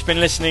you've just been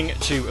listening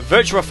to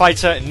Virtua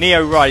Fighter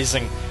Neo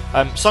Rising.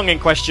 Song in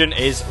question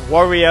is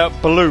Warrior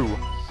Blue,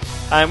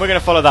 and we're going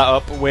to follow that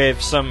up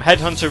with some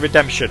Headhunter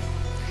Redemption.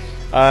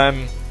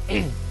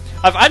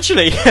 I've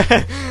actually,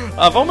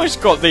 I've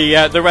almost got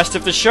the rest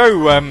of the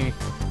show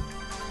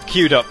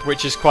queued up,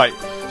 which is quite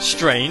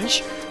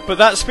strange, but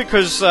that's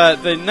because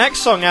the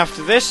next song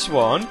after this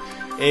one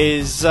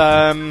is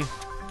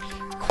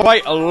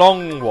quite a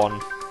long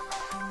one.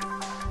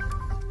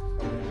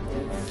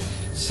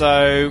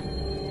 So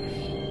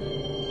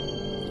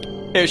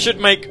it should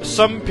make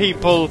some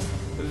people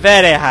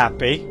very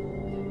happy.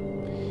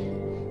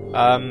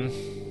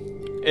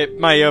 It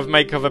may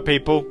make other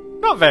people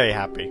not very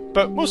happy,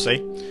 but we'll see.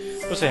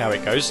 We'll see how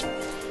it goes.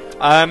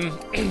 I'm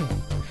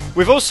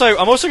also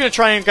going to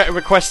try and get a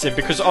request in,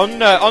 because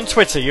on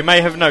Twitter you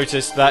may have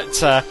noticed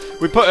that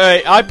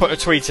I put a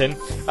tweet in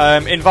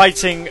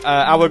inviting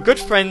our good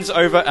friends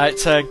over at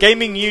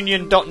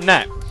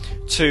gamingunion.net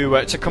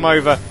to come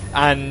over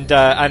and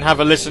have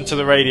a listen to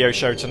the radio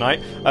show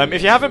tonight.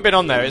 If you haven't been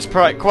on there, it's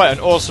quite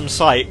an awesome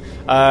site,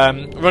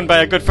 run by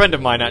a good friend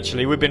of mine.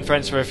 Actually, we've been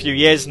friends for a few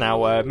years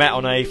now. Met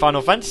on a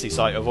Final Fantasy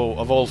site of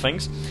all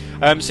things.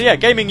 So yeah,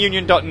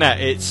 gamingunion.net.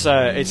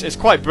 It's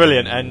quite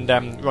brilliant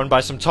and run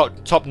by some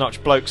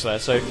top-notch blokes there.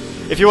 So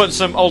if you want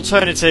some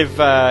alternative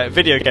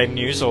video game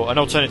news, or an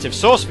alternative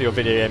source for your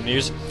video game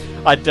news,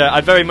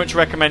 I'd very much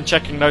recommend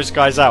checking those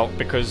guys out,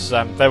 because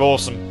they're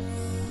awesome.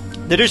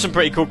 They do some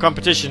pretty cool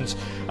competitions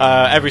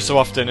every so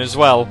often as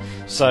well,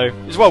 so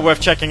it's well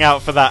worth checking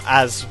out for that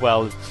as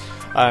well.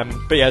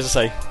 But yeah, as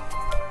I say,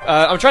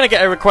 I'm trying to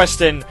get a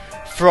request in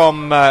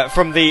from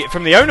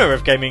the owner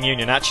of Gaming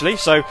Union, actually.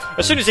 So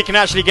as soon as he can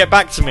actually get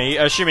back to me,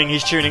 assuming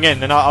he's tuning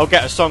in, then I'll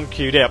get a song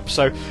queued up.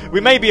 So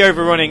we may be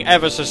overrunning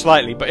ever so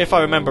slightly, but if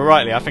I remember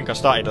rightly, I think I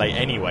started late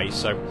anyway.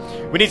 So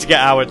we need to get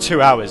our 2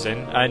 hours in,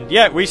 and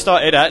yeah, we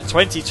started at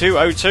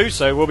 22:02,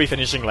 so we'll be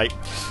finishing late.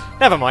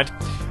 Never mind.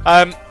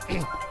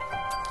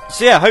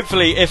 So yeah,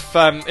 hopefully if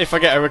I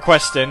get a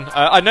request in,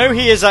 I know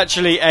he is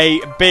actually a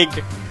big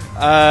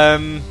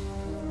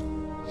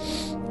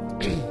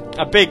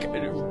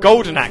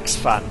Golden Axe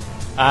fan,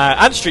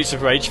 and Streets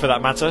of Rage for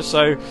that matter.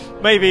 So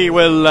maybe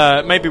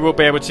we'll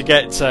be able to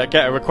get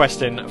a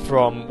request in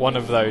from one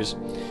of those.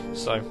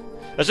 So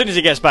as soon as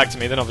he gets back to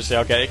me, then obviously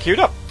I'll get it queued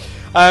up.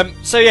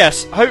 So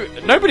yes,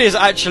 nobody has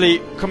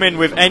actually come in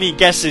with any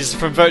guesses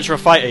from Virtua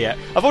Fighter yet.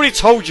 I've already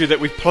told you that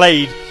we've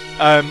played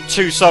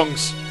 2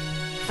 songs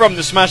from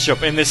the smash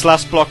up in this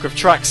last block of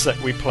tracks that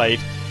we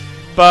played,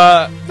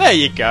 but there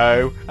you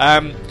go.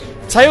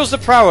 Tails the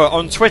Prower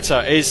on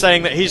Twitter is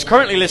saying that he's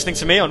currently listening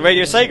to me on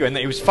Radio Sega and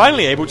that he was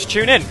finally able to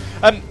tune in.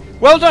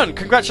 Well done,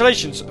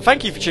 congratulations,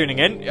 thank you for tuning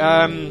in.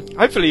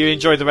 Hopefully you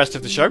enjoyed the rest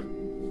of the show.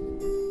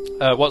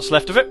 What's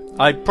left of it.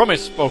 I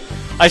promise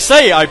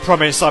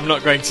I'm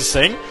not going to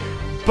sing,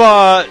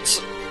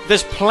 but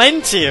there's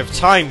plenty of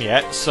time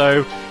yet,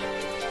 so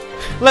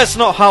let's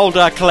not hold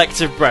our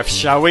collective breaths,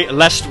 shall we,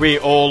 lest we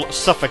all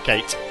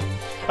suffocate.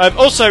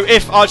 Also,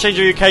 if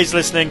Archangel UK is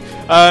listening,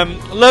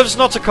 love's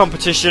not a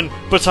competition,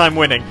 but I'm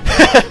winning.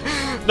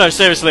 No,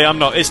 seriously, I'm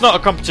not. It's not a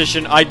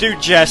competition. I do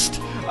jest.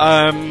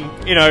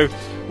 You know,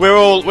 we're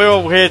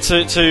all here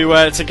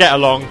to get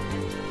along.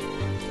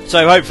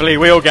 So hopefully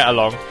we all get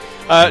along.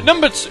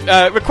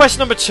 Request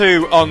number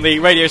 2 on the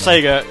Radio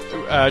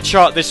Sega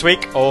chart this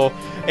week,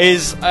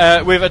 is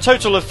with a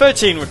total of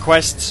 13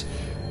 requests.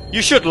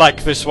 You should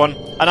like this one,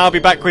 and I'll be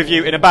back with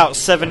you in about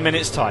 7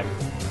 minutes' time.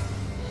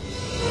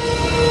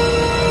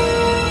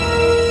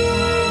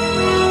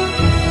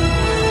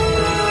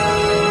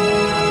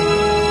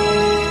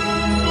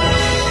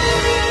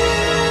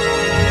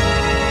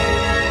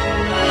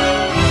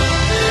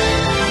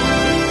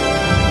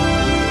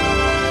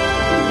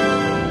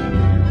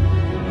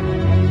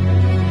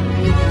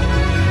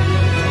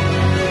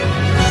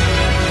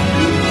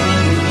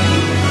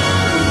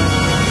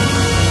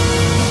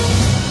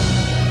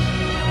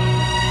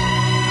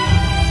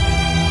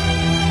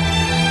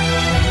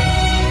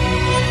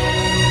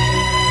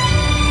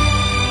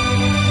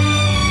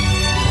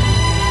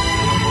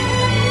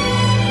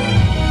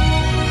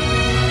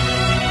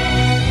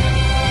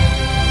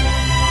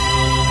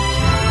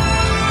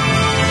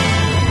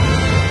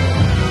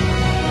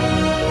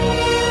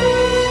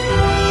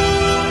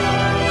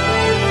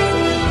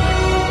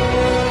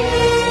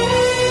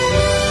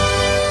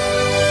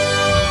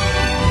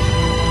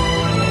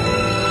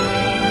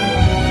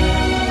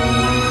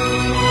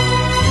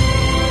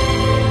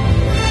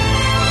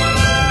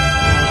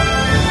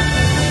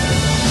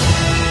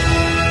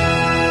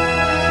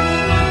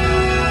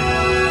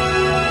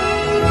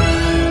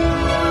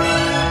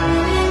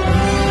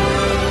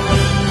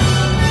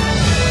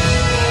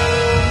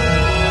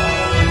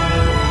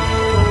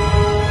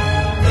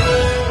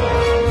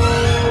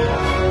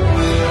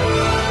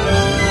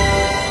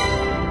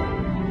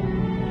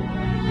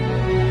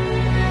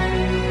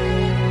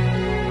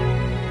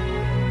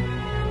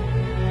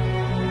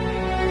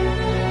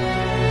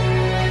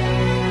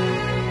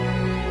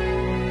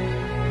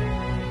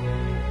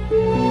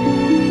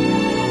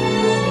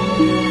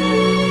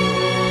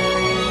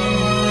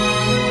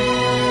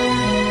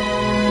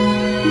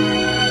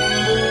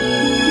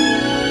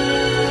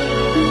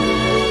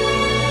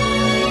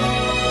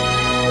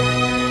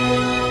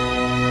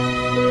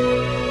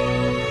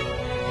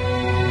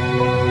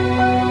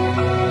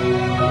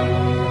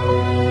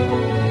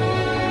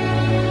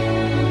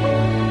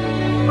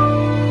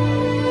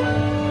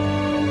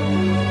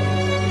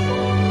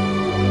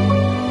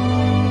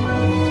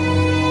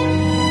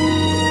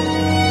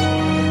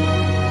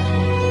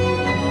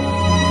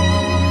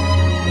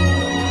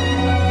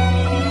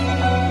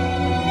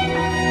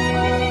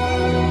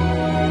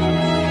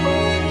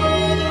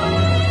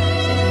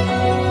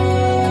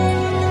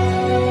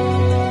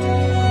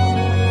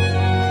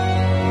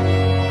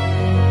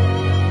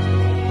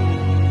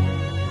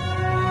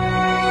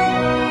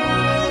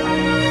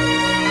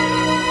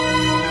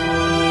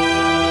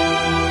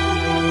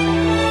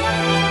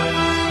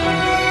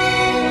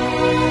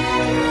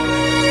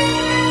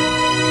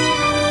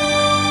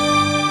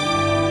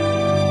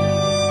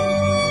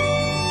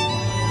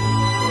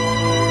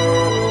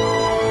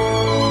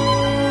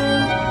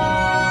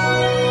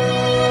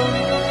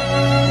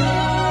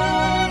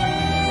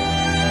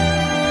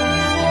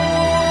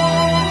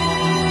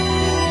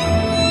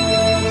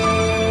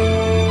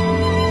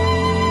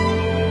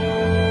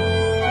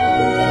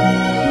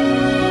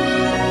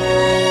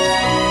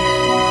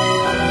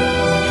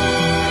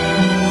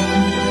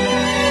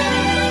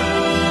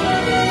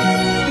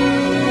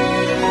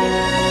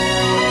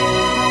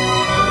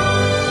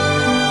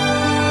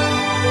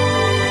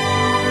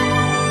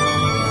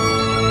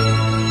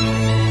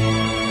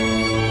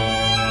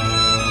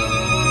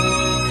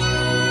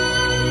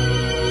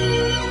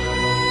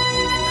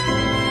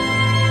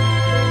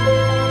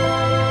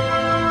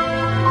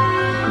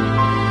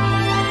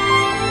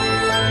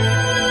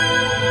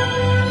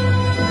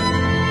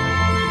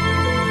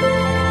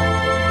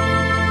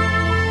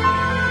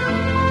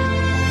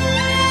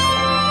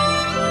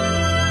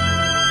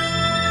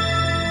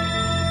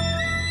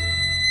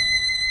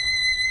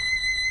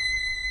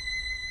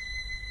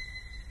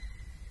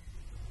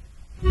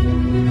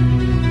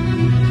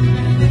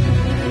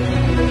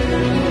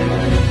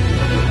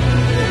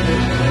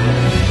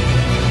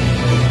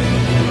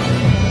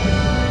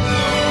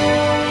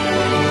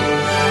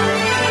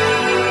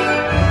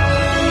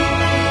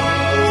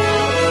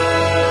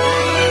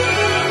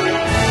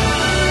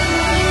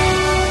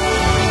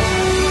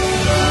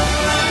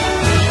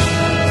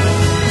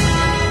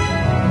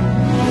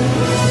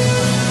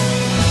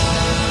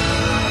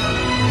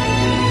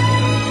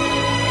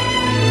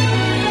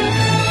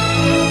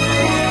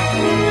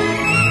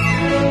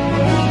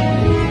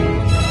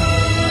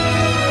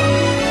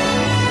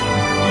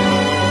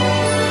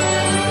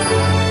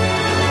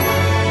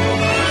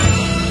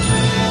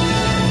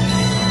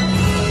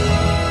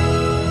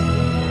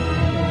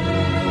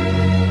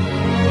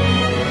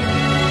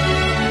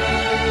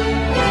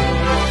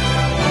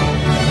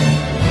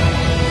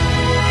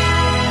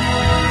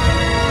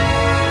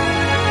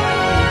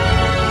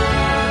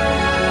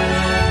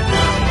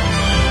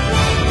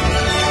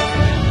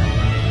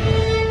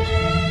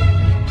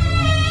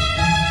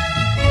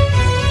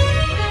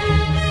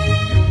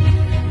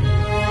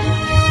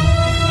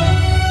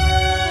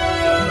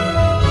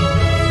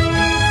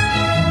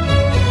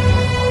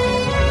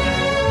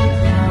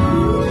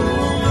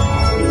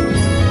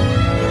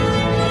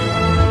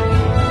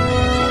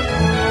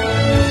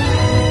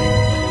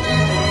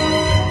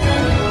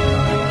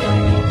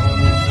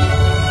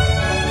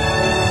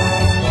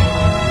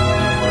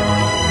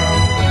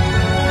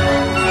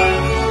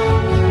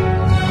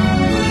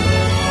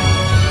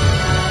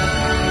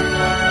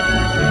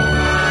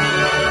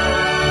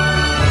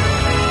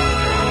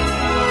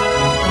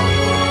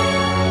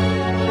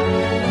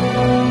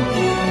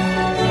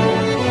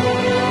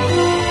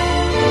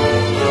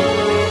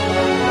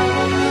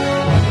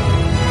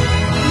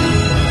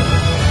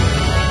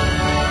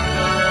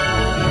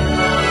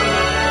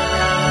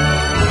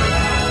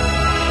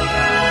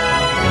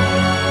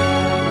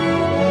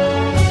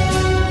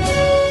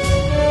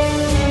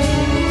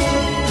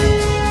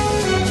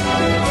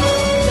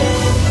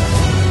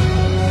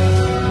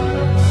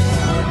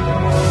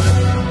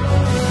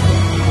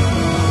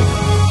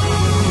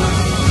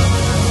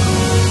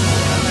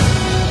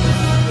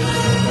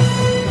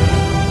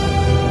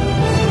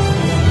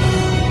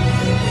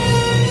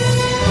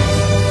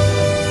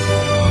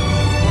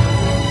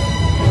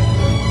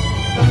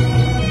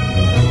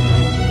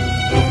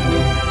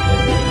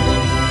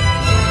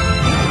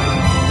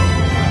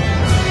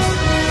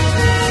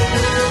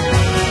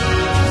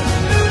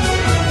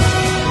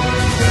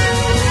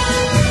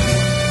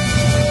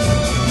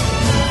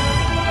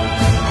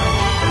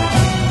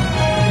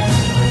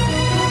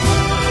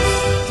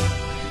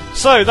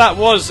 So that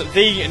was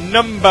the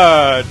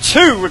number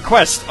 2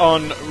 request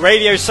on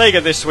Radio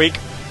Sega this week.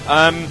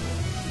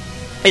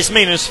 It's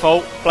Mina's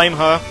fault. Blame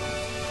her.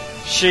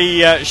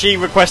 She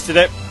requested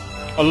it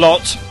a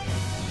lot.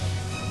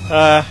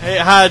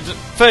 It had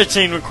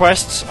 13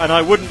 requests, and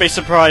I wouldn't be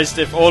surprised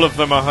if all of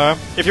them are her.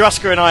 If you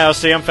ask her in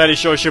IRC, I'm fairly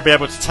sure she'll be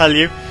able to tell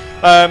you.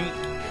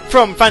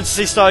 From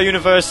Phantasy Star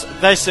Universe,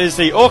 this is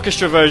the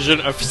orchestra version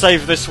of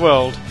Save This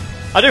World.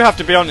 I do have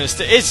to be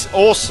honest, it is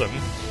awesome,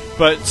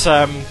 but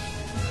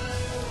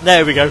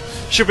there we go.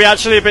 Should be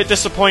actually a bit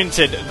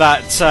disappointed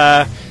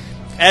that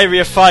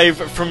Area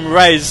 5 from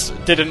Rez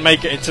didn't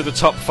make it into the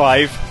top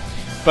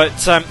 5, but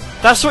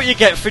that's what you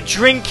get for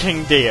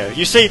drinking, dear.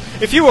 You see,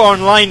 if you were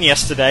online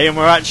yesterday and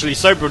were actually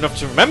sober enough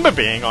to remember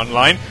being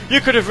online,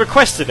 you could have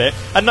requested it,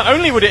 and not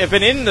only would it have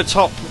been in the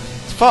top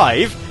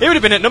 5, it would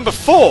have been at number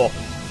 4.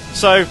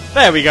 So,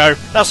 there we go.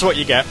 That's what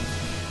you get.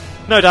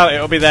 No doubt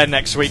it'll be there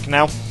next week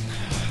now.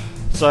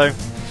 So,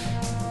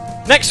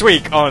 next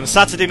week on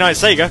Saturday Night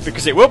Sega,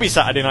 because it will be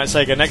Saturday Night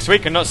Sega next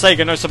week and not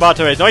Sega no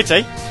Sabato e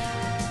Noite.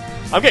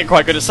 I'm getting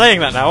quite good at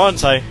saying that now,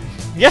 aren't I?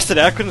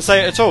 Yesterday I couldn't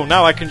say it at all.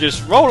 Now I can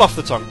just roll off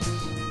the tongue.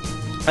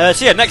 So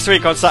yeah, next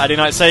week on Saturday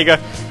Night Sega,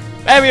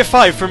 Area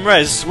 5 from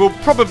Rez will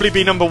probably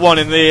be number 1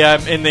 in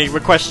the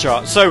request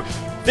chart. So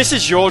this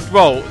is your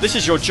role, this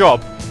is your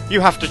job. You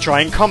have to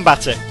try and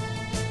combat it.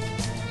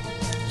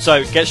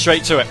 So get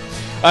straight to it.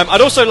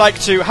 I'd also like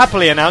to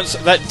happily announce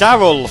that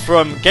Daryl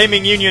from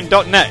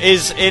GamingUnion.net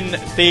is in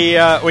the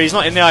well, he's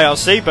not in the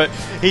IRC, but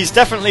he's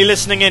definitely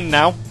listening in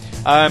now.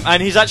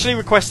 And he's actually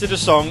requested a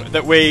song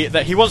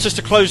that he wants us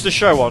to close the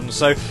show on.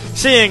 So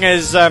seeing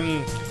as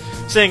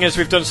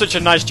we've done such a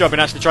nice job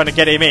in actually trying to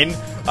get him in,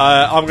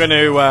 I'm going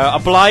to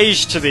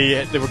oblige to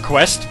the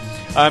request.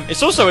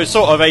 It's also a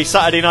sort of a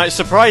Saturday night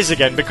surprise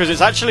again, because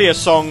it's actually a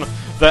song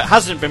that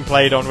hasn't been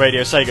played on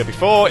Radio Sega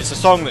before. It's a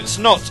song that's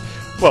not...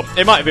 Well,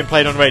 it might have been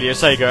played on Radio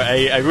Sega,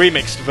 a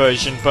remixed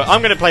version, but I'm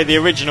going to play the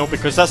original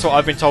because that's what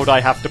I've been told I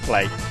have to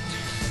play.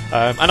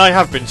 And I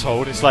have been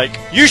told, it's like,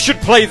 you should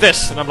play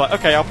this! And I'm like,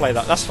 okay, I'll play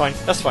that. That's fine.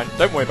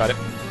 Don't worry about it.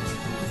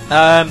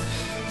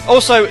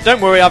 Also,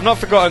 don't worry, I've not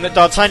forgotten that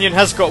D'Artagnan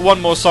has got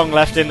one more song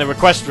left in the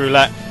request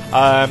roulette.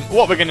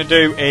 What we're going to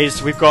do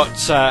is we've got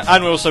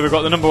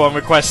the number 1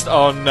 request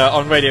on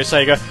Radio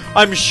Sega.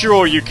 I'm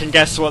sure you can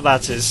guess what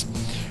that is.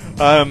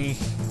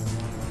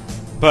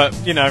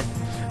 But, you know,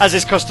 as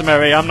is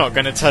customary, I'm not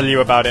going to tell you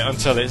about it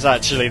until it's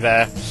actually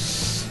there.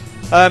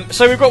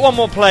 So we've got one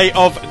more play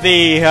of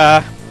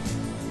the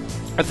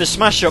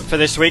Smash Up for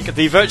this week,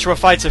 the Virtua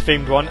Fighter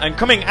themed one, and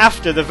coming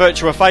after the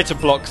Virtua Fighter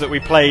block that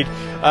we played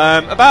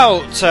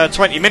about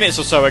 20 minutes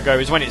or so ago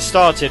is when it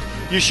started.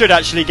 You should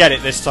actually get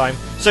it this time.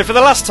 So for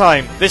the last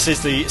time, this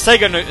is the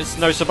Sega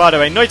no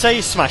Sabato e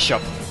Noite Smash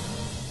Up.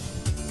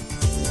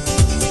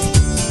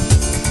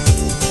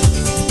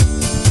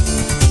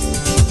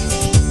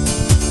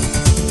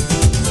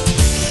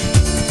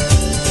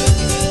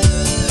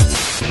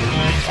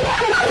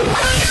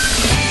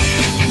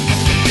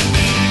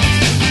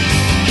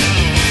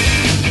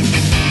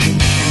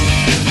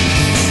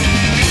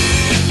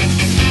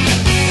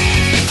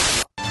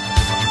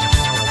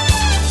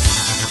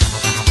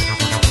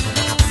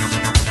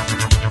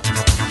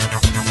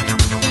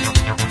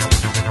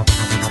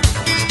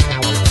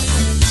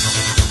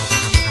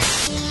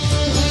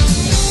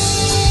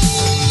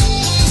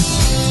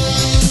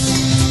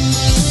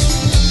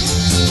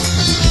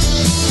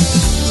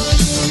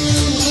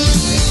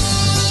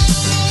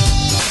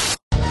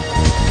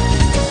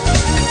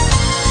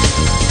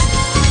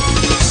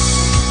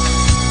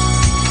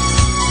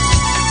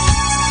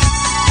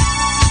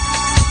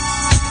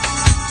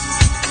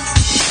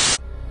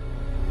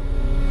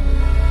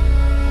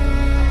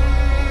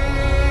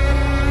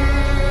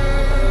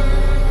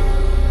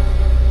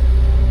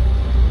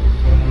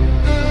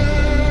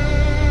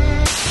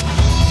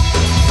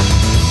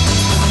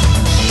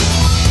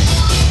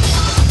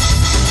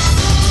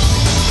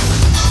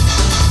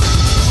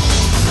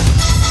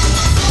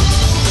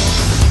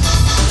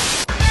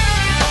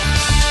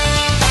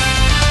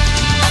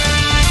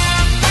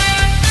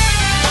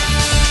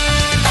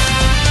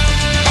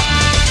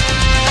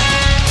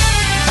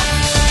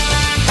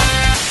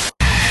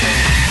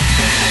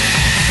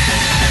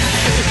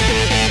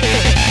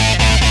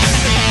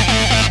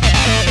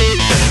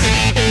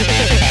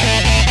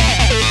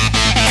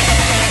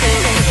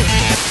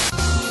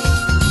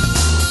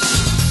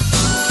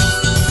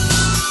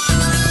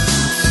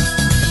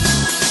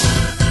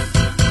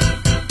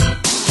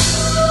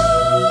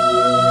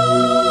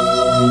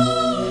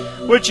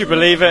 Would you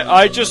believe it?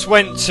 I just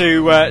went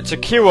to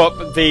queue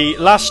up the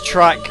last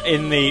track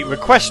in the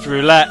request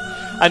roulette,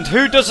 and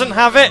who doesn't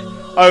have it?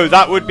 Oh,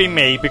 that would be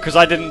me, because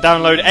I didn't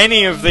download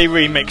any of the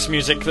remix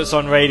music that's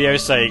on Radio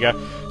Sega.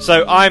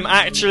 So I'm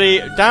actually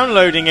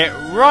downloading it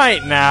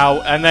right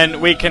now, and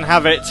then we can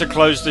have it to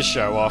close the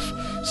show off.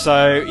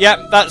 So,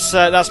 yeah,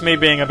 that's me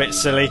being a bit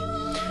silly.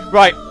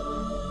 Right.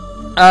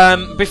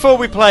 Before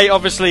we play,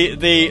 obviously,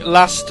 the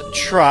last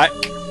track,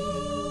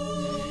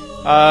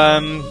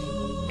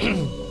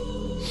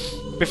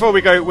 before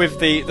we go with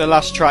the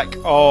last track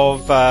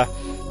of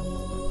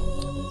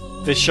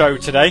this show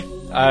today,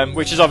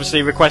 which is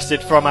obviously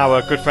requested from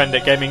our good friend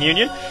at Gaming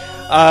Union,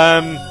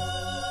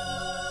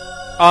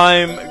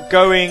 I'm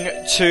going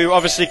to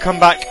obviously come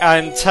back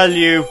and tell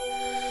you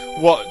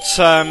what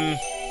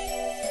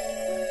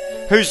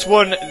who's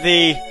won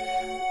the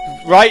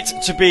right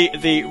to be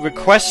the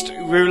Request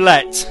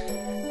Roulette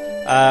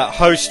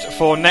host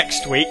for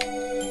next week.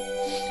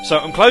 So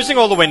I'm closing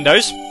all the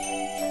windows,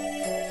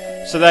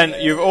 so then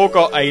you've all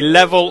got a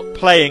level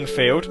playing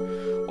field.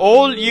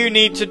 All you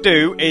need to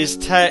do is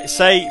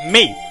say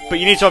me, but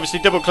you need to obviously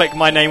double click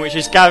my name, which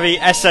is Gary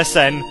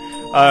SSN,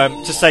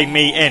 to say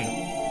me in.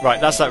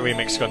 Right, that's that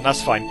remix gun,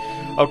 that's fine.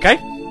 Okay,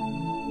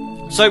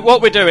 so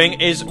what we're doing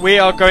is we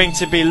are going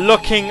to be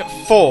looking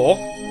for...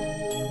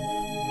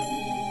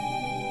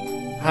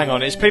 Hang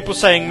on, it's people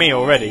saying me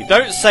already.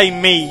 Don't say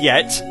me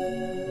yet.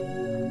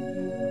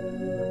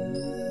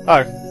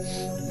 Oh,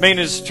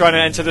 Mina's trying to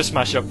enter the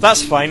smash up.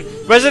 That's fine.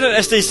 Resident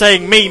SD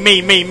saying me.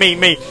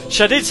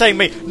 Shadid saying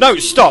me. No,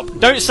 stop.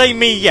 Don't say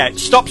me yet.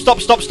 Stop.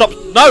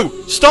 No,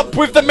 stop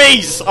with the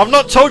me's. I've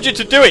not told you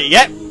to do it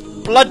yet.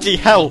 Bloody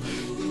hell.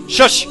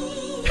 Shush.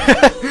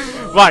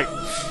 Right.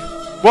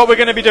 What we're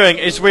going to be doing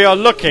is we are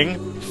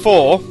looking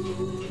for...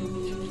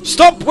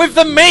 Stop with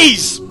the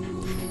me's.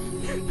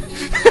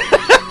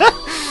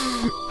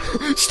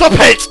 Stop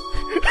it.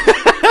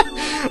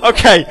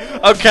 Okay.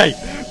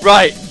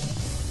 Right.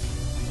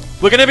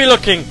 We're going to be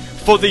looking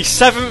for the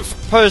 7th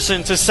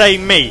person to say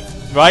me,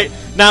 right?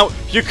 Now,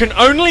 you can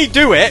only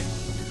do it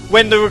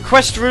when the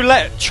Request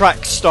Roulette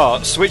track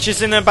starts, which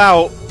is in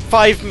about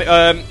 5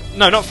 minutes...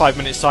 no, not 5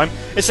 minutes time.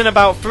 It's in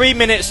about 3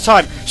 minutes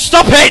time.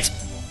 Stop it!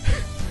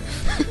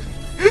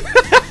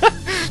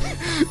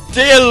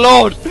 Dear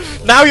Lord!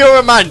 Now you're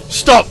a man.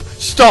 Stop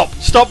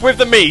with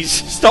the me's.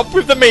 Stop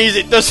with the me's.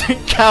 It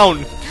doesn't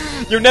count.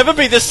 You'll never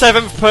be the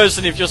 7th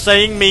person if you're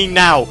saying me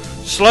now.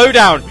 Slow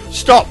down.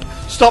 Stop.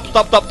 Oh,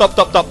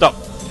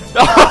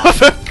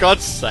 for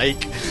God's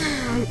sake.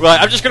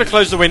 Right, I'm just going to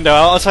close the window.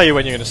 I'll tell you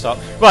when you're going to start.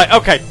 Right,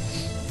 okay.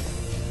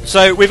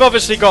 So, we've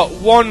obviously got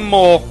one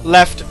more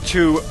left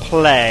to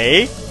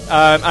play.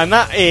 And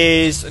that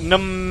is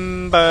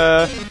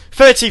number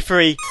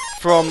 33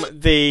 from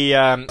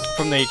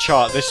the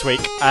chart this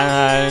week.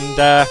 And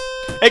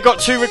it got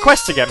 2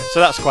 requests again,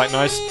 so that's quite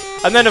nice.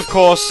 And then, of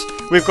course,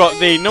 we've got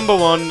the number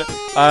 1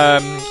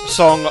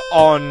 song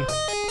on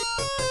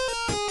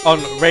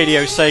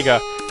Radio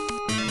Sega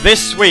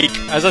this week.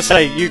 As I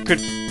say, you could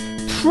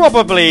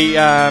probably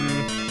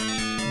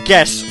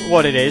guess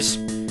what it is.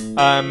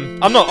 I'm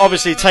not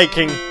obviously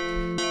taking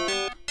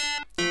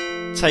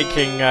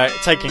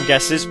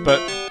guesses, but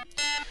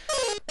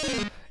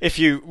if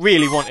you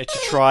really wanted to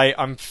try,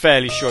 I'm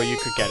fairly sure you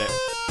could get it.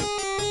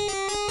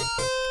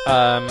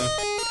 And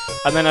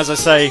then, as I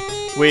say,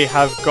 we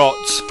have got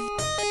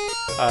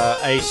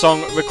a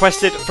song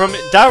requested from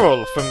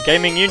Daryl from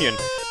Gaming Union,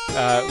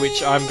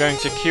 which I'm going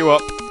to queue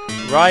up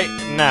right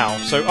now.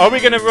 So, are we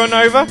going to run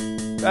over?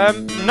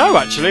 No,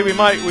 actually, we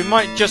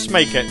might just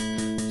make it.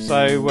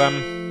 So,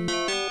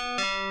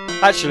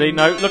 actually,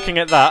 no. Looking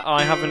at that,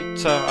 I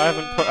haven't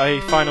put a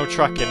final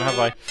track in, have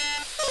I?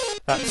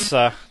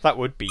 That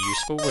would be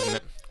useful, wouldn't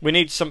it? We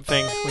need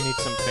something.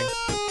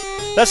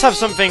 Let's have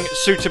something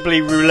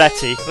suitably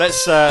roulette-y.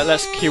 Let's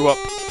queue up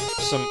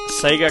some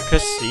Sega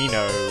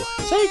Casino.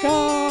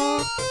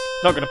 Sega.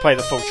 Not going to play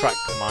the full track,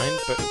 mind,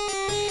 but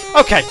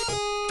okay.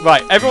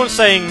 Right, everyone's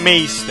saying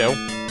me still.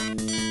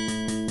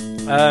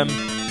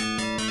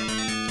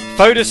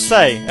 Foda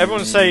Say.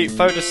 Everyone say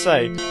Foda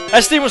Say.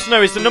 SD wants to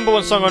know, is the number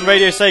 1 song on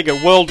Radio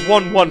Sega World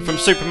 1-1 from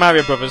Super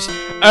Mario Brothers?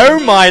 Oh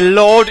my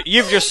lord,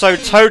 you've just so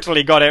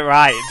totally got it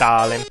right,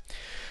 darling.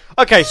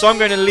 Okay, so I'm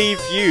going to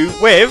leave you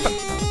with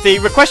the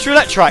Request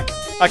Roulette track.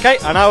 Okay,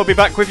 and I will be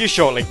back with you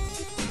shortly.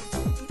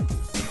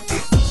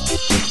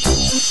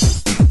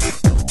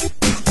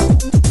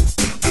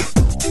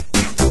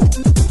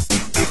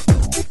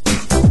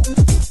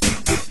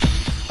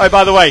 Oh,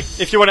 by the way,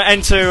 if you want to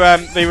enter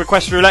the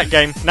Request Roulette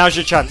game, now's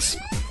your chance.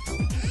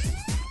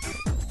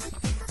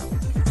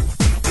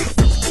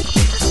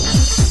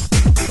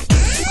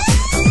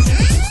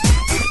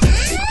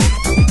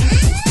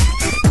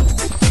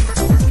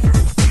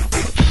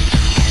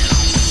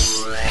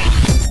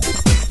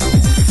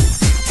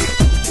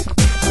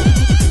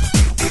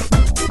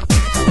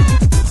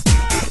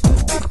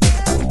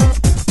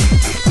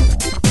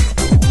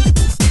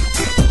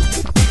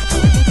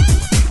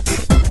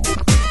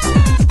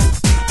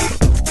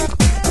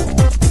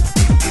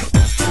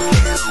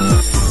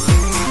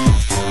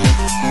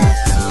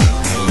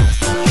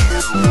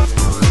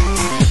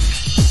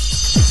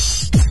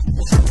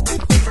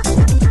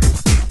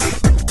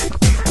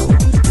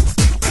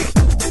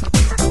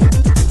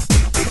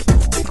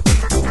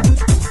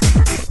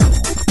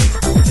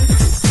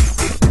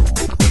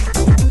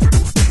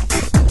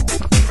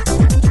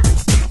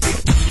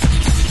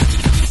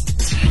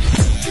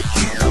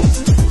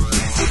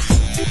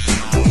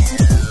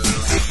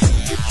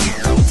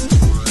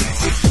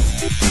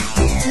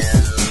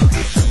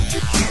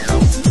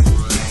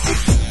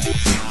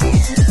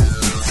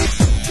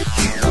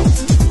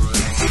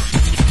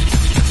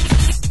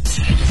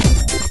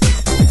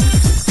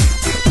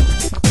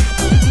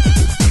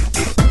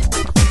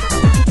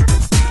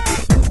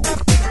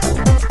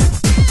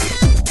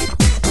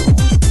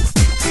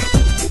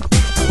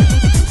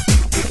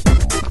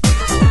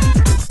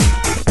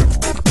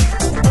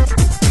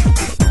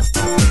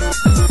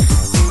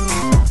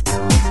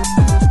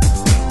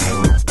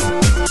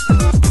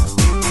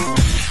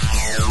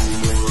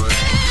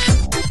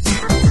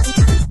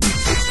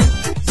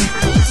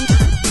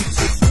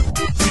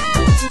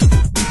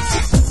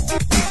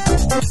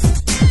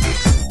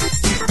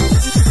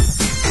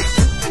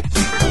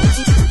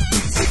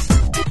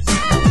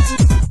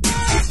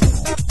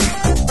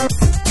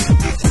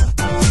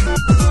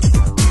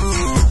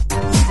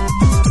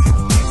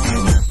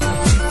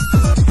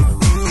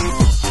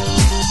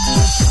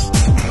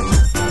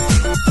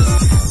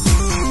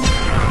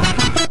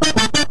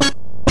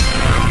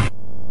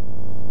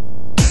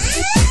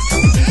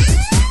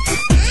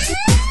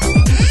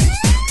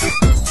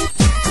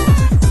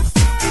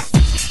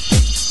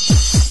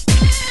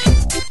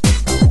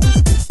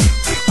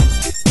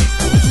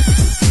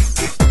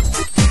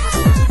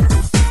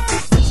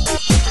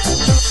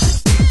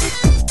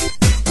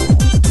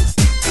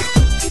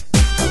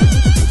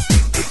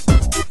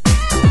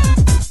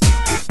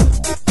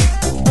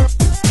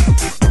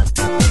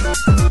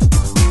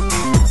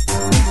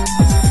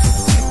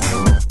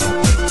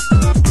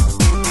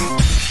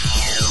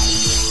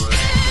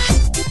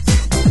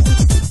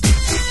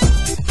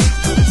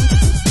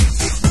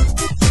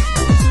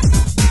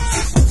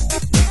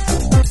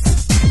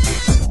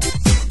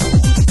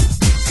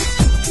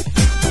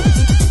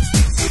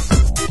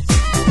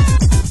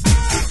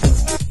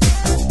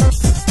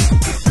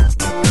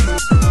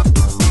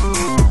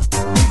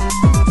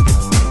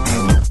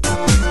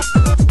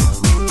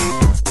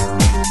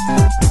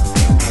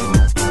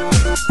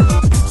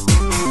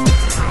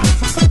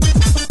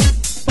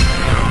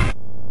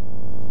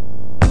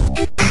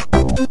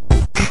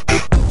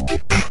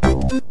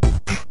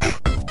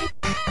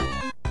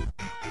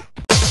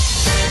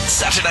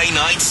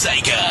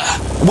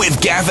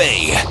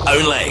 Gavi,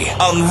 only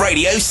on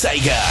Radio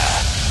Sega.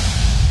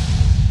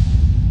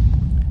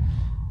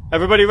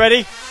 Everybody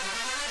ready?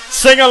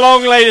 Sing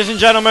along, ladies and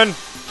gentlemen.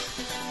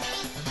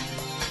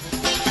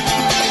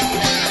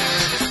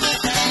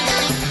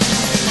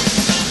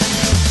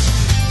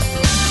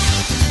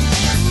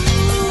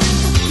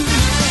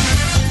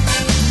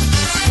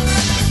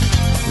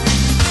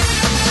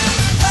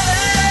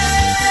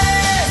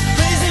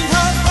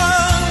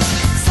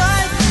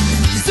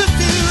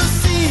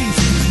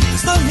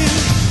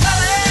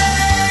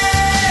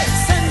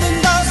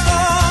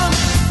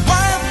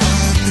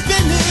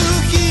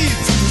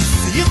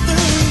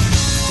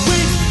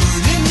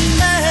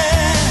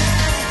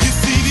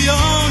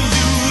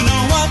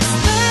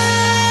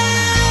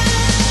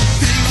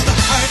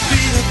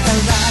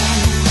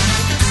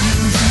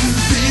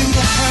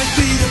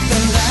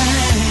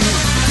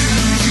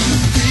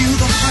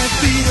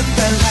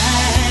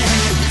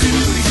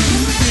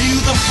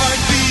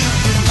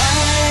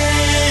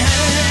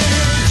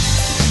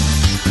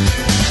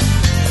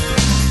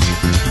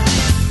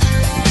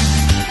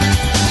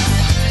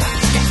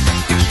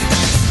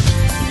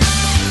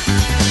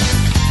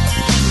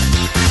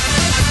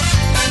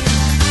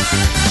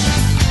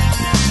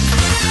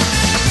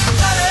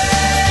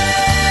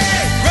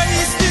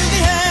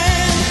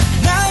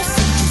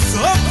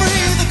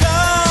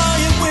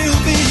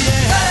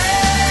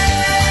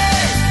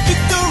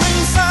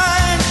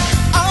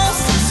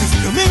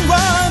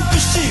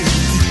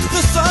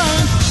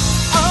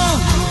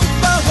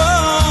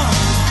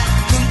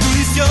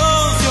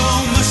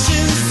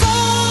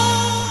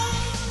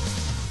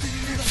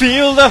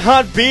 Feel the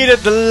heartbeat at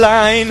the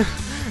line.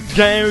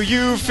 Can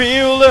you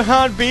feel the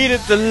heartbeat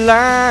at the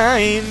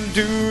line?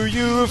 Do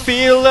you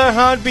feel the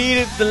heartbeat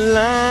at the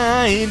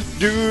line?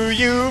 Do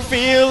you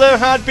feel the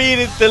heartbeat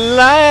at the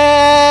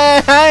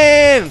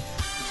line?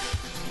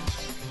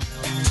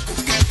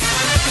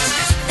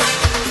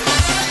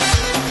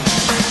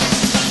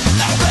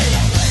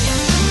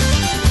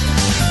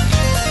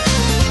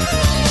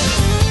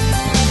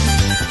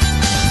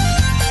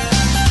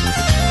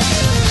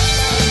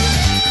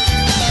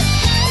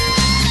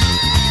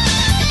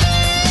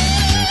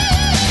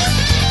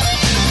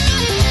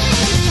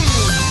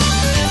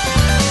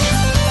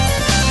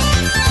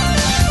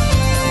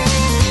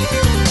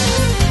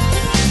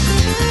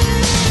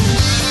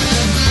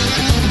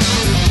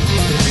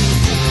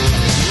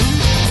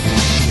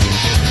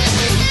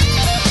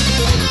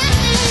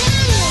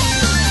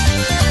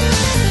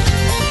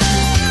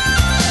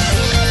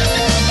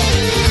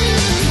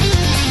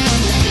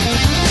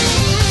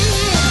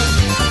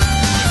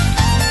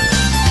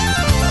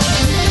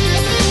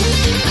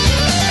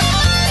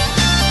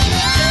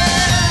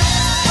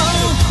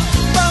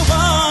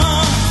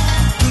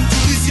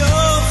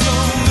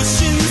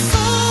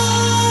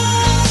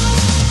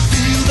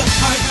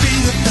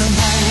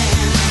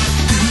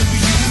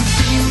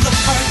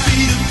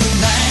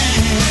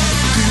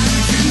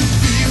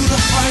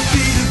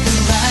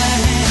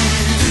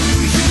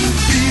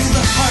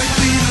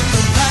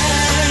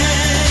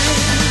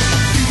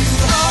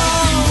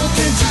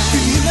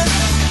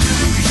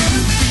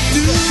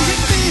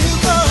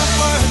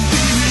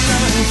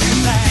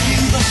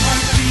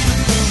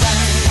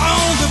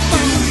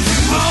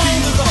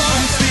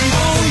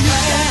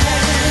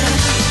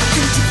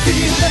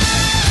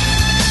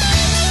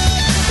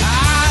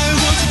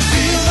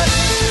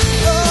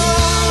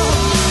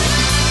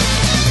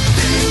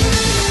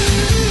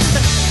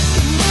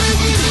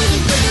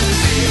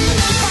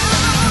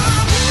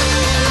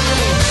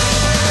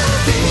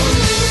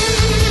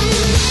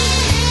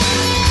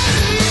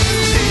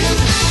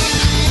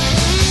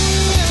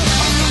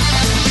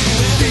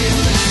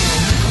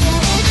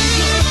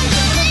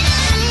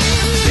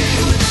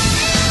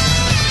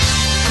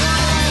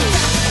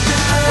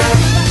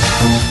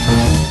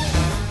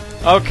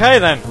 Okay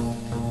then.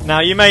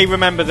 Now you may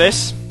remember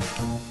this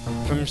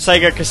from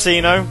Sega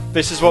Casino.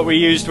 This is what we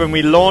used when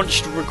we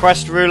launched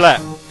Request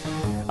Roulette.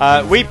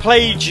 We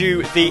played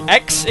you the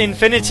X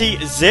Infinity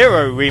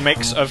Zero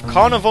remix of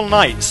Carnival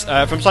Nights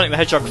from Sonic the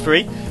Hedgehog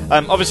 3.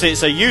 Obviously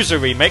it's a user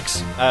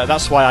remix,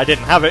 that's why I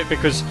didn't have it,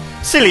 because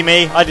silly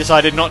me, I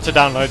decided not to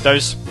download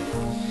those.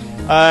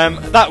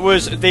 That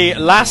was the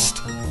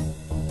last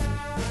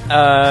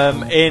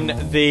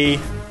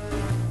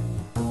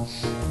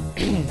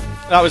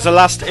that was the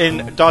last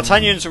in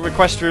D'Artagnan's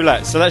Request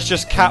Roulette. So let's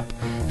just cap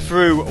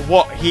through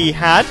what he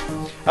had.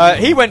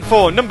 He went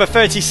for number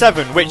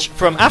 37, which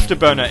from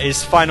Afterburner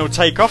is Final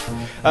Takeoff.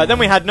 Then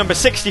we had number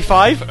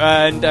 65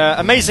 and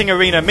Amazing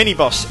Arena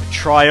Mini-Boss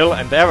Trial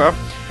and Error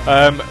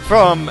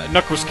from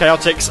Knuckles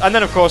Chaotix. And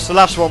then of course the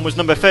last one was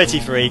number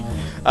 33,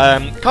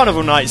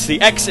 Carnival Nights, the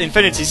X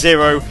Infinity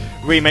Zero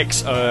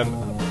remix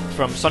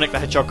from Sonic the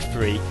Hedgehog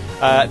 3.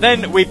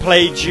 Then we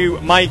played you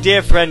My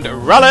Dear Friend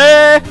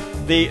Rally,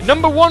 the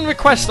number one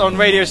request on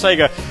Radio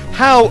Sega.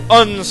 How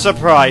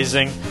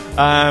unsurprising.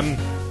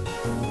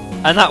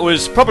 And that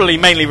was probably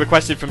mainly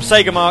requested from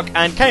Sega Mark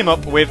and came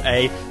up with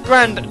a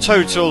grand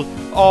total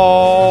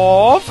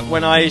of,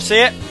 when I see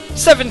it,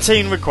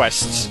 17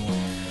 requests.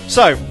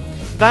 So,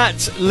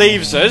 that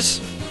leaves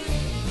us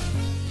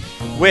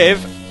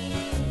with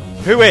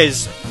who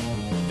is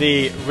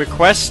the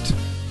request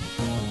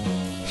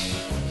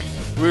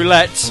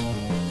roulette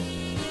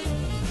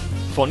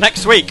for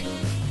next week.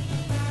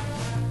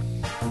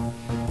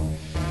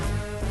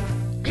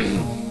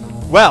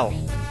 Well,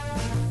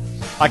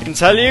 I can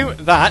tell you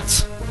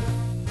that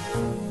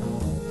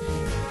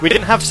we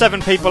didn't have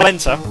 7 people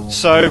enter,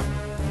 so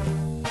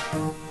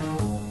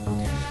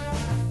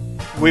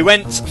we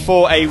went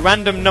for a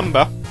random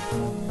number.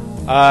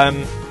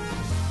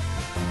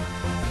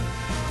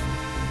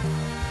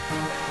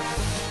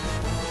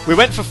 We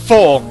went for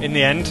 4 in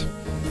the end.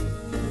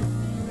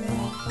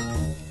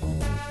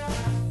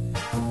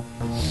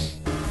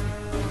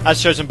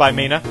 As chosen by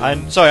Mina.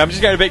 And sorry, I'm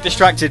just getting a bit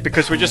distracted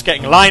because we're just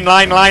getting line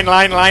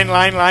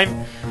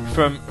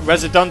from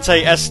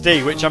Residente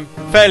SD, which I'm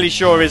fairly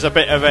sure is a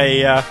bit of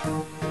a...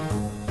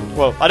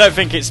 well, I don't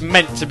think it's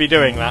meant to be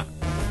doing that.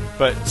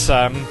 But,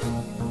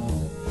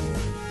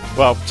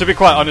 well, to be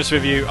quite honest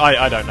with you,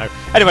 I don't know.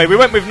 Anyway, we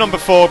went with number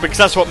 4 because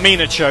that's what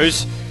Mina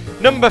chose.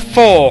 Number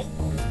 4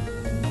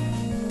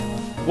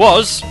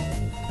 was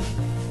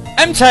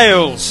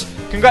M-Tails.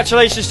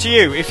 Congratulations to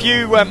you. If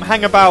you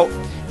hang about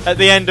at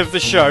the end of the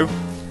show,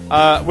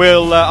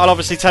 I'll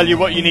obviously tell you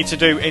what you need to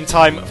do in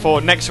time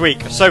for next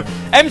week. So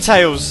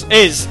M-Tails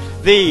is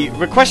the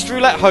request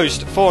roulette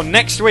host for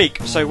next week,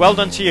 so well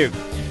done to you.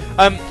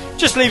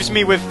 Just leaves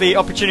me with the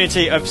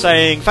opportunity of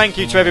saying thank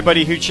you to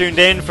everybody who tuned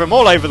in from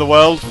all over the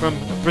world, from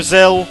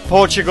Brazil,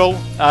 Portugal,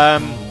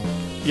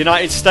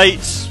 United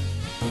States,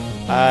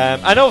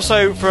 and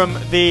also from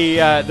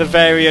the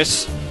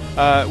various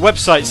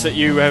websites that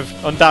you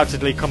have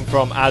undoubtedly come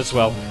from as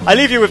well. I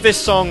leave you with this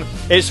song.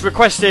 It's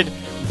requested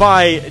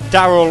by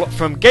Daryl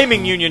from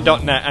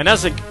GamingUnion.net,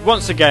 and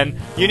once again,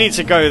 you need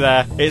to go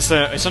there. It's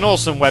an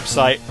awesome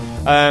website.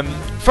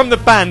 From the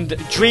band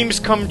Dreams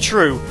Come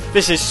True,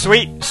 this is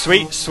Sweet,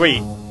 Sweet,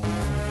 Sweet.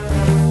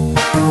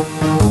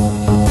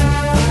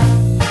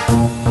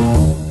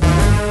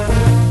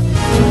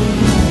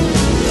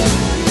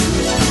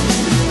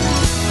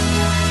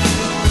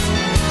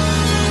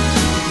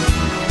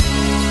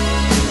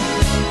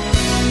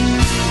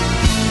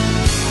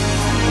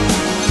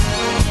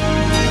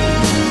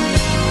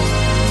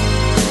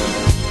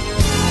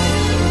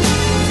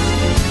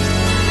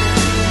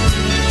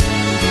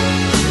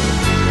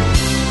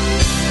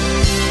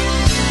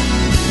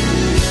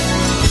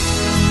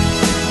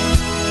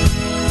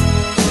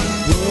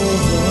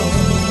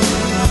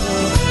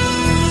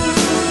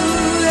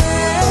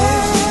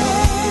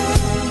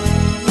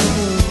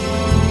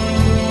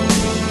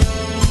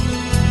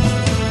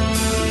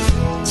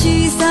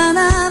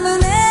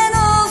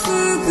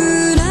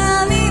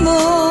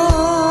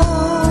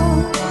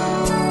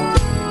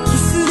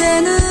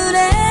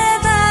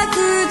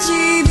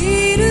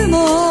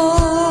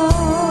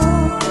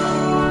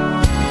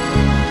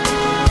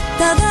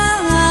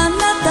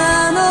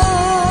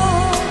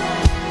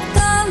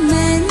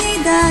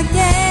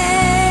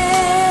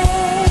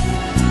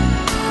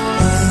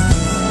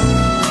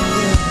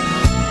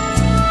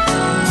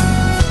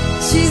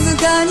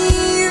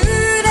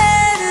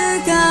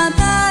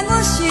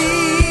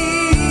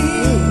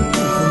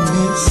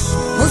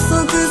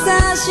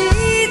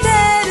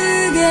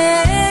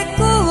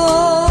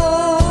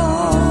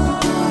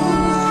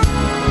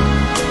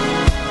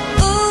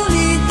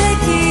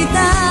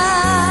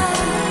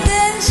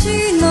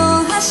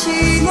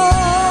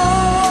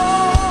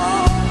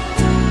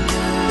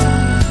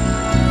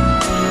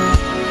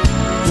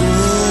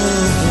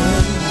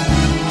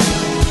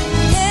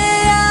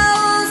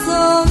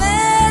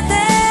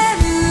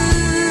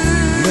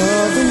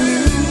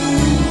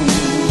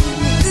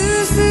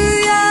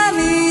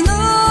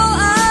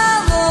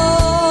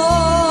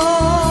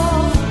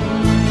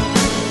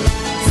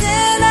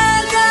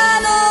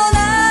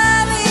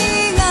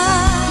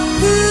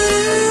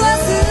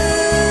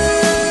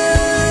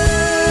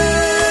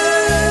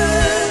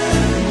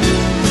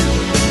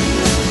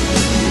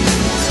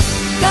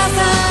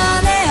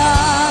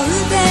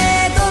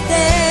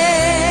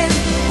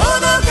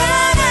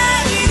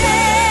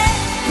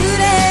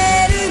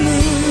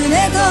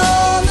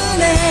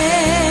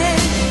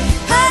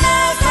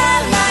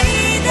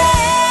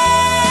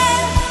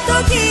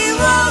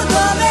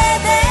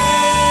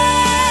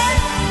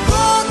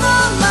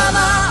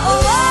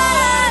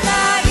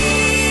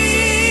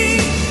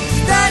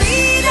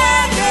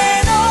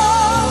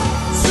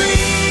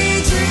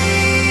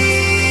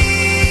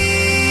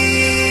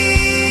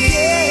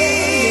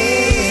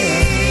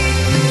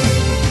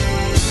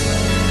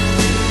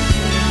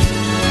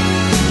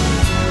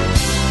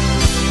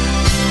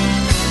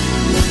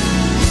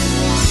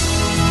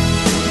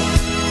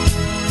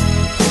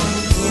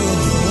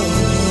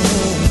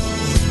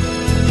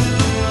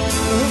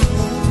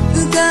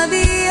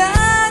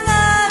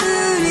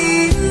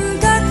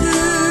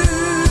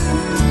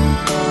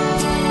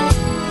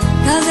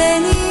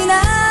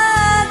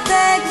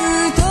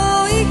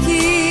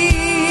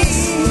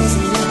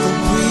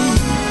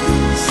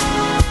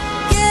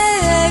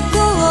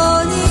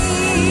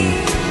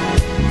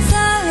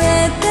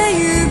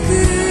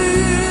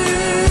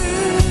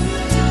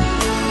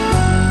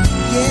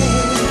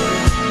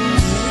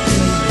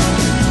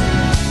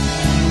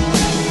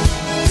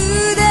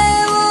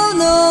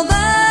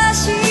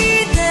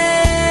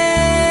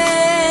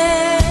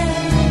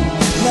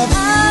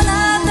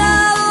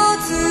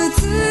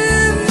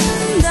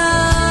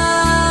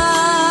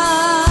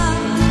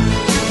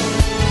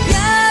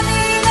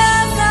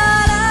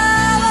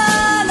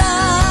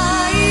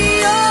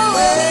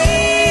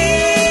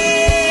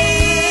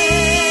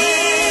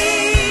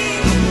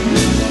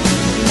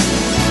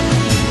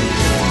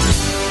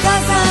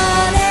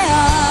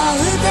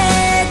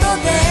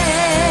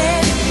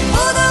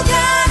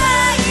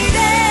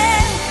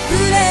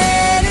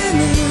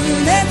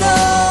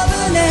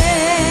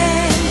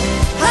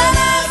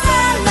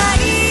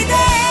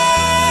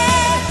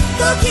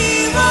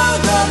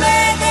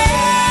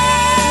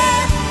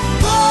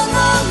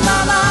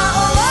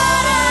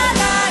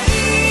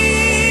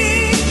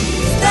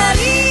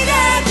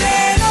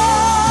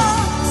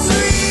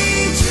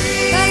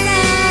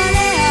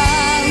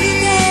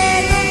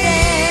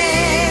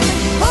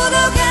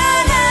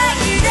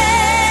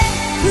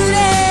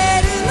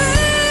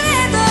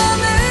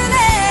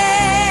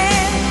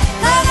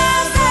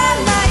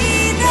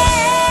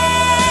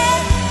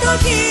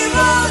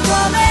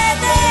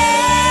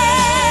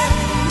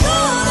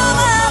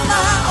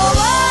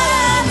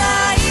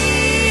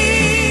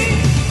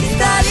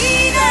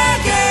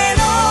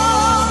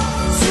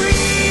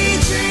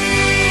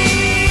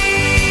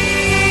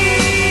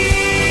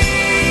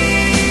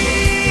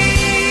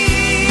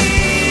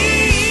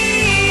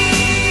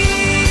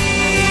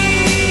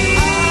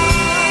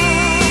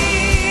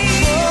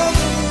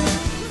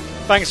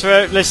 Thanks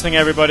for listening,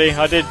 everybody.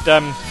 I did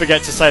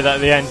forget to say that at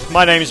the end.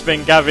 My name's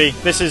been Gavi.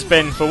 This has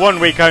been, for 1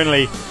 week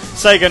only,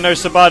 Sega no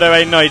Sabado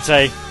e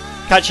Noite.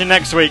 Catch you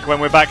next week when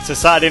we're back to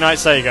Saturday Night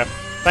Sega.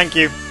 Thank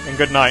you, and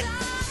good night.